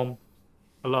perform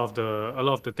a lot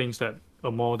of the things that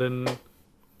a modern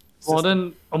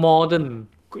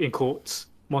in quotes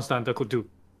Monster Hunter could do,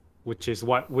 which is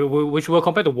what which will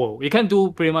compare to WoW. You can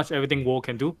do pretty much everything WoW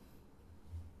can do,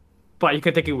 but you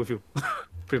can take it with you,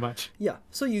 pretty much. Yeah,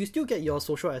 so you still get your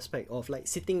social aspect of like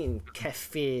sitting in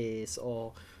cafes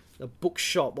or a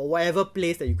bookshop or whatever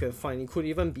place that you can find. It could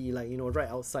even be like, you know, right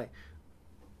outside,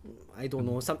 I don't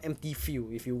know, some empty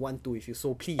field if you want to, if you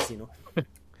so please, you know.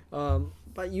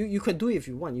 But you can do it if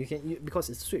you want. Because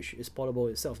it's Switch, it's portable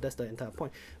itself. That's the entire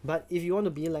point. But if you want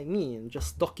to be like me and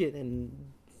just dock it and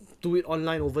do it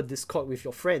online over Discord with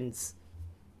your friends,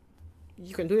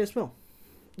 you can do it as well.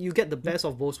 You get the best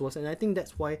of both worlds, and I think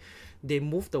that's why they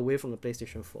moved away from the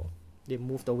PlayStation 4. They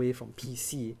moved away from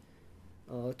PC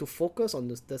to focus on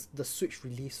the Switch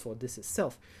release for this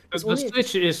itself. The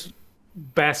Switch is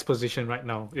best position right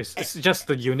now. It's just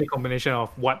the unique combination of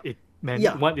what it meant,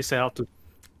 what it set out to.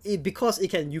 Because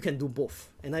you can do both,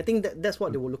 and I think that's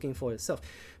what they were looking for itself.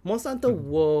 Monster Hunter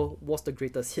World was the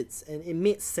greatest hits, and it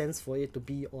made sense for it to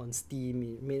be on Steam.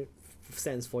 It made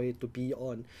sense for it to be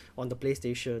on the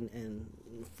PlayStation, and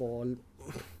for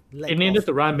it needed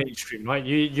to run mainstream, right?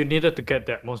 You needed to get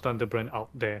that Monster Hunter brand out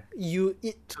there. To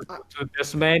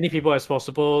as many people as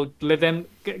possible. Let them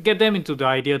get them into the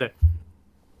idea that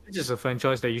this is a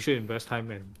franchise that you should invest time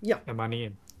and money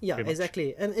in. Yeah,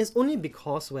 exactly. And it's only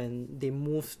because when they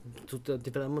moved to the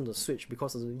development of the Switch,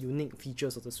 because of the unique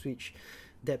features of the Switch,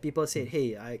 that people said,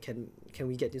 hey, can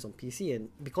we get this on PC? And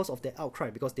because of their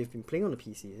outcry, because they've been playing on the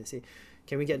PC, and say,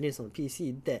 can we get this on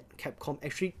PC? That Capcom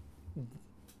actually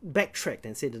backtracked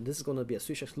and said that this is going to be a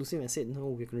Switch exclusive, and said, no,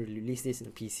 we're going to release this in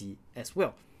the PC as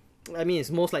well. I mean, it's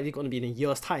most likely going to be in a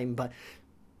year's time, but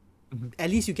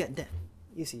at least you get that.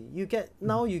 You see,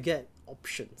 now you get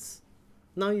options.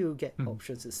 Now you get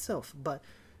options itself, but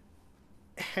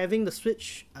having the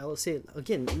Switch, I will say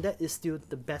again, that is still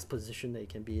the best position that it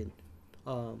can be in,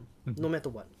 no matter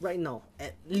what. Right now,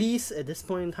 at least at this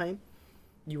point in time,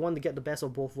 you want to get the best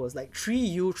of both worlds. Like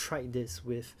 3U tried this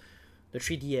with the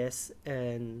 3DS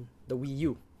and the Wii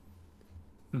U.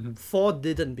 4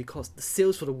 didn't, because the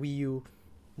sales for the Wii U,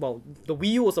 well, the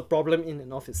Wii U was a problem in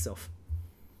and of itself.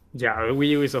 Yeah,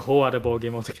 Wii U is a whole other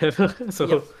ballgame altogether. So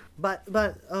yeah, but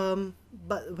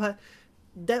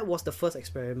that was the first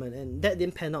experiment, and that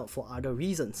didn't pan out for other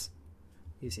reasons.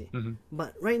 You see,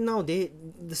 but right now the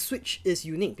Switch is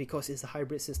unique because it's a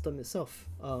hybrid system itself.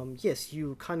 Yes,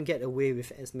 you can't get away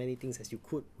with as many things as you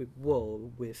could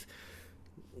with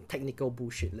technical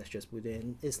bullshit. Let's just put it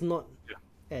in. It's not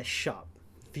as sharp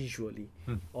visually,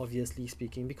 obviously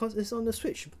speaking, because it's on the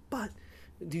Switch, but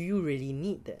do you really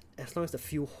need that? As long as the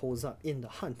feel holds up in the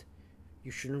hunt,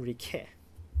 you shouldn't really care.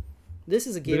 This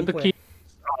is a game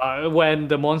where when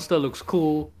the monster looks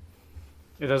cool,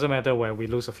 it doesn't matter when we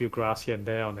lose a few grass here and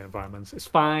there on the environments. It's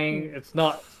fine. It's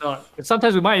not.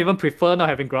 Sometimes we might even prefer not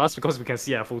having grass because we can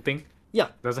see our footing. Yeah.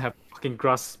 It doesn't have fucking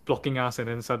grass blocking us, and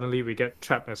then suddenly we get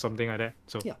trapped or something like that.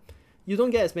 So yeah, you don't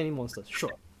get as many monsters,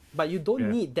 sure, but you don't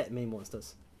need that many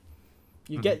monsters.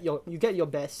 You get your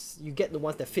best. You get the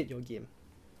ones that fit your game.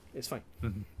 It's fine.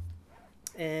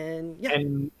 And yeah.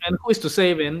 And who is to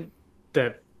say then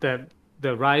that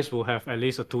the Rise will have at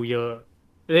least a 2-year?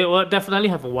 They will definitely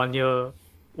have a 1-year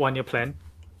plan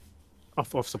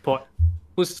of support.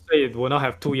 Who's to say it will not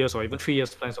have 2 years or even 3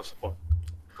 years plans of support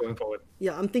going forward?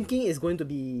 Yeah, I'm thinking it's going to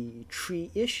be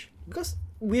 3-ish, because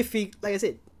like I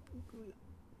said,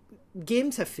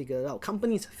 games have figured out,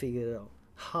 companies have figured out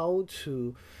how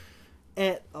to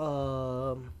add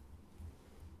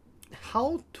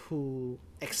how to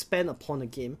expand upon a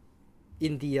game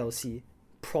in DLC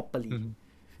properly.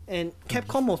 And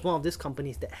Capcom was one of these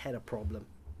companies that had a problem.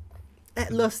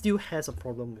 Atlas still has a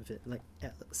problem with it. Like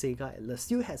Sega Atlas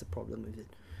still has a problem with it.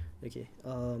 Okay.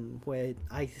 Where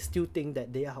I still think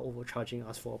that they are overcharging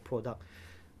us for a product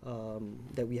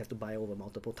that we have to buy over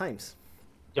multiple times.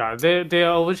 Yeah, they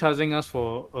are overcharging us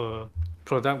for a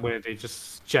product where they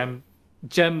just jam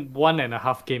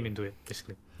 1.5 game into it,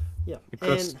 basically. Yeah,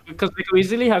 because they could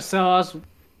easily have sell us.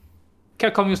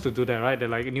 Capcom used to do that, right? They're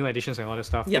like new editions and all that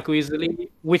stuff. Yeah. They could easily,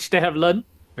 which they have learned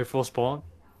with Forspawn,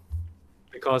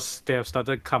 because they have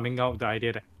started coming out with the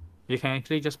idea that you can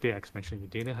actually just play expansion. You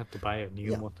didn't have to buy a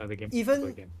new Monster Hunter game.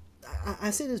 Even I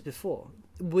said this before,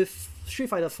 with Street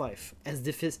Fighter V, as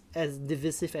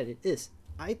divisive as it is,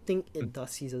 I think it does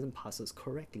season passes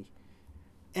correctly,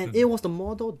 and it was the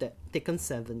model that Tekken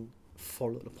 7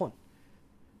 followed upon.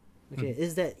 Okay,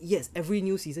 is that yes, every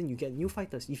new season you get new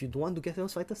fighters. If you don't want to get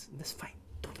those fighters, that's fine.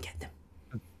 Don't get them.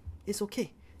 It's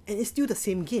okay. And it's still the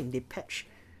same game. They patch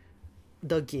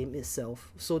the game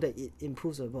itself so that it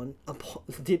improves upon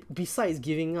besides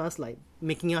giving us, like,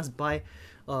 making us buy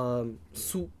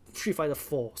Street Fighter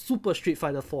 4, Super Street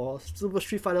Fighter 4, Super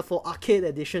Street Fighter 4 Arcade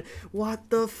Edition. What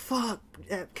the fuck,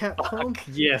 Capcom?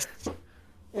 Yes.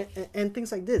 And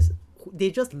things like this.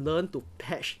 They just learn to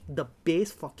patch the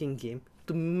base fucking game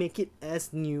to make it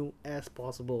as new as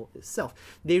possible itself.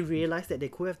 They realized that they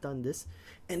could have done this,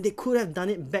 and they could have done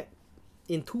it back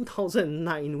in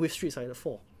 2009 with Street Fighter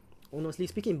 4, honestly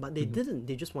speaking, but they didn't.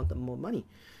 They just wanted more money.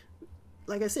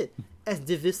 like I said, as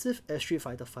divisive as Street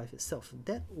Fighter V itself,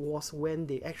 that was when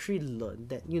they actually learned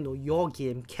that, you know, your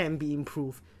game can be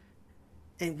improved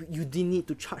and you didn't need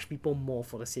to charge people more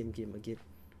for the same game again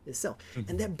itself.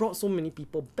 And that brought so many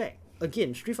people back.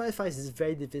 Again, Street Fighter V is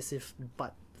very divisive,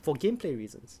 but for gameplay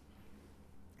reasons.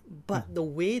 But the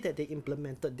way that they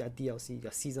implemented their DLC,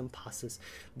 their season passes,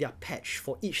 their patch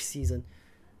for each season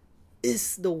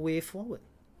is the way forward.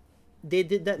 They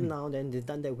did that now, then they've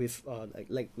done that with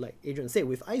like Adrian said,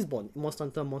 with Iceborne, Monster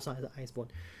Hunter Iceborne.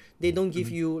 They don't give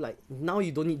you like, now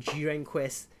you don't need G rank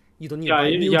quests, you don't need to buy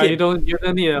a new game. you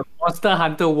don't need a Monster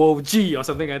Hunter World G or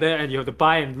something like that, and you have to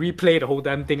buy and replay the whole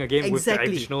damn thing again with the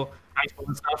additional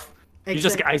Iceborne stuff. You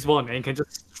just get Iceborne and you can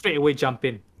just straight away jump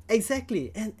in.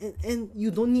 Exactly, and you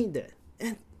don't need that.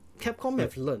 And Capcom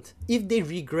have learned, if they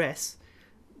regress,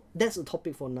 that's a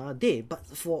topic for another day. But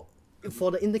for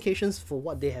the indications for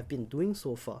what they have been doing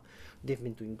so far, they've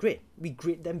been doing great. We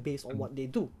grade them based on what they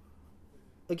do.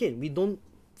 Again, we don't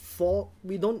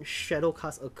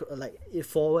shadowcast like it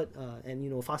forward and, you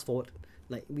know, fast forward.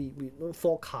 Like we don't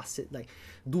forecast it like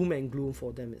doom and gloom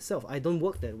for them itself. I don't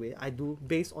work that way. I do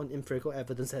based on empirical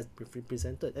evidence has been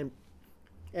presented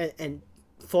and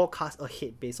forecast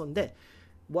ahead based on that.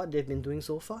 What they've been doing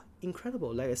so far,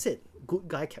 incredible. Like I said, good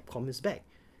guy Capcom is back,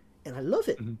 and I love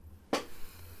it.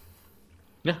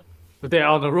 Yeah, but they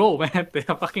are on the roll, man. They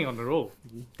are fucking on the roll.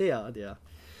 They are.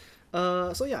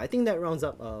 So yeah, I think that rounds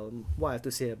up what I have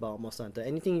to say about Monster Hunter.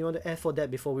 Anything you want to add for that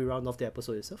before we round off the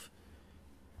episode itself?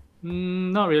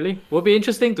 Not really. Will be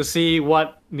interesting to see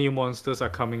what new monsters are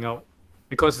coming out,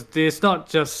 because it's not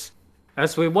just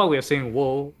as with what we are seeing in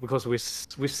WoW, because we've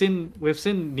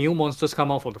seen new monsters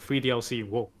come out for the free DLC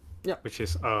in WoW. Yeah. Which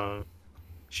is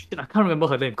shit, I can't remember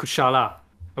her name. Kushala.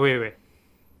 Oh, wait.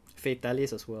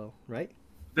 Fatalis as well, right?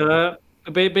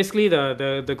 Basically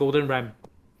the golden ram.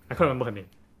 I can't remember her name.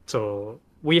 So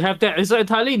we have that. It's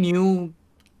entirely new,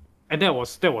 and that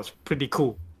was pretty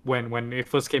cool when it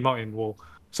first came out in WoW.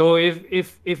 So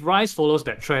if Rise follows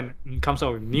that trend and comes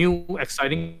out with new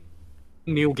exciting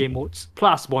new game modes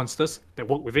plus monsters that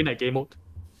work within that game mode,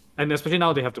 and especially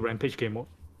now they have the Rampage game mode,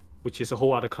 which is a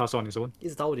whole other class on its own.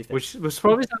 It's tower defense. Which was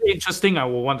probably something interesting I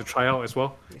will want to try out as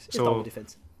well. It's tower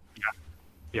defense.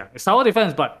 Yeah, it's tower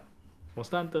defense, but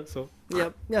Monster Hunter. So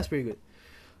yeah, that's pretty good.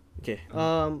 Okay.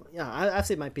 I've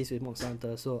said my piece with Monster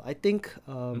Hunter. So I think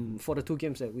for the two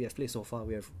games that we have played so far,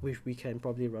 we can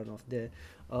probably run off there.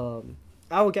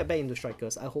 I will get back into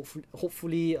Strikers. I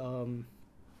hopefully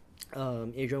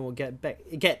Adrian will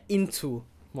get into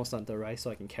Monster Hunter Rise,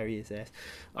 so I can carry his ass.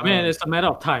 I mean, it's a matter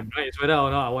of time, right? It's whether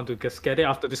or not I want to just get it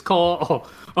after this call,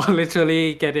 or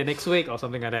literally get it next week or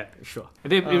something like that. Sure.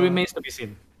 It remains to be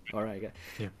seen. All right, guys.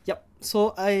 Yeah. Yep.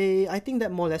 So I think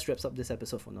that more or less wraps up this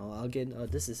episode for now. Again,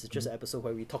 this is just an episode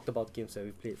where we talked about games that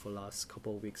we played for the last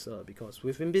couple of weeks because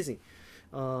we've been busy.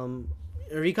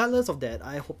 Regardless of that,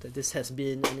 I hope that this has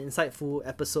been an insightful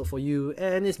episode for you,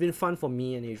 and it's been fun for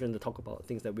me and Adrian to talk about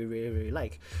things that we really, really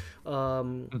like.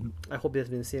 I hope it's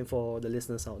been the same for the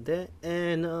listeners out there.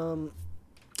 And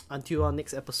until our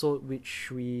next episode, which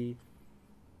we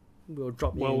will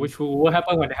drop in. Which will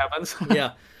happen when it happens.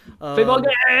 Yeah. Play more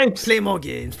games! Play more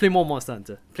games. Play more Monster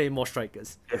Hunter. Play more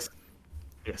Strikers.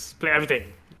 Yes. Play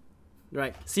everything.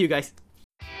 Right. See you guys.